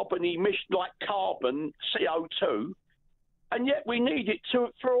carbon emission, like carbon, CO2, and yet we need it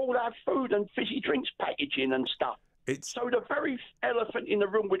for all our food and fizzy drinks packaging and stuff. So the very elephant in the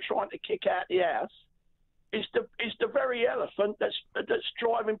room we're trying to kick out the house is the very elephant that's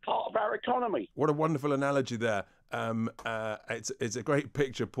driving part of our economy. What a wonderful analogy there. It's a great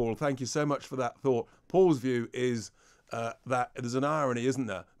picture, Paul. Thank you so much for that thought. Paul's view is that there's an irony, isn't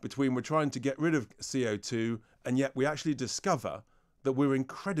there, between we're trying to get rid of CO2 and yet we actually discover that we're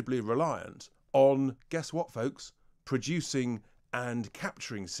incredibly reliant on, guess what, folks, producing and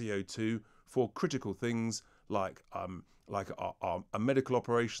capturing CO2 for critical things like our medical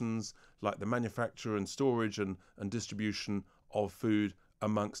operations, like the manufacture and storage and distribution of food,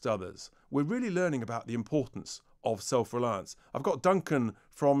 amongst others. We're really learning about the importance of self-reliance. I've got Duncan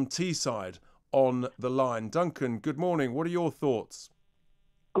from Teesside on the line. Duncan, good morning. What are your thoughts?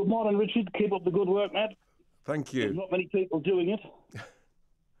 Good morning, Richard. Keep up the good work, mate. Thank you. There's not many people doing it.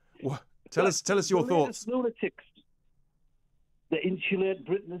 Well, tell us your thoughts. Lunatics. The insulate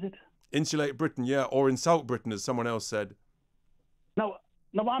Britain, is it? Insulate Britain, yeah, or insult Britain, as someone else said. Now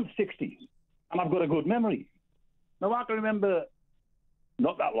I'm 60, and I've got a good memory. Now, I can remember,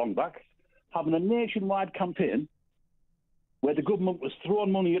 not that long back, having a nationwide campaign where the government was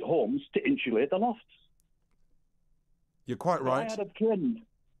throwing money at homes to insulate the lofts. You're quite right. I had a friend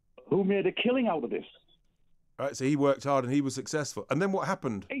who made a killing out of this. Right, so he worked hard and he was successful. And then what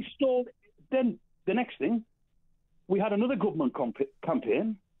happened? He stole. Then the next thing, we had another government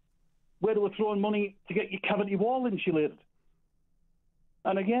campaign where they were throwing money to get your cavity wall insulated.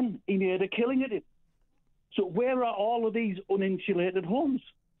 And again, he made a killing at it. So where are all of these uninsulated homes?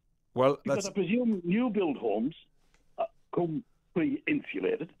 Well, because I presume new build homes come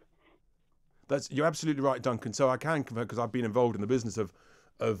pre-insulated. You're absolutely right, Duncan. So I can confirm, because I've been involved in the business of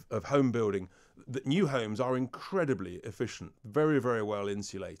home building, that new homes are incredibly efficient, very, very well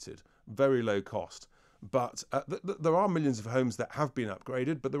insulated, very low cost. But there are millions of homes that have been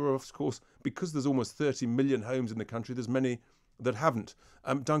upgraded, but there are, of course, because there's almost 30 million homes in the country, there's many that haven't.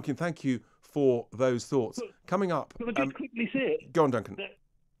 Duncan, thank you for those thoughts. Coming up... Can I just quickly say... Go on, Duncan.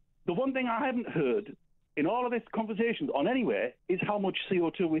 The one thing I haven't heard in all of this conversation on anywhere is how much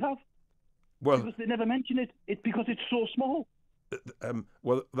CO2 we have. Well, because they never mention it. It's because it's so small.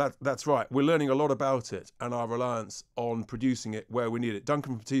 Well, that's right. We're learning a lot about it and our reliance on producing it where we need it.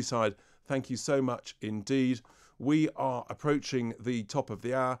 Duncan from Teesside, thank you so much indeed. We are approaching the top of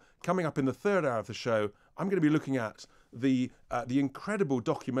the hour. Coming up in the third hour of the show, I'm going to be looking at the incredible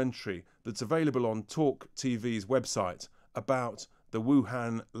documentary that's available on Talk TV's website about the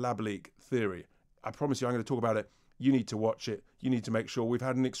Wuhan lab leak theory. I promise you I'm going to talk about it. You need to watch it. You need to make sure. We've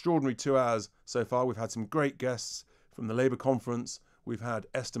had an extraordinary 2 hours so far. We've had some great guests from the Labour conference. We've had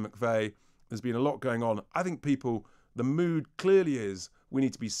Esther McVeigh. There's been a lot going on. I think the mood clearly is we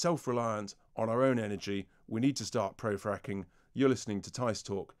need to be self-reliant on our own energy. We need to start pro-fracking. You're listening to Tice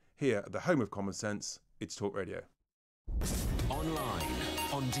Talk here at the home of common sense. It's Talk Radio. Online,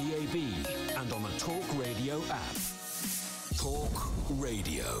 on DAB, and on the Talk Radio app. Talk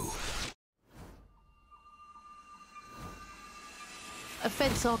Radio.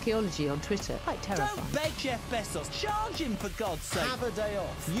 Offence archaeology on Twitter. Quite terrifying. Don't beg Jeff Bezos. Charge him, for God's sake. Have a day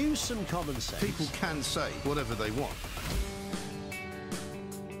off. Use some common sense. People can say whatever they want.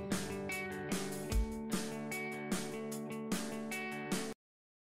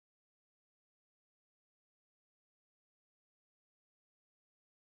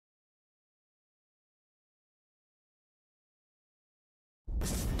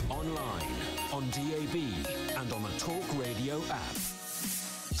 Online, on DAB, and on the Talk Radio app.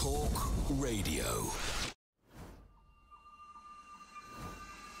 Talk Radio.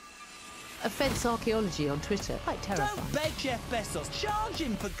 Offence archaeology on Twitter. Quite terrifying. Don't beg Jeff Bezos. Charge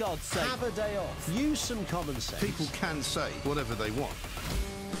him, for God's sake. Have a day off. Use some common sense. People can say whatever they want.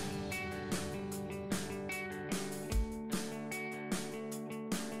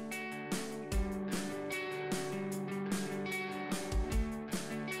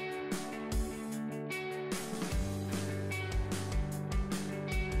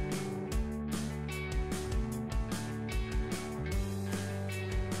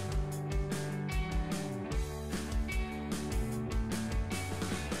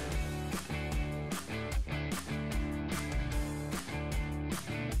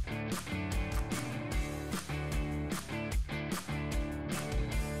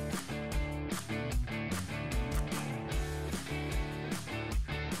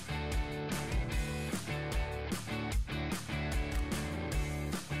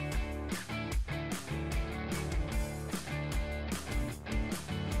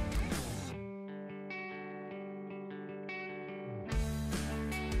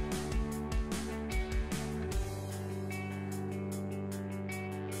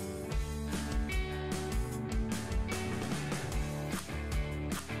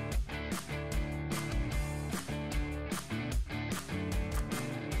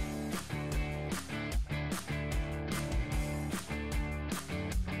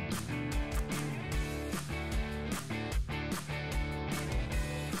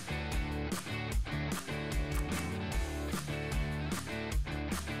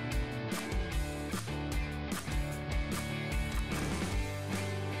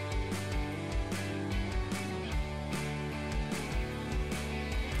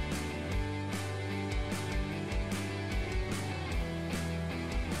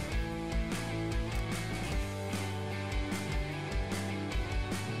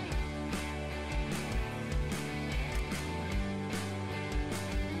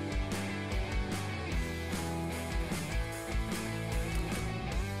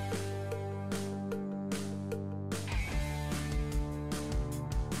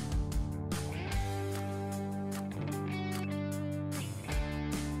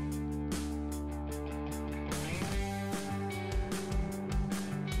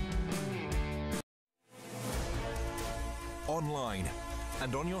 online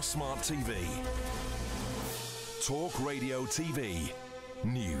and on your smart TV. Talk Radio TV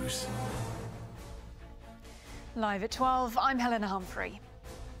News. Live at 12, I'm Helena Humphrey.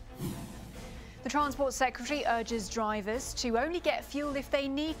 The Transport Secretary urges drivers to only get fuel if they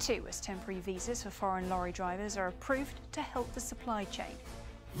need to, as temporary visas for foreign lorry drivers are approved to help the supply chain.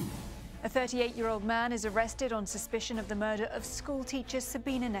 A 38-year-old man is arrested on suspicion of the murder of schoolteacher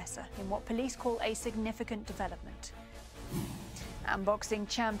Sabina Nessa in what police call a significant development. And boxing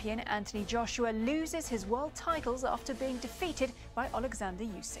champion Anthony Joshua loses his world titles after being defeated by Alexander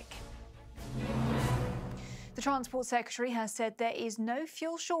Usyk. The Transport Secretary has said there is no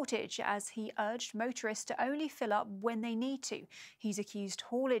fuel shortage as he urged motorists to only fill up when they need to. He's accused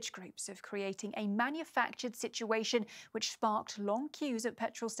haulage groups of creating a manufactured situation which sparked long queues at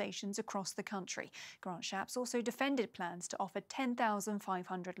petrol stations across the country. Grant Shapps also defended plans to offer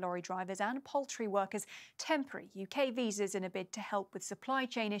 10,500 lorry drivers and poultry workers temporary UK visas in a bid to help with supply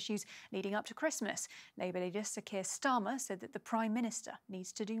chain issues leading up to Christmas. Labour leader Sir Keir Starmer said that the Prime Minister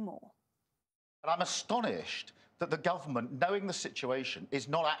needs to do more. But I'm astonished that the government, knowing the situation, is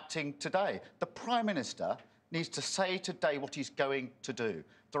not acting today. The Prime Minister needs to say today what he's going to do.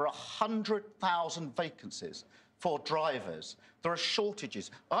 There are 100,000 vacancies for drivers. There are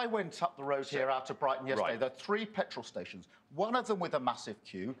shortages. I went up the road here out of Brighton yesterday. Right. There are 3 petrol stations, one of them with a massive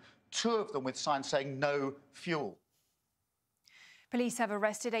queue, 2 of them with signs saying no fuel. Police have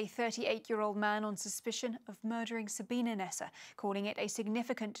arrested a 38-year-old man on suspicion of murdering Sabina Nessa, calling it a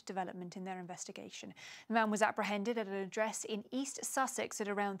significant development in their investigation. The man was apprehended at an address in East Sussex at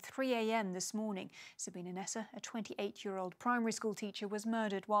around 3 a.m. this morning. Sabina Nessa, a 28-year-old primary school teacher, was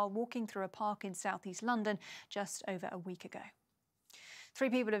murdered while walking through a park in southeast London just over a week ago. 3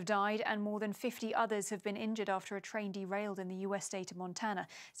 people have died and more than 50 others have been injured after a train derailed in the US state of Montana.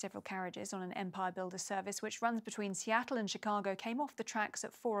 Several carriages on an Empire Builder service which runs between Seattle and Chicago came off the tracks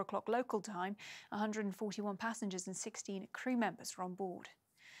at 4 o'clock local time. 141 passengers and 16 crew members were on board.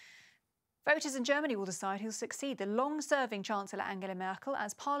 Voters in Germany will decide who'll succeed the long-serving Chancellor Angela Merkel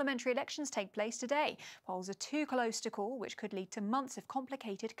as parliamentary elections take place today. Polls are too close to call, which could lead to months of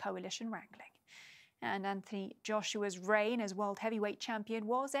complicated coalition wrangling. And Anthony Joshua's reign as world heavyweight champion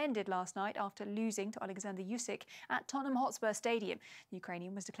was ended last night after losing to Alexander Usyk at Tottenham Hotspur Stadium. The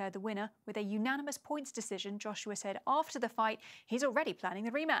Ukrainian was declared the winner with a unanimous points decision. Joshua said after the fight he's already planning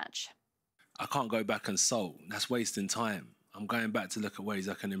the rematch. I can't go back and sulk. That's wasting time. I'm going back to look at ways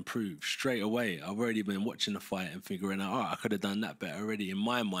I can improve straight away. I've already been watching the fight and figuring out, I could have done that better already in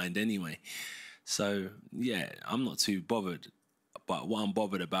my mind anyway. So, yeah, I'm not too bothered. But what I'm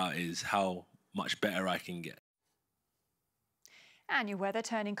bothered about is how much better I can get. And your weather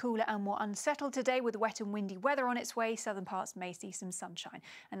turning cooler and more unsettled today with wet and windy weather on its way. Southern parts may see some sunshine.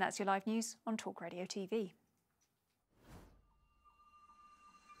 And that's your live news on Talk Radio TV.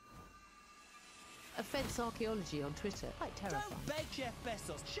 Offence archaeology on Twitter. Quite terrifying. Don't beg Jeff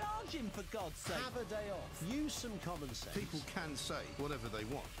Bezos. Charge him for God's sake. Have a day off. Use some common sense. People can say whatever they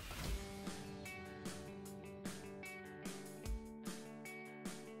want.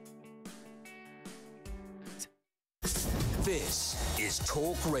 This is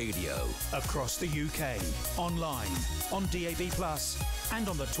Talk Radio. Across the UK, online, on DAB+, and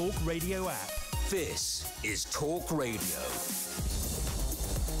on the Talk Radio app. This is Talk Radio.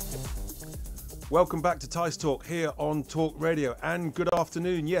 Welcome back to Tice Talk here on Talk Radio, and good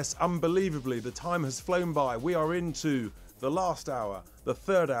afternoon. Yes, unbelievably, the time has flown by. We are into the last hour, the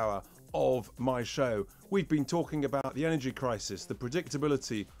 3rd hour of my show. We've been talking about the energy crisis, the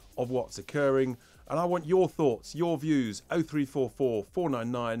predictability of what's occurring, and I want your thoughts, your views. 0344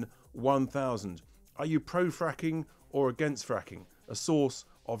 499 1000. Are you pro fracking or against fracking? A source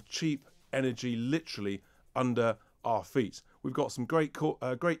of cheap energy literally under our feet. We've got some great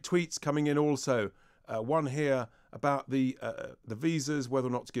tweets coming in also. One here about the visas, whether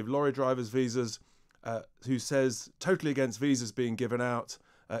or not to give lorry drivers visas, who says totally against visas being given out.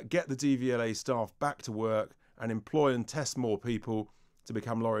 Get the DVLA staff back to work and employ and test more people to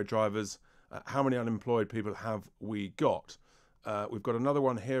become lorry drivers. How many unemployed people have we got? We've got another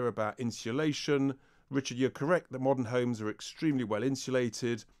one here about insulation. Richard, you're correct that modern homes are extremely well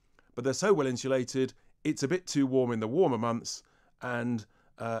insulated, but they're so well insulated it's a bit too warm in the warmer months. And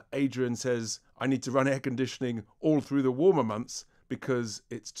Adrian says, I need to run air conditioning all through the warmer months because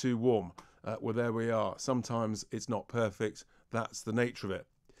it's too warm. Well, there we are. Sometimes it's not perfect. That's the nature of it.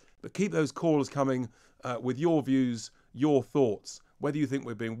 But keep those calls coming with your views, your thoughts, whether you think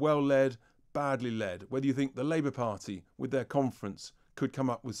we're being well led, badly led, whether you think the Labour Party with their conference could come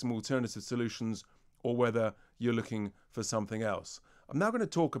up with some alternative solutions, or whether you're looking for something else. I'm now going to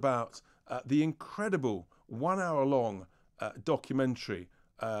talk about the incredible 1 hour long documentary,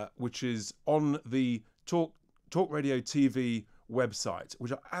 which is on the Talk Radio TV website,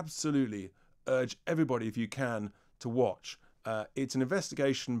 which I absolutely urge everybody, if you can, to watch. It's an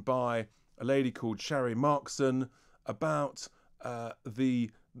investigation by a lady called Sherry Markson about the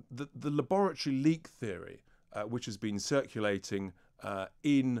laboratory leak theory, which has been circulating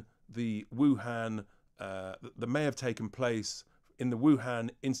in the Wuhan, that may have taken place in the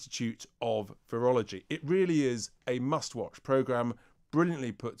Wuhan Institute of Virology. It really is a must-watch program,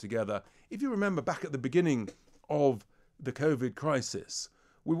 brilliantly put together. If you remember back at the beginning of the COVID crisis,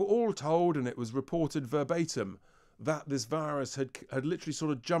 we were all told, and it was reported verbatim, that this virus had literally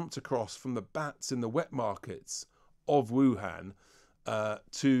sort of jumped across from the bats in the wet markets of Wuhan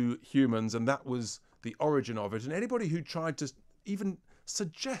to humans, and that was the origin of it. And anybody who tried to even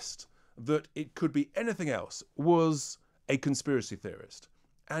suggest that it could be anything else was a conspiracy theorist.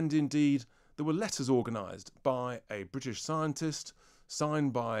 And indeed, there were letters organised by a British scientist,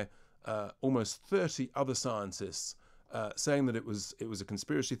 signed by almost 30 other scientists, saying that it was a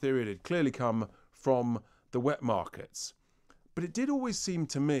conspiracy theory. It had clearly come from the wet markets. But it did always seem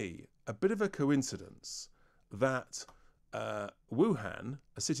to me a bit of a coincidence that Wuhan,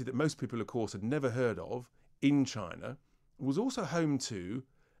 a city that most people, of course, had never heard of in China, was also home to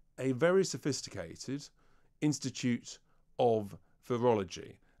a very sophisticated institute of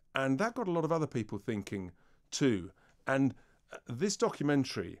virology. And that got a lot of other people thinking too. And this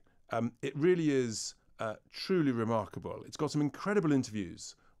documentary, it really is truly remarkable. It's got some incredible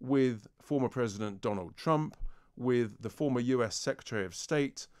interviews with former President Donald Trump, with the former US Secretary of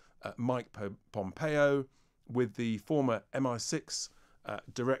State, Mike Pompeo, with the former MI6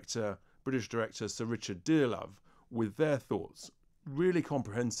 director, British director Sir Richard Dearlove, with their thoughts. Really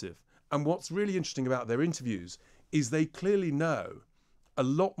comprehensive. And what's really interesting about their interviews is they clearly know a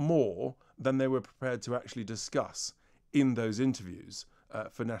lot more than they were prepared to actually discuss in those interviews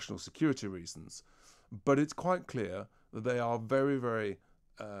for national security reasons. But it's quite clear that they are very, very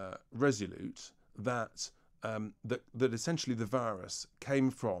resolute that that essentially the virus came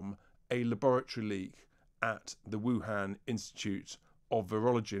from a laboratory leak at the Wuhan Institute of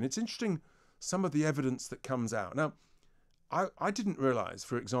Virology. And it's interesting, some of the evidence that comes out. Now, I didn't realise,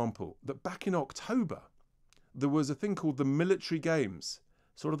 for example, that back in October, there was a thing called the Military Games,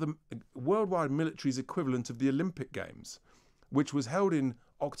 sort of the worldwide military's equivalent of the Olympic Games, which was held in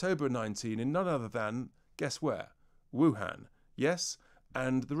October 19 in none other than, guess where? Wuhan. Yes,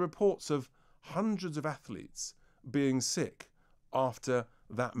 and the reports of hundreds of athletes being sick after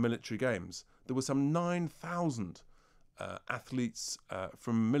that military games. There were some 9,000 athletes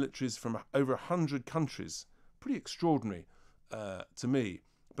from militaries from over 100 countries. Pretty extraordinary to me.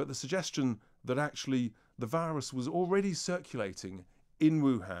 But the suggestion that actually the virus was already circulating in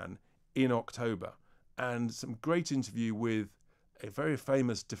Wuhan in October, and some great interview with a very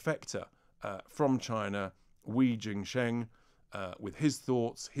famous defector from China, Wei Jingsheng, with his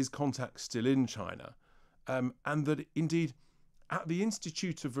thoughts, his contacts still in China, and that indeed at the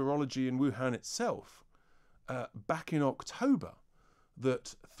Institute of Virology in Wuhan itself, back in October,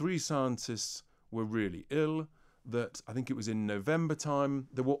 that 3 scientists were really ill, that I think it was in November time,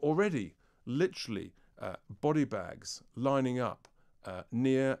 there were already literally body bags lining up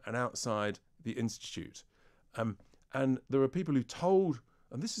near and outside the Institute. And there are people who told,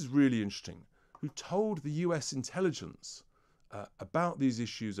 and this is really interesting, who told the US intelligence about these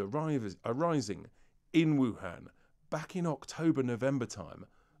issues arising in Wuhan back in October, November time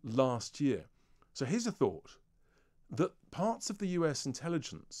last year. So here's a thought, that parts of the US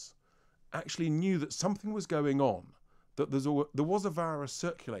intelligence actually knew that something was going on, that there was a virus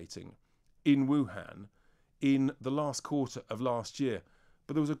circulating in Wuhan in the last quarter of last year.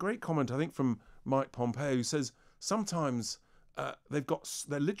 But there was a great comment, I think, from Mike Pompeo, who says sometimes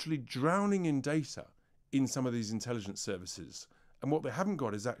they're literally drowning in data in some of these intelligence services. And what they haven't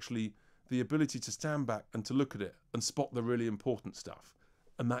got is actually the ability to stand back and to look at it and spot the really important stuff.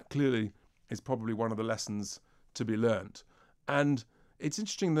 And that clearly is probably one of the lessons to be learned. And it's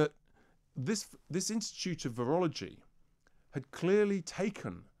interesting that this Institute of Virology had clearly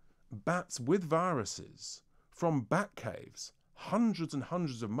taken bats with viruses from bat caves hundreds and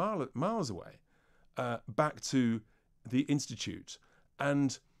hundreds of miles away back to the Institute.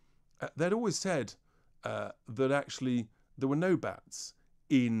 And they'd always said that actually there were no bats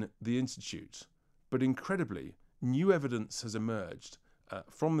in the Institute. But incredibly, new evidence has emerged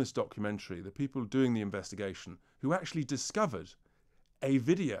from this documentary, the people doing the investigation, who actually discovered a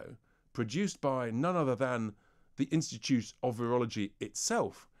video produced by none other than the Institute of Virology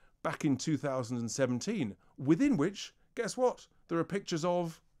itself back in 2017, within which, guess what? There are pictures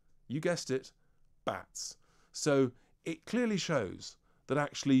of, you guessed it, bats. So it clearly shows that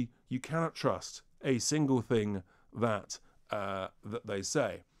actually you cannot trust a single thing that that they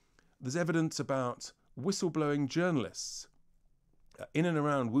say. There's evidence about whistleblowing journalists in and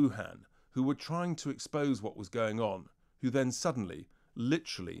around Wuhan who were trying to expose what was going on, who then suddenly,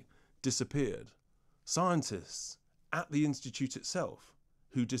 literally, disappeared. Scientists at the institute itself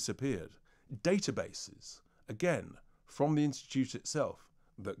who disappeared. Databases, again, from the institute itself,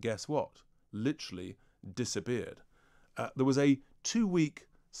 that guess what? Literally disappeared. There was a 2-week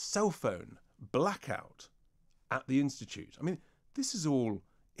cell phone blackout at the institute. I mean, this is all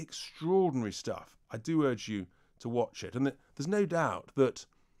extraordinary stuff. I do urge you to watch it. And there's no doubt that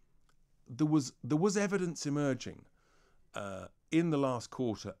there was evidence emerging in the last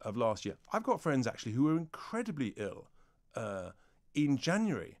quarter of last year. I've got friends actually who were incredibly ill in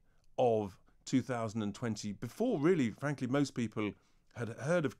January of 2020, before really, frankly, most people had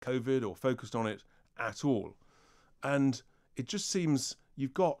heard of COVID or focused on it at all. And it just seems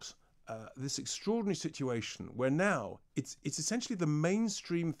you've got this extraordinary situation where now it's essentially the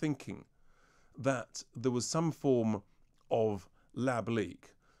mainstream thinking that there was some form of lab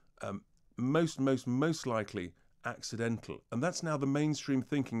leak, most likely accidental, and that's now the mainstream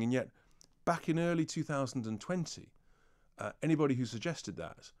thinking. And yet, back in early 2020, anybody who suggested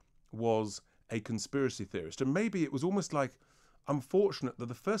that was a conspiracy theorist, and maybe it was almost like unfortunate that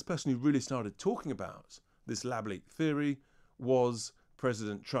the first person who really started talking about this lab leak theory was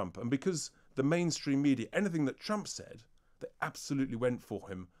President Trump. And because the mainstream media, anything that Trump said, they absolutely went for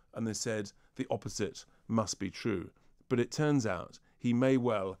him and they said the opposite must be true. But it turns out he may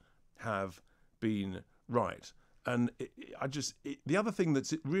well have been right. And the other thing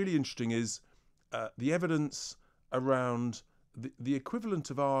that's really interesting is the evidence around the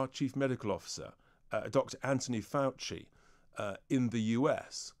equivalent of our chief medical officer, Dr. Anthony Fauci, in the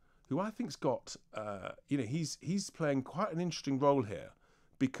US, who I think's got, he's playing quite an interesting role here,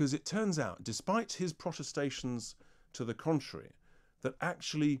 because it turns out, despite his protestations to the contrary, that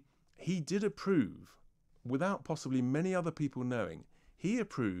actually he did approve, without possibly many other people knowing, he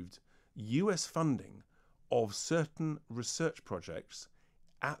approved US funding of certain research projects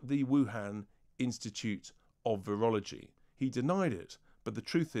at the Wuhan Institute of Virology. He denied it, but the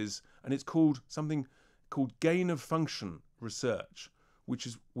truth is, and it's called something called gain of function research, which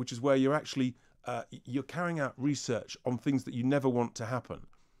is where you're actually you're carrying out research on things that you never want to happen.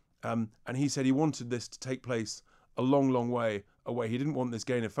 And he said he wanted this to take place a long way away. He didn't want this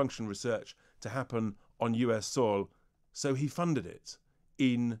gain of function research to happen on US soil, so he funded it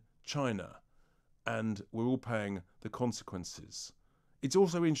in China, and we're all paying the consequences. It's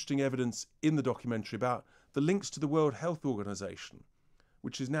also interesting evidence in the documentary about the links to the World Health Organization,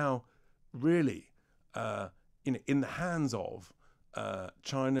 which is now really in the hands of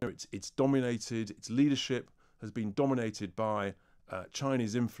China. It's dominated, its leadership has been dominated by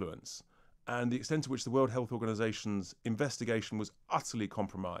Chinese influence, and the extent to which the World Health Organization's investigation was utterly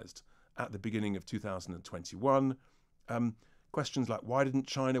compromised at the beginning of 2021. Questions like, why didn't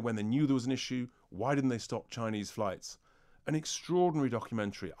China, when they knew there was an issue, why didn't they stop Chinese flights? An extraordinary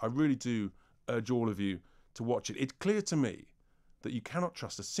documentary. I really do urge all of you to watch it. It's clear to me that you cannot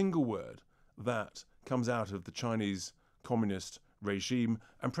trust a single word that comes out of the Chinese communist regime.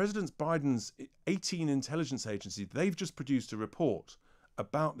 And President Biden's 18 intelligence agencies, they've just produced a report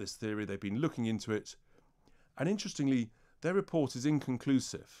about this theory. They've been looking into it. And interestingly, their report is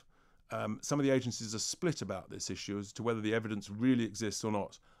inconclusive. Some of the agencies are split about this issue as to whether the evidence really exists or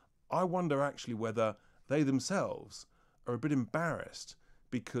not. I wonder actually whether they themselves are a bit embarrassed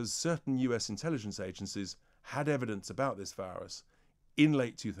because certain US intelligence agencies had evidence about this virus in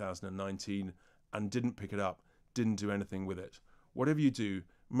late 2019 and didn't pick it up, didn't do anything with it. Whatever you do,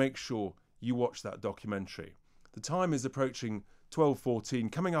 make sure you watch that documentary. The time is approaching 12:14.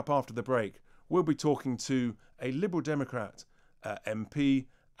 Coming up after the break, we'll be talking to a Liberal Democrat MP,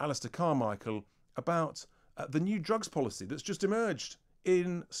 Alistair Carmichael, about the new drugs policy that's just emerged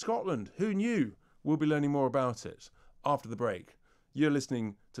in Scotland. Who knew? We'll be learning more about it after the break. You're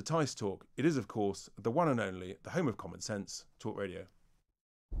listening to Tice Talk. It is, of course, the one and only, the home of common sense, Talk Radio.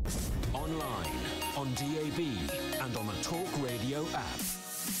 Online, on DAB, and on the Talk Radio app.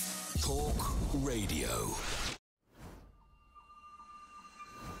 Talk Radio.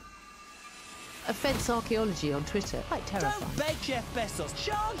 Offence archaeology on Twitter. Quite terrifying. Don't beg Jeff Bezos.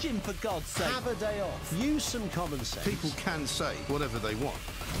 Charge him, for God's sake. Have a day off. Use some common sense. People can say whatever they want.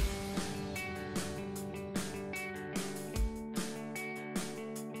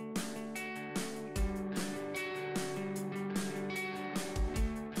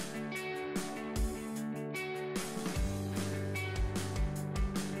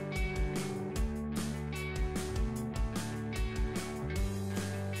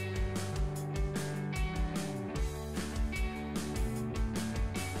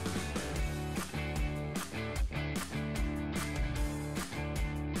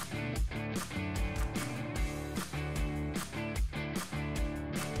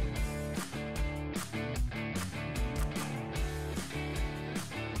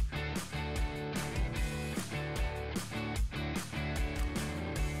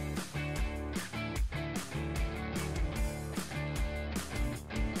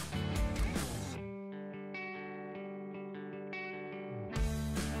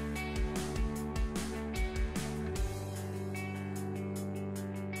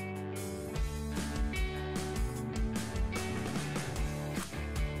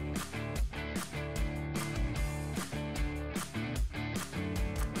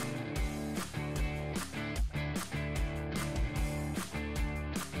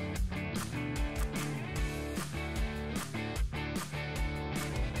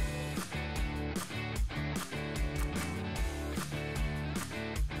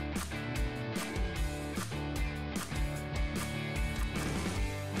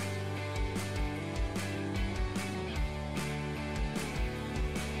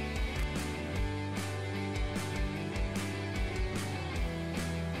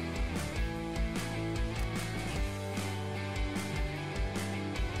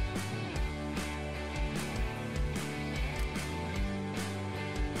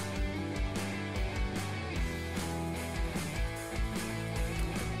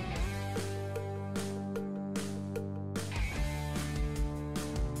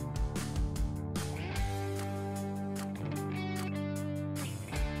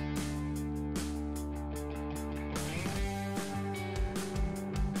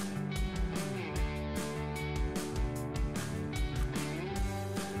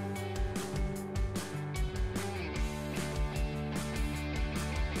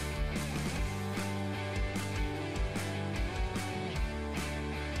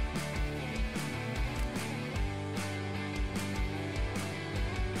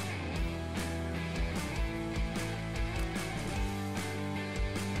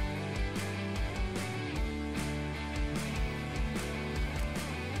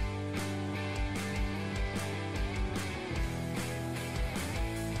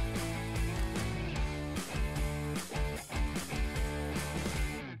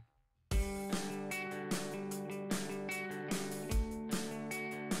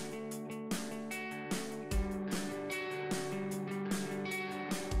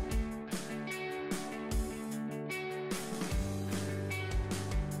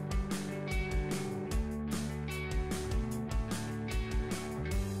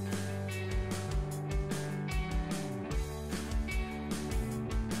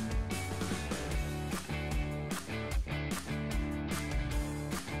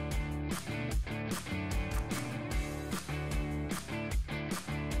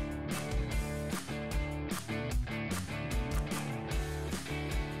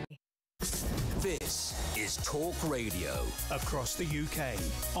 This is Talk Radio. Across the UK,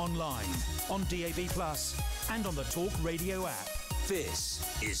 online, on DAB+, and on the Talk Radio app. This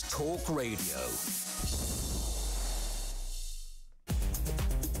is Talk Radio.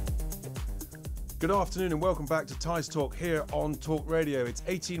 Good afternoon and welcome back to Tice Talk here on Talk Radio. It's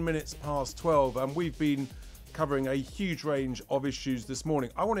 18 minutes past 12 and we've been covering a huge range of issues this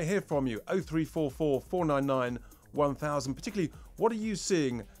morning. I want to hear from you, 0344 499 1000, particularly what are you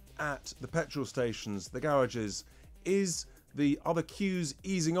seeing at the petrol stations, the garages? Are the queues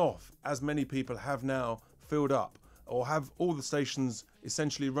easing off as many people have now filled up, or have all the stations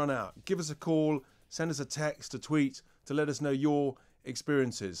essentially run out? Give us a call, send us a text, a tweet to let us know your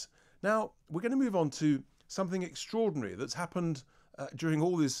experiences. Now, we're going to move on to something extraordinary that's happened during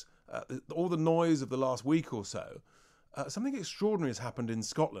all this, all the noise of the last week or so. Something extraordinary has happened in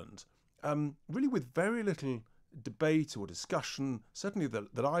Scotland, really with very little debate or discussion, certainly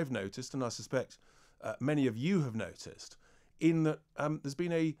that I've noticed, and I suspect many of you have noticed, in that there's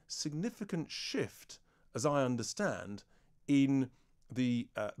been a significant shift, as I understand, in the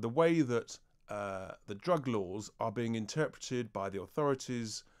way that the drug laws are being interpreted by the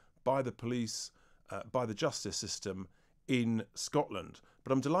authorities, by the police, by the justice system in Scotland.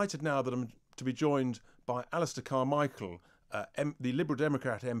 But I'm delighted now that I'm to be joined by Alistair Carmichael, the Liberal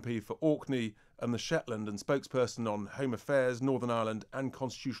Democrat MP for Orkney and the Shetland and spokesperson on Home Affairs, Northern Ireland and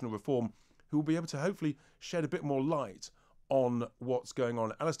constitutional reform, who will be able to hopefully shed a bit more light on what's going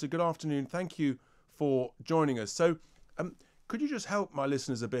on. Alistair, good afternoon. Thank you for joining us. So could you just help my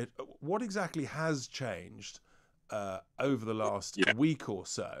listeners a bit? What exactly has changed over the last week or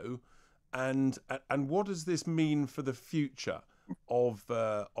so, and what does this mean for the future of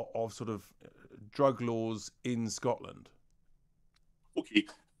sort of drug laws in Scotland? Okay,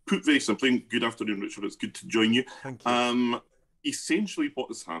 put very simply, good afternoon, Richard. It's good to join you. Thank you. Essentially, what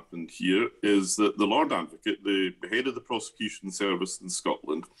has happened here is that the Lord Advocate, the head of the prosecution service in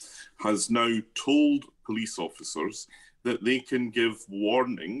Scotland, has now told police officers that they can give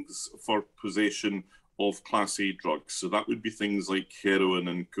warnings for possession of Class A drugs. So that would be things like heroin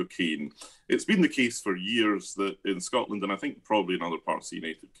and cocaine. It's been the case for years that in Scotland, and I think probably in other parts of the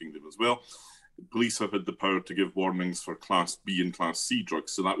United Kingdom as well, police have had the power to give warnings for Class B and Class C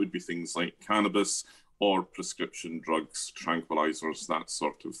drugs. So that would be things like cannabis or prescription drugs, tranquilizers, that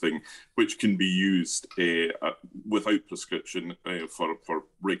sort of thing, which can be used without prescription for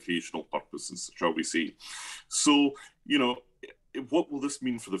recreational purposes, shall we say. So, you know, what will this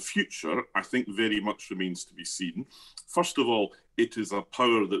mean for the future? I think very much remains to be seen. First of all, it is a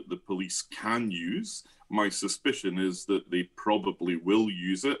power that the police can use. My suspicion is that they probably will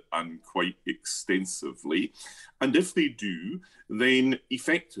use it, and quite extensively. And if they do, then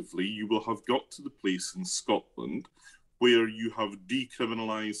effectively you will have got to the place in Scotland where you have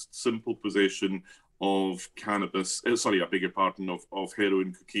decriminalised simple possession of cannabis, I beg your pardon, of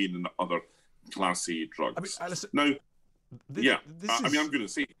heroin, cocaine and other Class A drugs. I mean, Alistair, now, I mean, I'm going to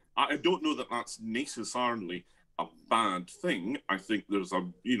say, I don't know that that's necessarily a bad thing. I think there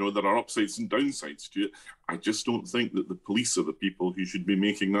are upsides and downsides to it. I just don't think that the police are the people who should be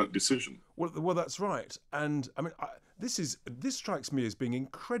making that decision. Well, that's right. And I mean, this strikes me as being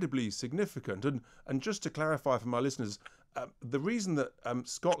incredibly significant. And just to clarify for my listeners, the reason that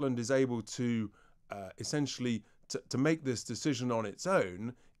Scotland is able to essentially to make this decision on its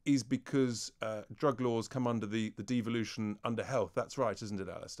own is because drug laws come under the devolution under health. That's right, isn't it,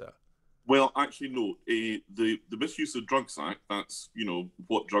 Alistair? Well, actually, no. The Misuse of Drugs Act, that's,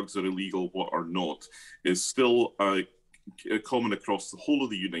 what drugs are illegal, what are not, is still common across the whole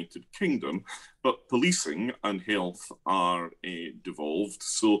of the United Kingdom, but policing and health are devolved.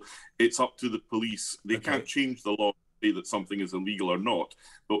 So it's up to the police. They can't change the law to say that something is illegal or not,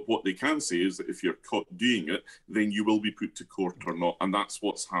 but what they can say is that if you're caught doing it, then you will be put to court or not, and that's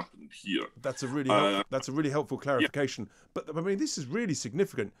what's happened here. That's a really helpful clarification. Yeah. But I mean, this is really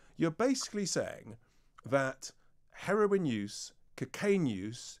significant. You're basically saying that heroin use, cocaine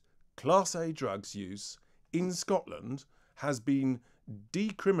use, Class A drugs use in Scotland has been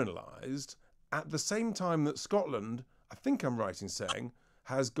decriminalised at the same time that Scotland, I think I'm right in saying,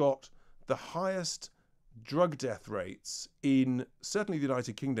 has got the highest drug death rates in certainly the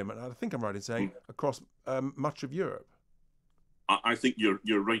United Kingdom, and I think I'm right in saying across much of Europe. I think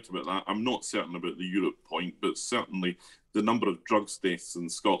you're right about that. I'm not certain about the Europe point, but certainly the number of drugs deaths in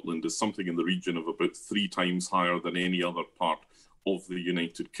Scotland is something in the region of about 3 times higher than any other part of the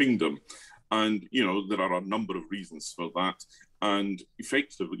United Kingdom. And, there are a number of reasons for that. And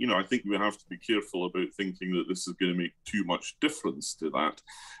effectively, I think we have to be careful about thinking that this is going to make too much difference to that.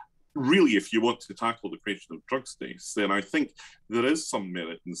 really, if you want to tackle the question of drugs deaths, then I think there is some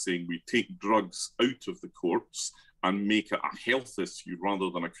merit in saying we take drugs out of the courts and make it a health issue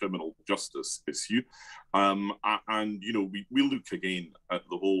rather than a criminal justice issue. And, you know, we look again at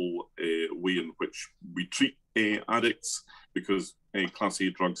the whole way in which we treat addicts, because Class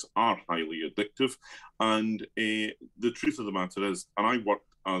A drugs are highly addictive. And the truth of the matter is, and I worked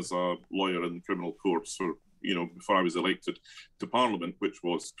as a lawyer in the criminal courts for, you know, before I was elected to Parliament, which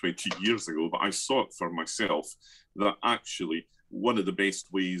was 20 years ago, but I saw it for myself that actually one of the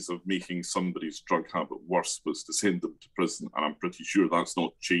best ways of making somebody's drug habit worse was to send them to prison, and I'm pretty sure that's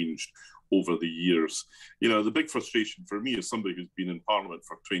not changed over the years. You know, the big frustration for me as somebody who's been in Parliament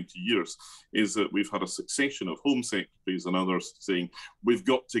for 20 years is that we've had a succession of Home Secretaries and others saying, we've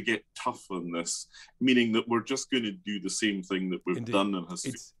got to get tough on this, meaning that we're just going to do the same thing that we've done and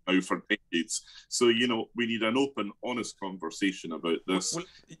has now for decades. So, you know, we need an open, honest conversation about this.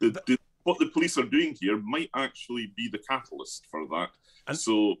 What the police are doing here might actually be the catalyst for that.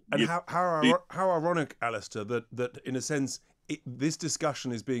 And how ironic, Alistair, that in a sense this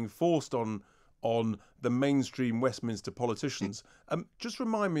discussion is being forced on the mainstream Westminster politicians. Just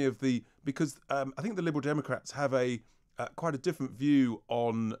remind me of because I think the Liberal Democrats have quite a different view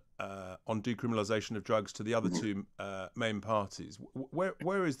on decriminalisation of drugs to the other two main parties.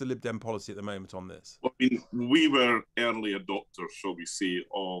 Where is the Lib Dem policy at the moment on this? I mean, we were early adopters, shall we say,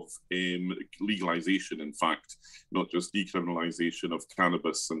 of legalisation, in fact, not just decriminalisation of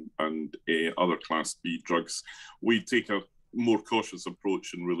cannabis and other Class B drugs. We take a more cautious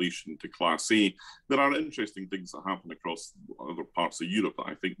approach in relation to Class A. There are interesting things that happen across other parts of Europe that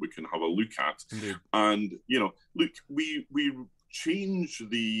I think we can have a look at. Indeed. And, you know, look, we change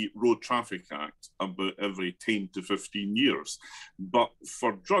the Road Traffic Act about every 10 to 15 years. But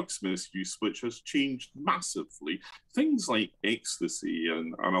for drugs misuse, which has changed massively, things like ecstasy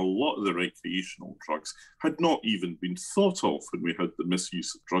and a lot of the recreational drugs had not even been thought of when we had the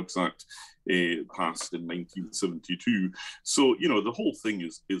Misuse of Drugs Act passed in 1972. So, you know, the whole thing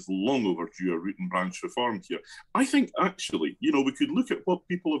is long overdue a root and branch reform here. I think, actually, you know, we could look at what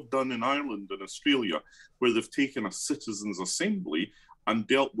people have done in Ireland and Australia, where they've taken a citizens' assembly and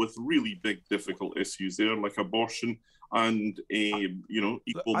dealt with really big, difficult issues there, like abortion and, you know,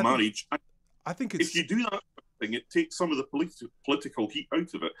 equal marriage. I think it's... If you do that thing, it takes some of the political heat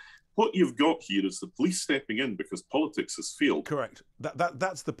out of it. What you've got here is the police stepping in because politics has failed. Correct.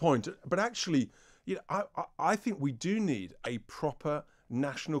 That's the point. But actually, you know, I think we do need a proper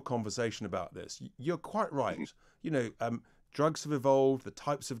national conversation about this. You're quite right. You know, drugs have evolved, the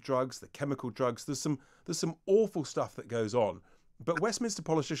types of drugs, the chemical drugs. There's some awful stuff that goes on. But Westminster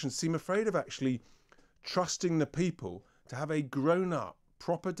politicians seem afraid of actually trusting the people to have a grown-up,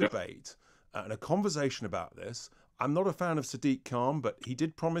 proper debate and a conversation about this. I'm not a fan of Sadiq Khan, but he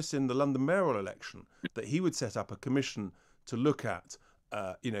did promise in the London mayoral election that he would set up a commission to look at,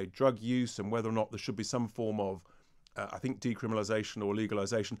 you know, drug use and whether or not there should be some form of, I think, decriminalisation or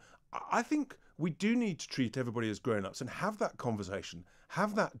legalisation. I think we do need to treat everybody as grown-ups and have that conversation,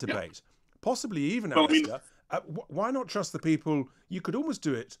 have that debate, possibly even, Alistair. Why not trust the people? You could almost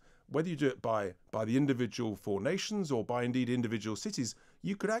do it, whether you do it by the individual 4 nations or by indeed individual cities.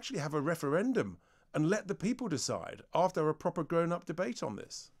 You could actually have a referendum and let the people decide after a proper grown-up debate on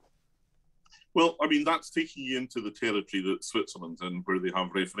this. Well, I mean, that's taking you into the territory that Switzerland's in, where they have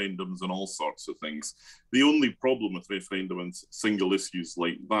referendums and all sorts of things. The only problem with referendum and single issues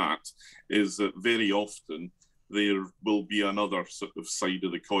like that is that very often there will be another sort of side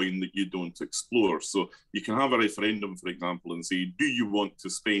of the coin that you don't explore. So you can have a referendum, for example, and say, do you want to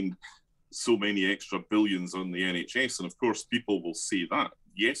spend so many extra billions on the NHS? And of course, people will say that,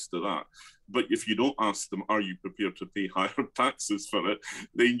 yes to that. But if you don't ask them, are you prepared to pay higher taxes for it,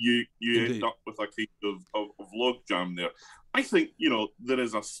 then you end up with a kind of logjam there. I think, you know, there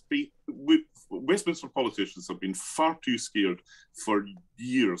is a space. Westminster politicians have been far too scared for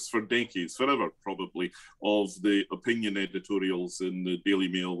years, for decades, forever probably, of the opinion editorials in the Daily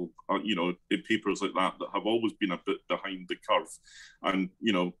Mail, you know, in papers like that have always been a bit behind the curve. And,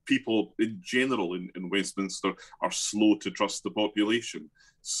 you know, people in general in Westminster are slow to trust the population.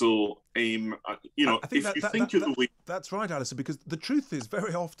 So, you know, that's right, Alistair, because the truth is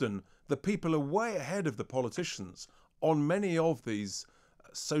very often the people are way ahead of the politicians on many of these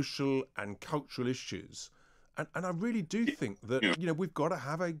social and cultural issues. And I really do think that, you know, we've got to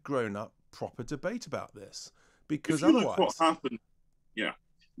have a grown-up, proper debate about this, because otherwise... Look what happened,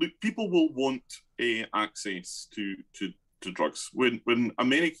 look, people will want access to drugs. When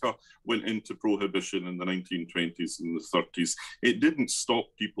America went into prohibition in the 1920s and the 30s, it didn't stop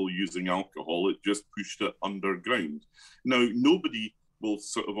people using alcohol, it just pushed it underground. Now, nobody will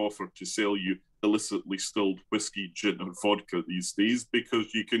sort of offer to sell you illicitly stilled whiskey, gin or vodka these days,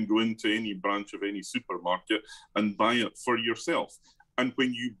 because you can go into any branch of any supermarket and buy it for yourself. And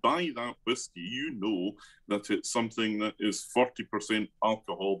when you buy that whiskey, you know that it's something that is 40%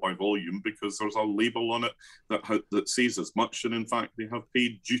 alcohol by volume, because there's a label on it that says as much. And in fact, they have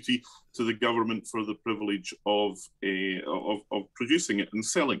paid duty to the government for the privilege of producing it and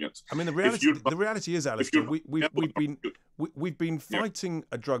selling it. I mean, the reality is, Alistair, we've been fighting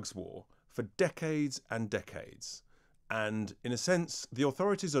a drugs war for decades and decades. And in a sense, the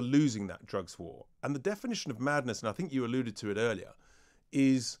authorities are losing that drugs war. And the definition of madness, and I think you alluded to it earlier,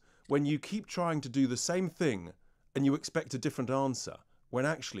 is when you keep trying to do the same thing and you expect a different answer, when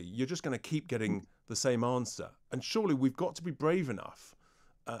actually you're just going to keep getting the same answer. And surely we've got to be brave enough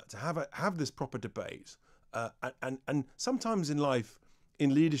to have this proper debate. And sometimes in life,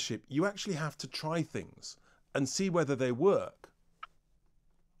 in leadership, you actually have to try things and see whether they work.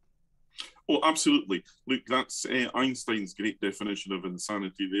 Oh, absolutely. Look, that's Einstein's great definition of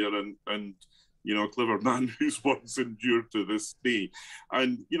insanity there, and you know, a clever man whose words endure to this day.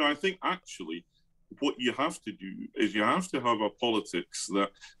 And, you know, I think actually what you have to do is you have to have a politics that,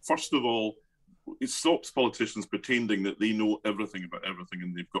 first of all, it stops politicians pretending that they know everything about everything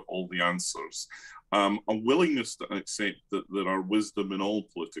and they've got all the answers. A willingness to accept that there are wisdom in all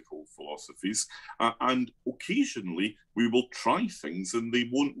political philosophies, and occasionally we will try things and they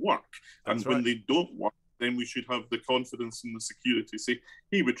won't work. And when they don't work, then we should have the confidence and the security to say,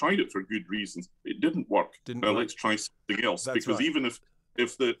 hey, we tried it for good reasons. It didn't work. Let's try something else. Because even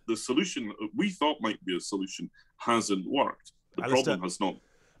if the solution that we thought might be a solution hasn't worked, the problem has not.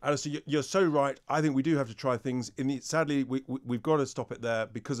 Alistair, you're so right. I think we do have to try things. Sadly, we've got to stop it there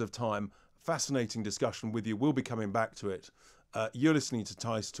because of time. Fascinating discussion with you. We'll be coming back to it. You're listening to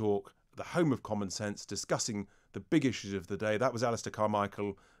Tice Talk, the home of common sense, discussing the big issues of the day. That was Alistair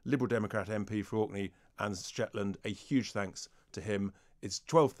Carmichael, Liberal Democrat MP for Orkney and Shetland. A huge thanks to him. It's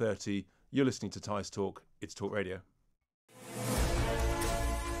 12:30. You're listening to Tice Talk. It's Talk Radio.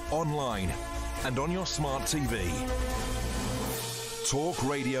 Online and on your smart TV. Talk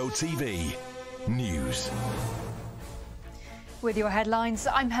Radio TV News. With your headlines,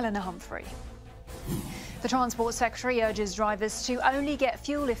 I'm Helena Humphrey. The Transport Secretary urges drivers to only get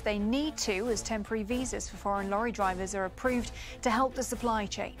fuel if they need to, as temporary visas for foreign lorry drivers are approved to help the supply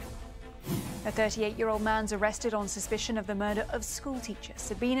chain. A 38-year-old man's arrested on suspicion of the murder of schoolteacher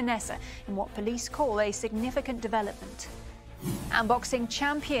Sabina Nessa in what police call a significant development. And boxing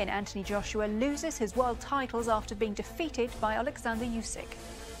champion Anthony Joshua loses his world titles after being defeated by Alexander Usyk.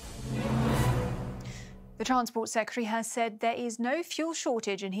 The Transport Secretary has said there is no fuel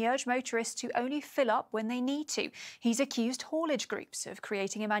shortage and he urged motorists to only fill up when they need to. He's accused haulage groups of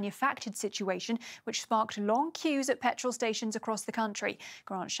creating a manufactured situation which sparked long queues at petrol stations across the country.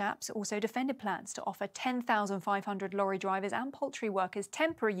 Grant Shapps also defended plans to offer 10,500 lorry drivers and poultry workers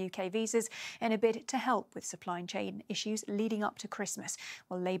temporary UK visas in a bid to help with supply chain issues leading up to Christmas.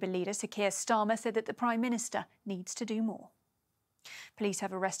 While Labour leader Sir Keir Starmer said that the Prime Minister needs to do more. Police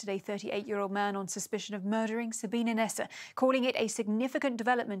have arrested a 38-year-old man on suspicion of murdering Sabina Nessa, calling it a significant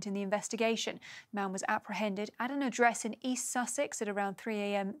development in the investigation. The man was apprehended at an address in East Sussex at around 3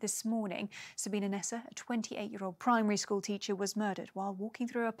 a.m. this morning. Sabina Nessa, a 28-year-old primary school teacher, was murdered while walking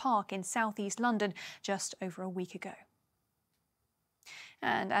through a park in southeast London just over a week ago.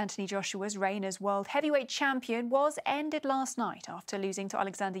 And Anthony Joshua's reign as world heavyweight champion was ended last night after losing to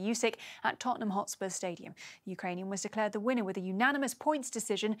Alexander Usyk at Tottenham Hotspur Stadium. The Ukrainian was declared the winner with a unanimous points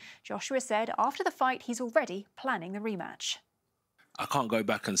decision. Joshua said after the fight he's already planning the rematch. I can't go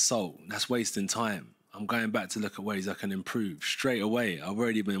back and sulk. That's wasting time. I'm going back to look at ways I can improve straight away. I've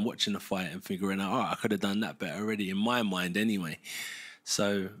already been watching the fight and figuring out, I could have done that better already, in my mind anyway.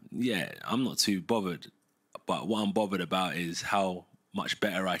 So, yeah, I'm not too bothered. But what I'm bothered about is how much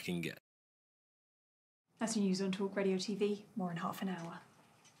better I can get. That's your news on Talk Radio TV. More in half an hour.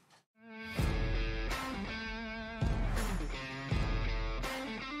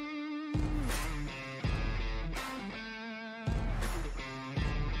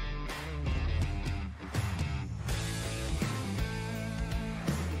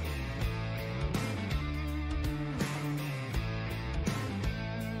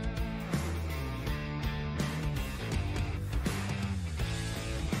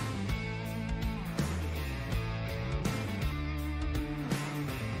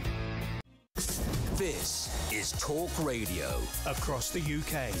 This is Talk Radio. Across the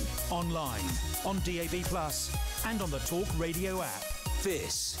UK, online, on DAB+, and on the Talk Radio app.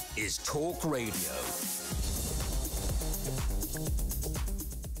 This is Talk Radio.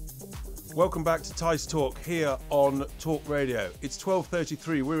 Welcome back to Tice Talk here on Talk Radio. It's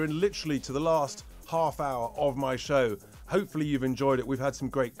 12:33. We're in literally to the last half hour of my show. Hopefully you've enjoyed it. We've had some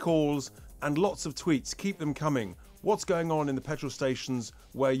great calls and lots of tweets. Keep them coming. What's going on in the petrol stations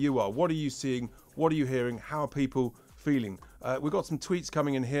where you are? What are you seeing? What are you hearing? How are people feeling? We've got some tweets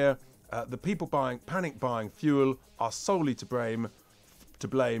coming in here. The people panic buying fuel are solely to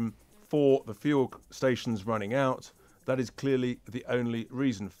blame for the fuel stations running out. That is clearly the only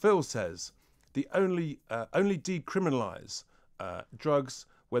reason. Phil says the only decriminalise drugs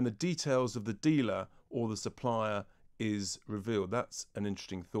when the details of the dealer or the supplier is revealed. That's an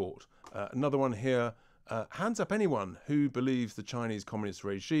interesting thought. Another one here. Hands up anyone who believes the Chinese communist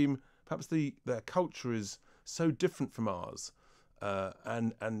regime, perhaps their culture is so different from ours.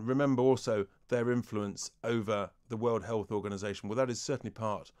 And remember also their influence over the World Health Organization. Well, that is certainly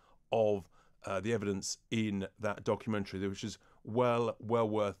part of the evidence in that documentary, which is well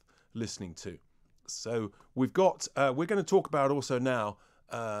worth listening to. So we're going to talk about also now,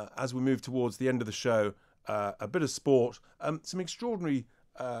 as we move towards the end of the show, a bit of sport, some extraordinary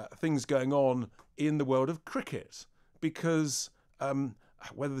things going on in the world of cricket, because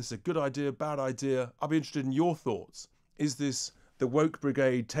whether this is a good idea, bad idea, I'll be interested in your thoughts. Is this the woke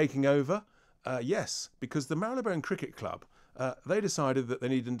brigade taking over? Yes, because the Marylebone Cricket Club, they decided that they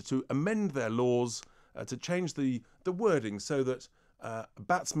needed to amend their laws to change the wording so that a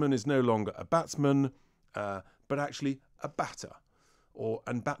batsman is no longer a batsman, but actually a batter.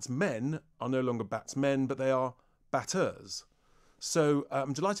 And batsmen are no longer batsmen, but they are batters. So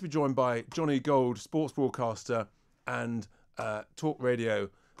I'm delighted to be joined by Johnny Gold, sports broadcaster and talk radio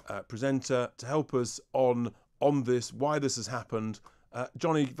presenter, to help us on this, why this has happened.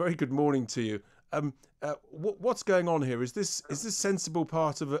 Johnny, very good morning to you. What's going on here? Is this sensible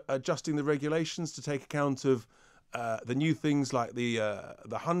part of adjusting the regulations to take account of the new things like the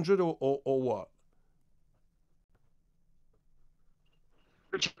 100 or what?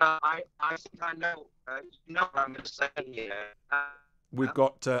 Richard, I think I know. You know what I'm going to say here. We've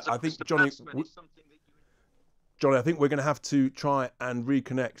got. I think Johnny. Johnny, I think we're going to have to try and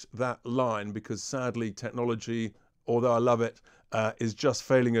reconnect that line because sadly technology, although I love it, is just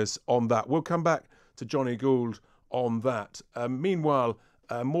failing us on that. We'll come back to Johnny Gould on that. Meanwhile,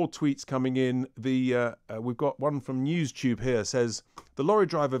 more tweets coming in. We've got one from NewsTube here, says the lorry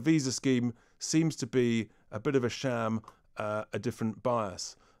driver visa scheme seems to be a bit of a sham, a different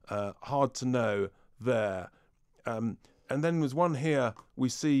bias. Hard to know there. And then there's one here we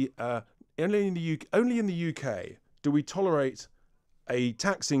see only in the UK do we tolerate a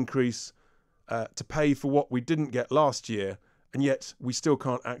tax increase to pay for what we didn't get last year, and yet we still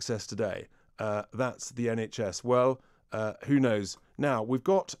can't access today. That's the NHS. Well, who knows? Now, we've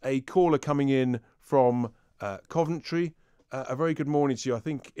got a caller coming in from Coventry. A very good morning to you. I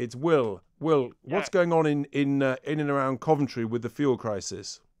think it's Will. Will, what's going on in and around Coventry with the fuel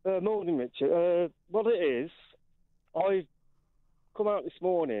crisis? Morning, Richard. What it is, I've come out this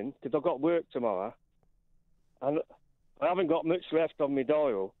morning because I've got work tomorrow, and I haven't got much left on my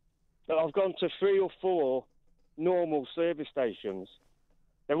dial. But I've gone to 3 or 4 normal service stations.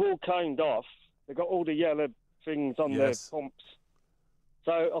 They're all caned off. They've got all the yellow things on their pumps.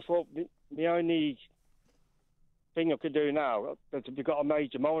 So I thought the only thing I could do now is we've got a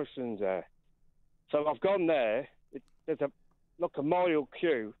Major Morrison's there. So I've gone there. There's a mile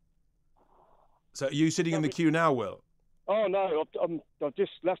queue. So are you sitting in the queue now, Will? Oh, no, I've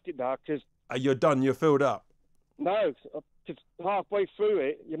just left it there because... You're done? You're filled up? No, because halfway through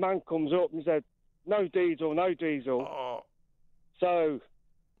it, your man comes up and said, no diesel, no diesel. Oh. So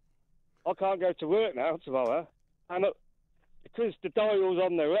I can't go to work now tomorrow. And because the dial's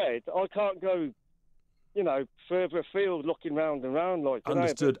on their head, I can't go, further afield looking round and round like that.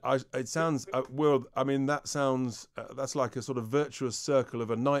 Understood. It sounds, Will, I mean, that sounds, that's like a sort of virtuous circle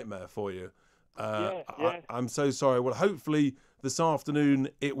of a nightmare for you. Yeah. I'm so sorry. Well, hopefully this afternoon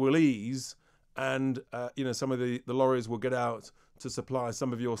it will ease and, some of the lorries will get out to supply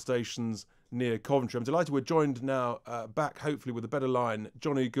some of your stations near Coventry. I'm delighted we're joined now back, hopefully, with a better line,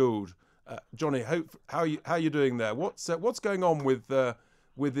 Johnny Gould. Johnny, how are you doing there? What's going on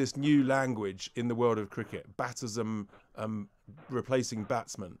with this new language in the world of cricket? Batterism replacing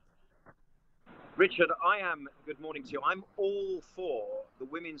batsmen. Richard, good morning to you. I'm all for the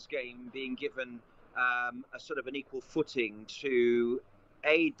women's game being given a sort of an equal footing to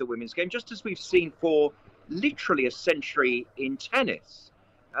aid the women's game, just as we've seen for literally a century in tennis.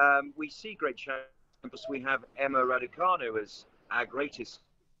 We see great champions. We have Emma Raducanu as our greatest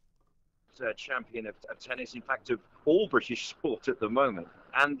champion of tennis, in fact, of all British sport at the moment.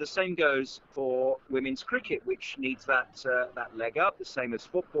 And the same goes for women's cricket, which needs that leg up, the same as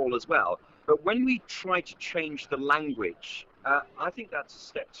football as well. But when we try to change the language, I think that's a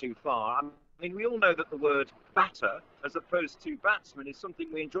step too far. I mean, we all know that the word batter, as opposed to batsman, is something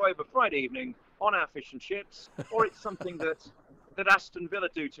we enjoy of a Friday evening on our fish and chips, or it's something that Aston Villa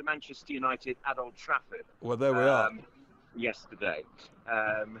do to Manchester United at Old Trafford. Well, there we are. Yesterday,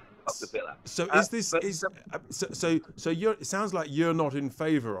 up the Villa. So is this so you're? It sounds like you're not in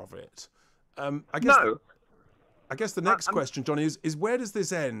favour of it. I guess. No. I guess the next question, Johnny, is where does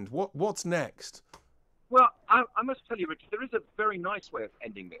this end? What's next? Well, I must tell you, Richard, there is a very nice way of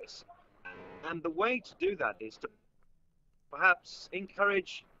ending this, and the way to do that is to perhaps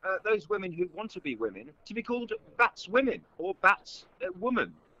encourage those women who want to be women to be called batswomen or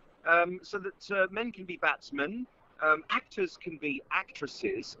batswoman, so that men can be batsmen. Actors can be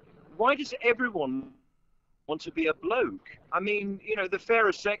actresses. Why does everyone want to be a bloke? I mean, you know, the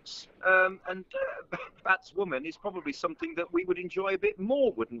fairer sex and batswoman is probably something that we would enjoy a bit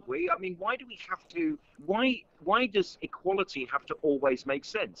more, wouldn't we? I mean, why do we have to? Why does equality have to always make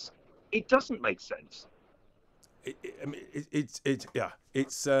sense? It doesn't make sense.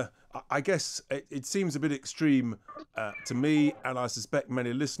 I guess it seems a bit extreme to me, and I suspect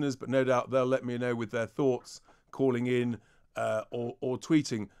many listeners, but no doubt they'll let me know with their thoughts, calling in or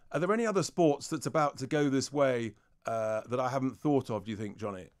tweeting. Are there any other sports that's about to go this way that I haven't thought of, do you think,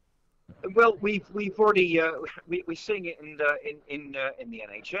 Johnny? Well, we've already we're seeing it in the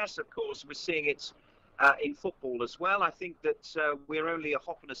NHS, of course. We're seeing it in football as well. I think that we're only a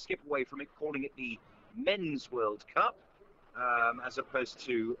hop and a skip away from calling it the Men's World Cup as opposed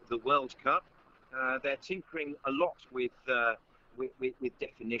to the World Cup. They're tinkering a lot with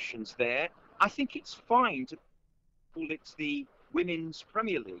definitions there. I think it's fine to call it the Women's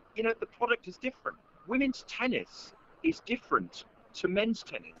Premier League. You know, the product is different. Women's tennis is different to men's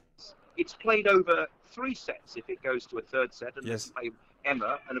tennis. It's played over 3 sets if it goes to a third set, and yes. Play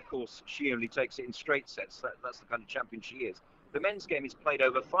Emma, and of course she only takes it in straight sets. That's the kind of champion she is. The men's game is played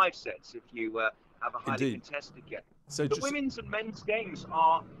over 5 sets if you have a highly contested game. So the women's and men's games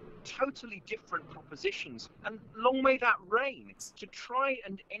are totally different propositions, and long may that reign. To try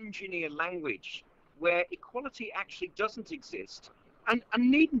and engineer language where equality actually doesn't exist and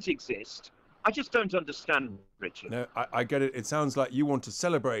needn't exist, I just don't understand, Richard. No, I get it. It sounds like you want to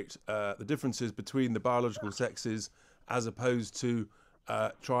celebrate the differences between the biological sexes as opposed to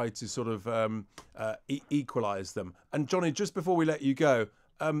try to sort of equalise them. And Johnny, just before we let you go,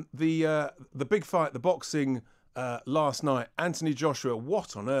 the big fight, the boxing last night, Anthony Joshua,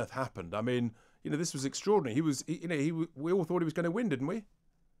 what on earth happened? I mean, you know, this was extraordinary. We all thought he was going to win, didn't we?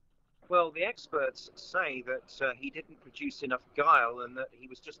 Well, the experts say that he didn't produce enough guile and that he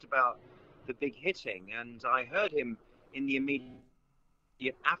was just about the big hitting. And I heard him in the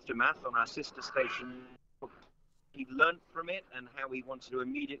immediate aftermath on our sister station. He learnt from it and how he wanted to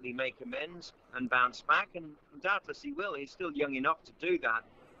immediately make amends and bounce back. And doubtless he will. He's still young enough to do that.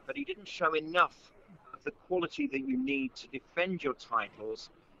 But he didn't show enough of the quality that you need to defend your titles.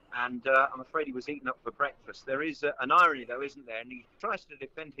 And I'm afraid he was eaten up for breakfast. There is an irony, though, isn't there? And he tries to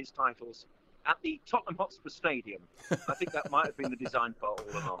defend his titles at the Tottenham Hotspur Stadium. I think that might have been the design part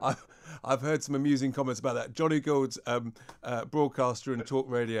all along. I've heard some amusing comments about that. Johnny Gould's broadcaster and talk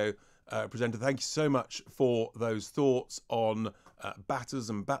radio presenter, thank you so much for those thoughts on batters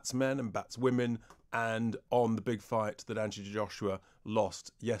and batsmen and batswomen and on the big fight that Anthony Joshua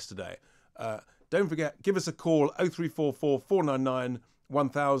lost yesterday. Don't forget, give us a call, 0344 499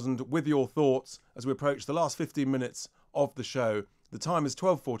 1000 with your thoughts as we approach the last 15 minutes of the show. The time is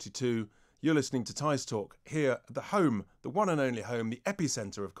 12:42. You're listening to Tice Talk here at the home, the one and only home, the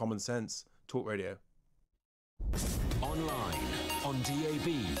epicentre of common sense, Talk Radio. Online, on DAB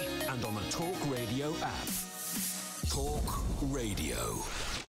and on the Talk Radio app. Talk Radio.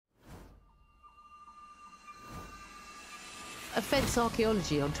 Offence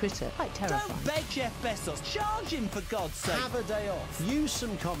archaeology on Twitter. Quite terrifying. Don't beg Jeff Bezos. Charge him, for God's sake. Have a day off. Use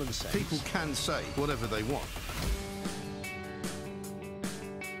some common sense. People can say whatever they want.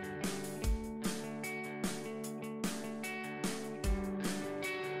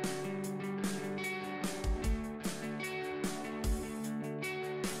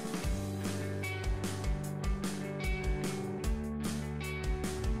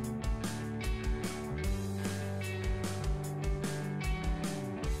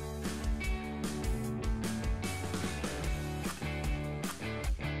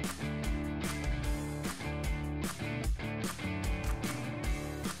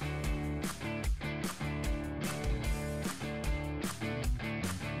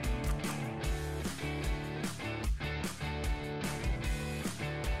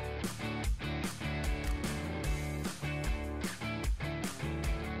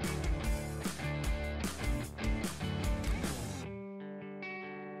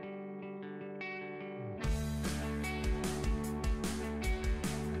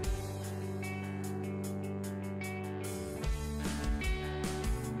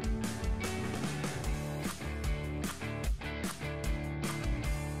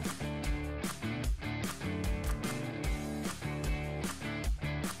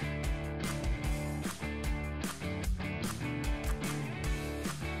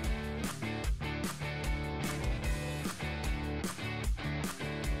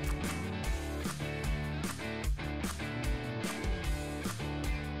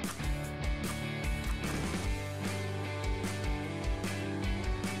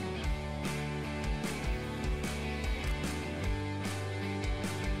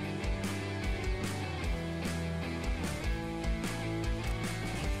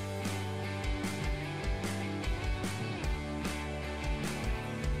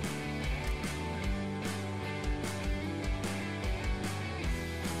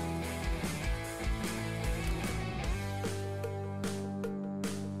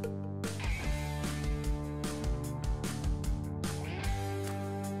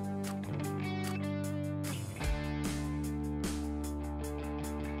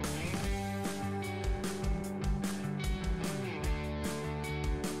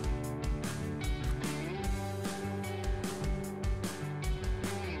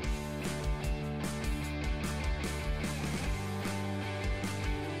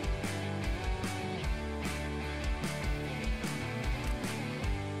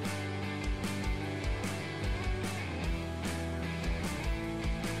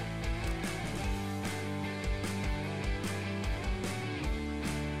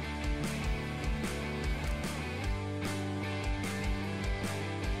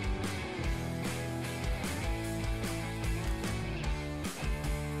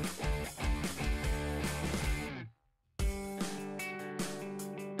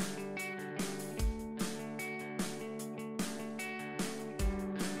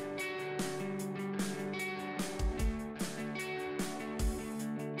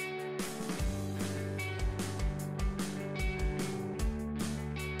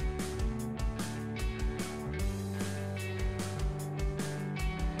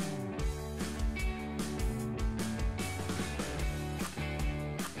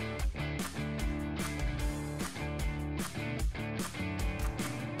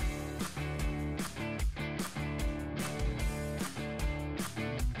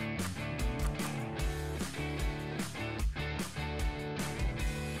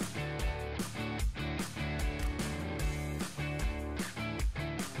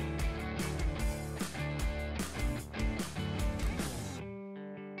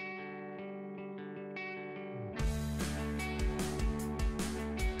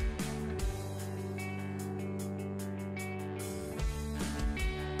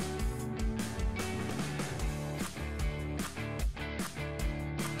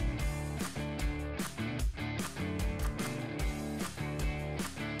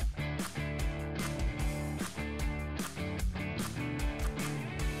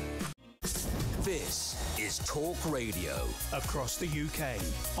 This is Talk Radio. Across the UK,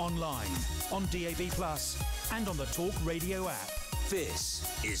 online, on DAB+, and on the Talk Radio app. This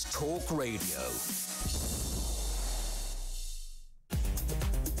is Talk Radio.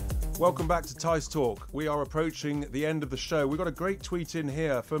 Welcome back to Tice Talk. We are approaching the end of the show. We've got a great tweet in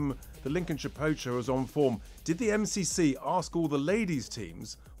here from the Lincolnshire Poacher who's on form. Did the MCC ask all the ladies'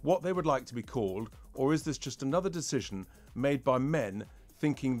 teams what they would like to be called, or is this just another decision made by men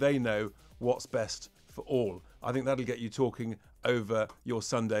thinking they know what's best for all? I think that'll get you talking over your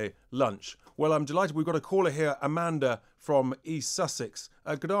Sunday lunch. Well, I'm delighted we've got a caller here, Amanda from East Sussex.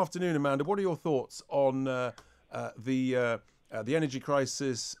 Good afternoon, Amanda. What are your thoughts on the energy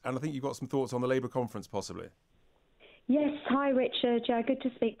crisis? And I think you've got some thoughts on the Labour conference, possibly. Yes, hi Richard. Yeah, good to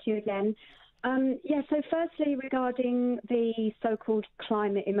speak to you again. So firstly, regarding the so-called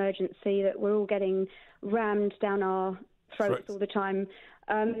climate emergency that we're all getting rammed down our throats all the time,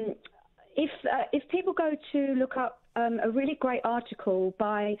 if people go to look up a really great article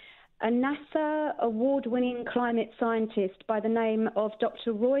by a NASA award-winning climate scientist by the name of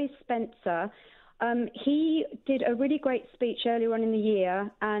Dr. Roy Spencer, he did a really great speech earlier on in the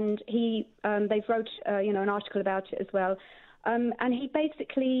year, and they've wrote an article about it as well. And he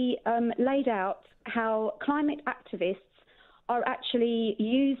basically laid out how climate activists are actually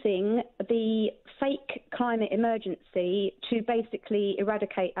using the fake climate emergency to basically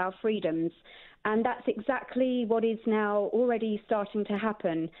eradicate our freedoms. And that's exactly what is now already starting to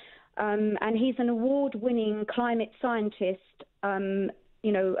happen. And he's an award-winning climate scientist,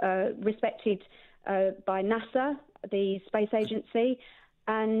 respected by NASA, the space agency.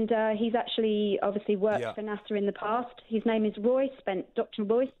 And he's actually obviously worked for NASA in the past. His name is Dr.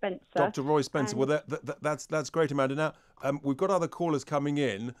 Roy Spencer. Dr. Roy Spencer. Well, that's great, Amanda. Now, we've got other callers coming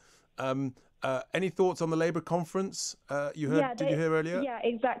in. Any thoughts on the Labour conference did you hear earlier? Yeah,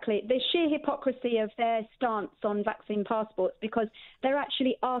 exactly. The sheer hypocrisy of their stance on vaccine passports, because they're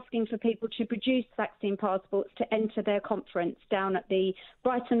actually asking for people to produce vaccine passports to enter their conference down at the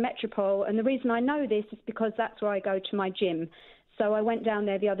Brighton Metropole. And the reason I know this is because that's where I go to my gym. So I went down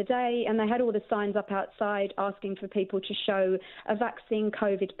there the other day and they had all the signs up outside asking for people to show a vaccine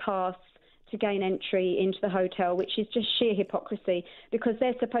COVID pass to gain entry into the hotel, which is just sheer hypocrisy because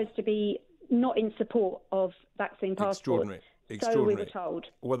they're supposed to be not in support of vaccine passports. Extraordinary. So we were told.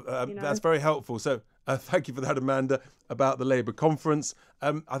 Well, that's very helpful. So thank you for that, Amanda, about the Labour conference.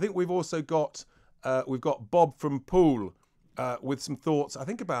 I think we've also got Bob from Poole with some thoughts, I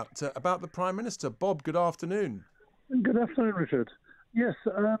think, about the Prime Minister. Bob, good afternoon. Good afternoon, Richard. Yes,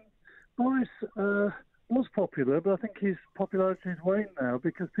 Boris was popular, but I think his popularity is waned now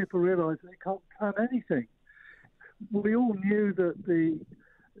because people realise that he can't plan anything. We all knew that the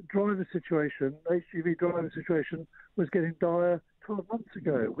driver situation, HGV driver situation, was getting dire 12 months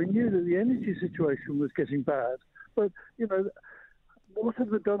ago. We knew that the energy situation was getting bad. But, what have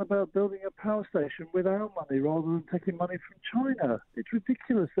they done about building a power station with our money rather than taking money from China? It's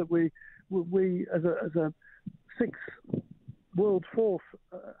ridiculous that we as a sixth world force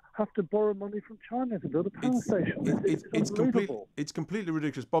have to borrow money from China to build a power station. It's completely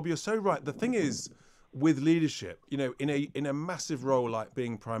ridiculous. Bob, you're so right. The thing is, with leadership, in a massive role like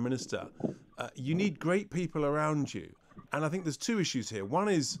being Prime Minister, you need great people around you. And I think there's two issues here. One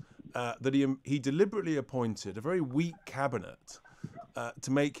is that he deliberately appointed a very weak cabinet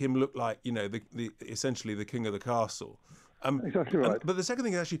to make him look like, essentially the king of the castle. Exactly right. But the second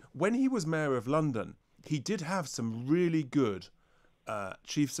thing is actually, when he was Mayor of London, he did have some really good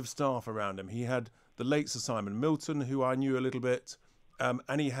chiefs of staff around him. He had the late Sir Simon Milton, who I knew a little bit,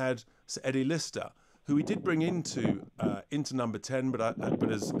 and he had Sir Eddie Lister, who he did bring into Number 10, but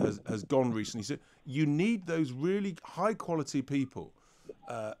has gone recently. So you need those really high quality people,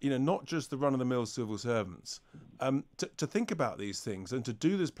 not just the run of the mill civil servants, to think about these things and to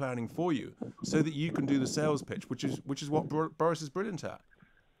do this planning for you, so that you can do the sales pitch, which is what Boris is brilliant at.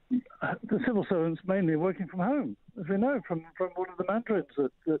 The civil servants mainly working from home, as we know from one of the mandarins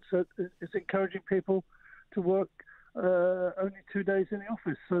that said it's encouraging people to work only 2 days in the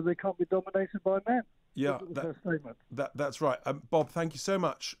office so they can't be dominated by men. Yeah, that's right. Bob, thank you so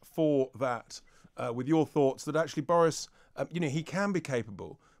much for that, with your thoughts that actually Boris, he can be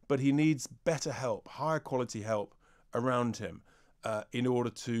capable, but he needs better help, higher quality help around him in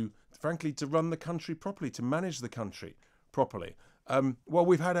order to, frankly, to run the country properly, to manage the country properly. Well,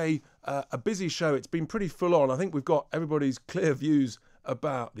 we've had a busy show. It's been pretty full on. I think we've got everybody's clear views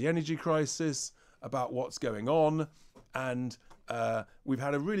about the energy crisis, about what's going on, and we've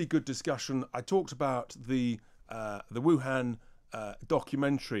had a really good discussion. I talked about the Wuhan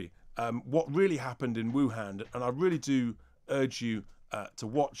documentary, what really happened in Wuhan, and I really do urge you to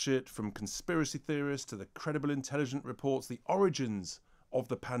watch it, from conspiracy theorists to the credible intelligence reports, the origins of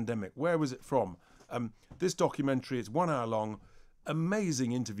the pandemic. Where was it from? This documentary, it's 1 hour long,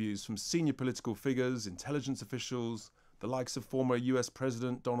 amazing interviews from senior political figures, intelligence officials, the likes of former US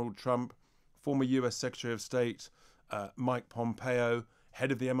President Donald Trump, former US Secretary of State Mike Pompeo,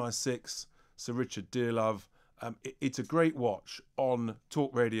 head of the MI6, Sir Richard Dearlove. It's a great watch on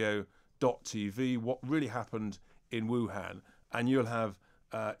talkradio.tv, what really happened in Wuhan, and you'll have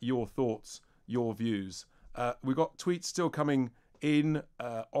your thoughts, your views. We've got tweets still coming in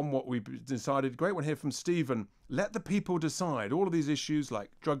on what we've decided. Great one here from Stephen. Let the people decide. All of these issues like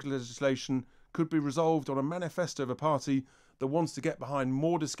drug legislation could be resolved on a manifesto of a party that wants to get behind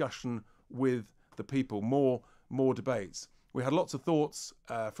more discussion with the people, more debates. We had lots of thoughts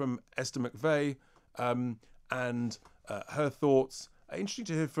from Esther McVeigh and her thoughts. Interesting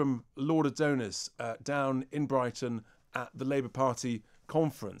to hear from Lord Adonis down in Brighton at the Labour Party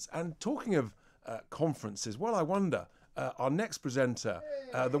conference. And talking of conferences, well, I wonder, our next presenter,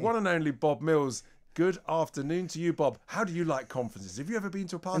 the one and only Bob Mills. Good afternoon to you, Bob. How do you like conferences? Have you ever been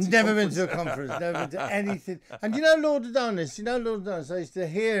to a party Never conference? been to a conference, never been to anything. And Lord Adonis, I used to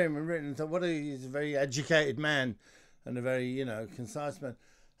hear him and written and thought, he's a very educated man and a very, concise man.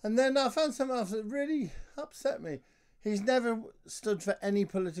 And then I found something else that really upset me. He's never stood for any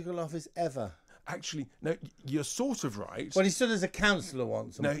political office ever. Actually, no, you're sort of right. Well, he stood as a councillor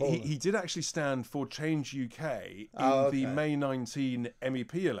once. No, he did actually stand for Change UK in the May 19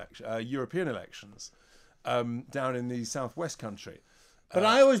 MEP election, European elections, down in the southwest country. But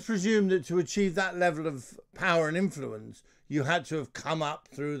I always presumed that to achieve that level of power and influence, you had to have come up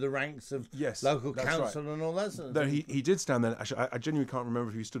through the ranks of local council and all that sort of thing. He did stand there. Actually, I genuinely can't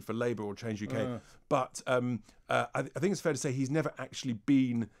remember if he stood for Labour or Change UK. But I think it's fair to say he's never actually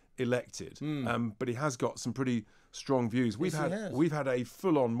been elected, but he has got some pretty strong views. We've had a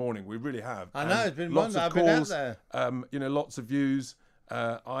full-on morning. We really have. I know, it's been lots of calls. I've been out there. Lots of views.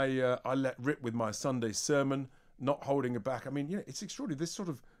 I let rip with my Sunday sermon, not holding it back. I mean, it's extraordinary. This sort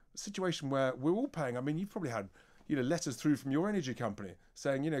of situation where we're all paying. I mean, you've probably had letters through from your energy company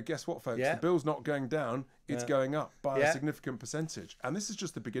saying, guess what, folks, the bill's not going down, it's going up by a significant percentage, and this is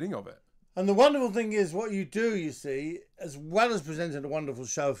just the beginning of it. And the wonderful thing is, what you do, you see, as well as presenting a wonderful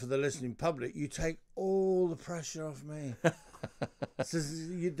show for the listening public, you take all the pressure off me.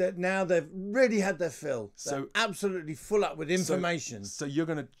 Now they've really had their fill. They're absolutely full up with information. So you're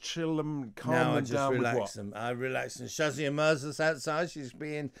going to chill them, calm them down with what? I relax them. Shazia Mirza's outside. She's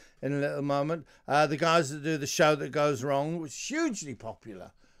being in a little moment. The guys that do the show that goes wrong was hugely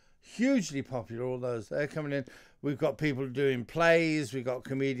popular. Hugely popular, all those. They're coming in. We've got people doing plays. We've got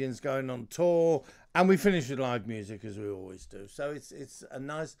comedians going on tour. And we finish with live music, as we always do. So it's a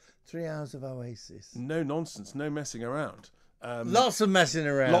nice 3 hours of oasis. No nonsense. No messing around. Lots of messing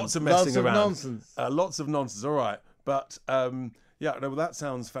around. Lots of messing around. Nonsense. Lots of nonsense. All right. But, that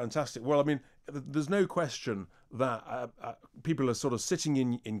sounds fantastic. Well, I mean, there's no question that people are sort of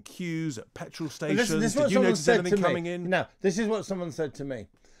sitting in queues at petrol stations. Did you notice anything coming in? No, this is what someone said to me.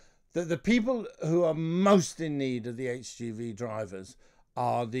 That the people who are most in need of the HGV drivers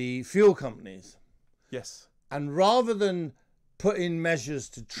are the fuel companies. Yes. And rather than put in measures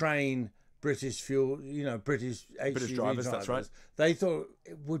to train British fuel, British HGV drivers, that's right. They thought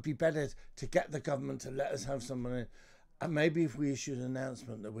it would be better to get the government to let us have someone in. And maybe if we issued an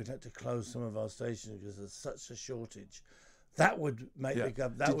announcement that we'd have to close some of our stations because there's such a shortage, that would make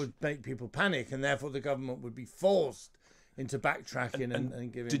would make people panic, and therefore the government would be forced into backtracking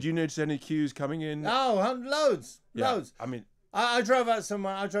and giving. Did you notice any queues coming in? Oh, loads. I mean, I drove out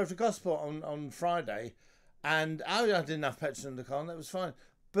somewhere. I drove to Gosport on Friday, and I had enough petrol in the car, and that was fine.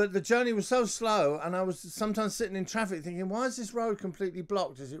 But the journey was so slow, and I was sometimes sitting in traffic thinking, why is this road completely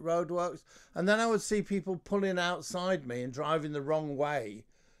blocked? Is it roadworks? And then I would see people pulling outside me and driving the wrong way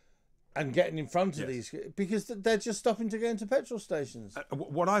and getting in front of these, because they're just stopping to go into petrol stations.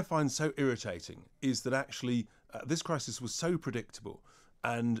 What I find so irritating is that actually this crisis was so predictable,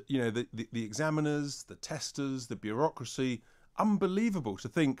 and the examiners, the testers, the bureaucracy, unbelievable to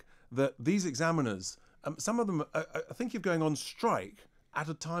think that these examiners, some of them are thinking of going on strike at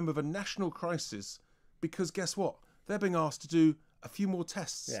a time of a national crisis, because guess what? They're being asked to do a few more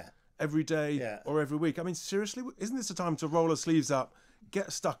tests every day or every week. I mean, seriously, isn't this a time to roll our sleeves up,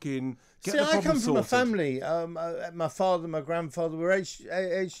 get stuck in, get the problem I come from sorted? a family. My father and my grandfather were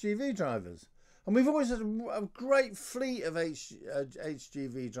HGV drivers. And we've always had a great fleet of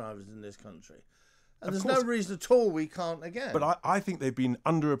HGV drivers in this country. And there's no reason at all we can't again. But I think they've been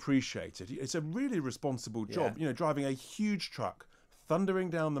underappreciated. It's a really responsible job, driving a huge truck,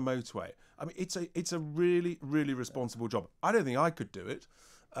 thundering down the motorway. I mean, it's a really, really responsible job. I don't think I could do it.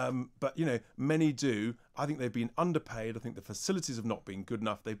 But, you know, many do. I think they've been underpaid. I think the facilities have not been good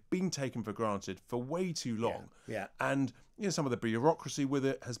enough. They've been taken for granted for way too long. Yeah. And, you know, some of the bureaucracy with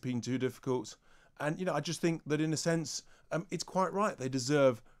it has been too difficult. And, you know, I just think that in a sense, it's quite right. They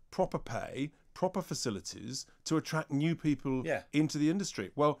deserve proper pay, proper facilities to attract new people into the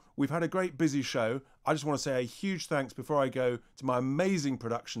industry. Well, we've had a great busy show. I just want to say a huge thanks before I go to my amazing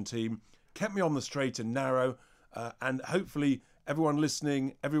production team. Kept me on the straight and narrow. And hopefully everyone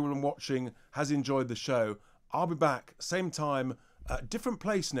listening, everyone watching has enjoyed the show. I'll be back, same time, different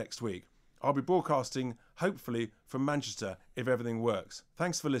place next week. I'll be broadcasting, hopefully, from Manchester if everything works.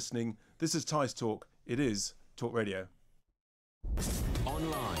 Thanks for listening. This is Tice Talk. It is Talk Radio.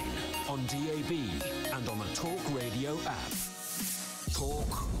 Online, on DAB, and on the Talk Radio app.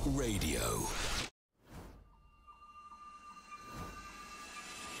 Talk Radio.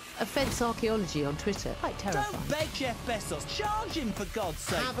 Offence archaeology on Twitter. Quite terrifying. Don't beg Jeff Bezos. Charge him, for God's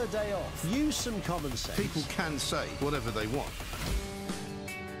sake. Have a day off. Use some common sense. People can say whatever they want.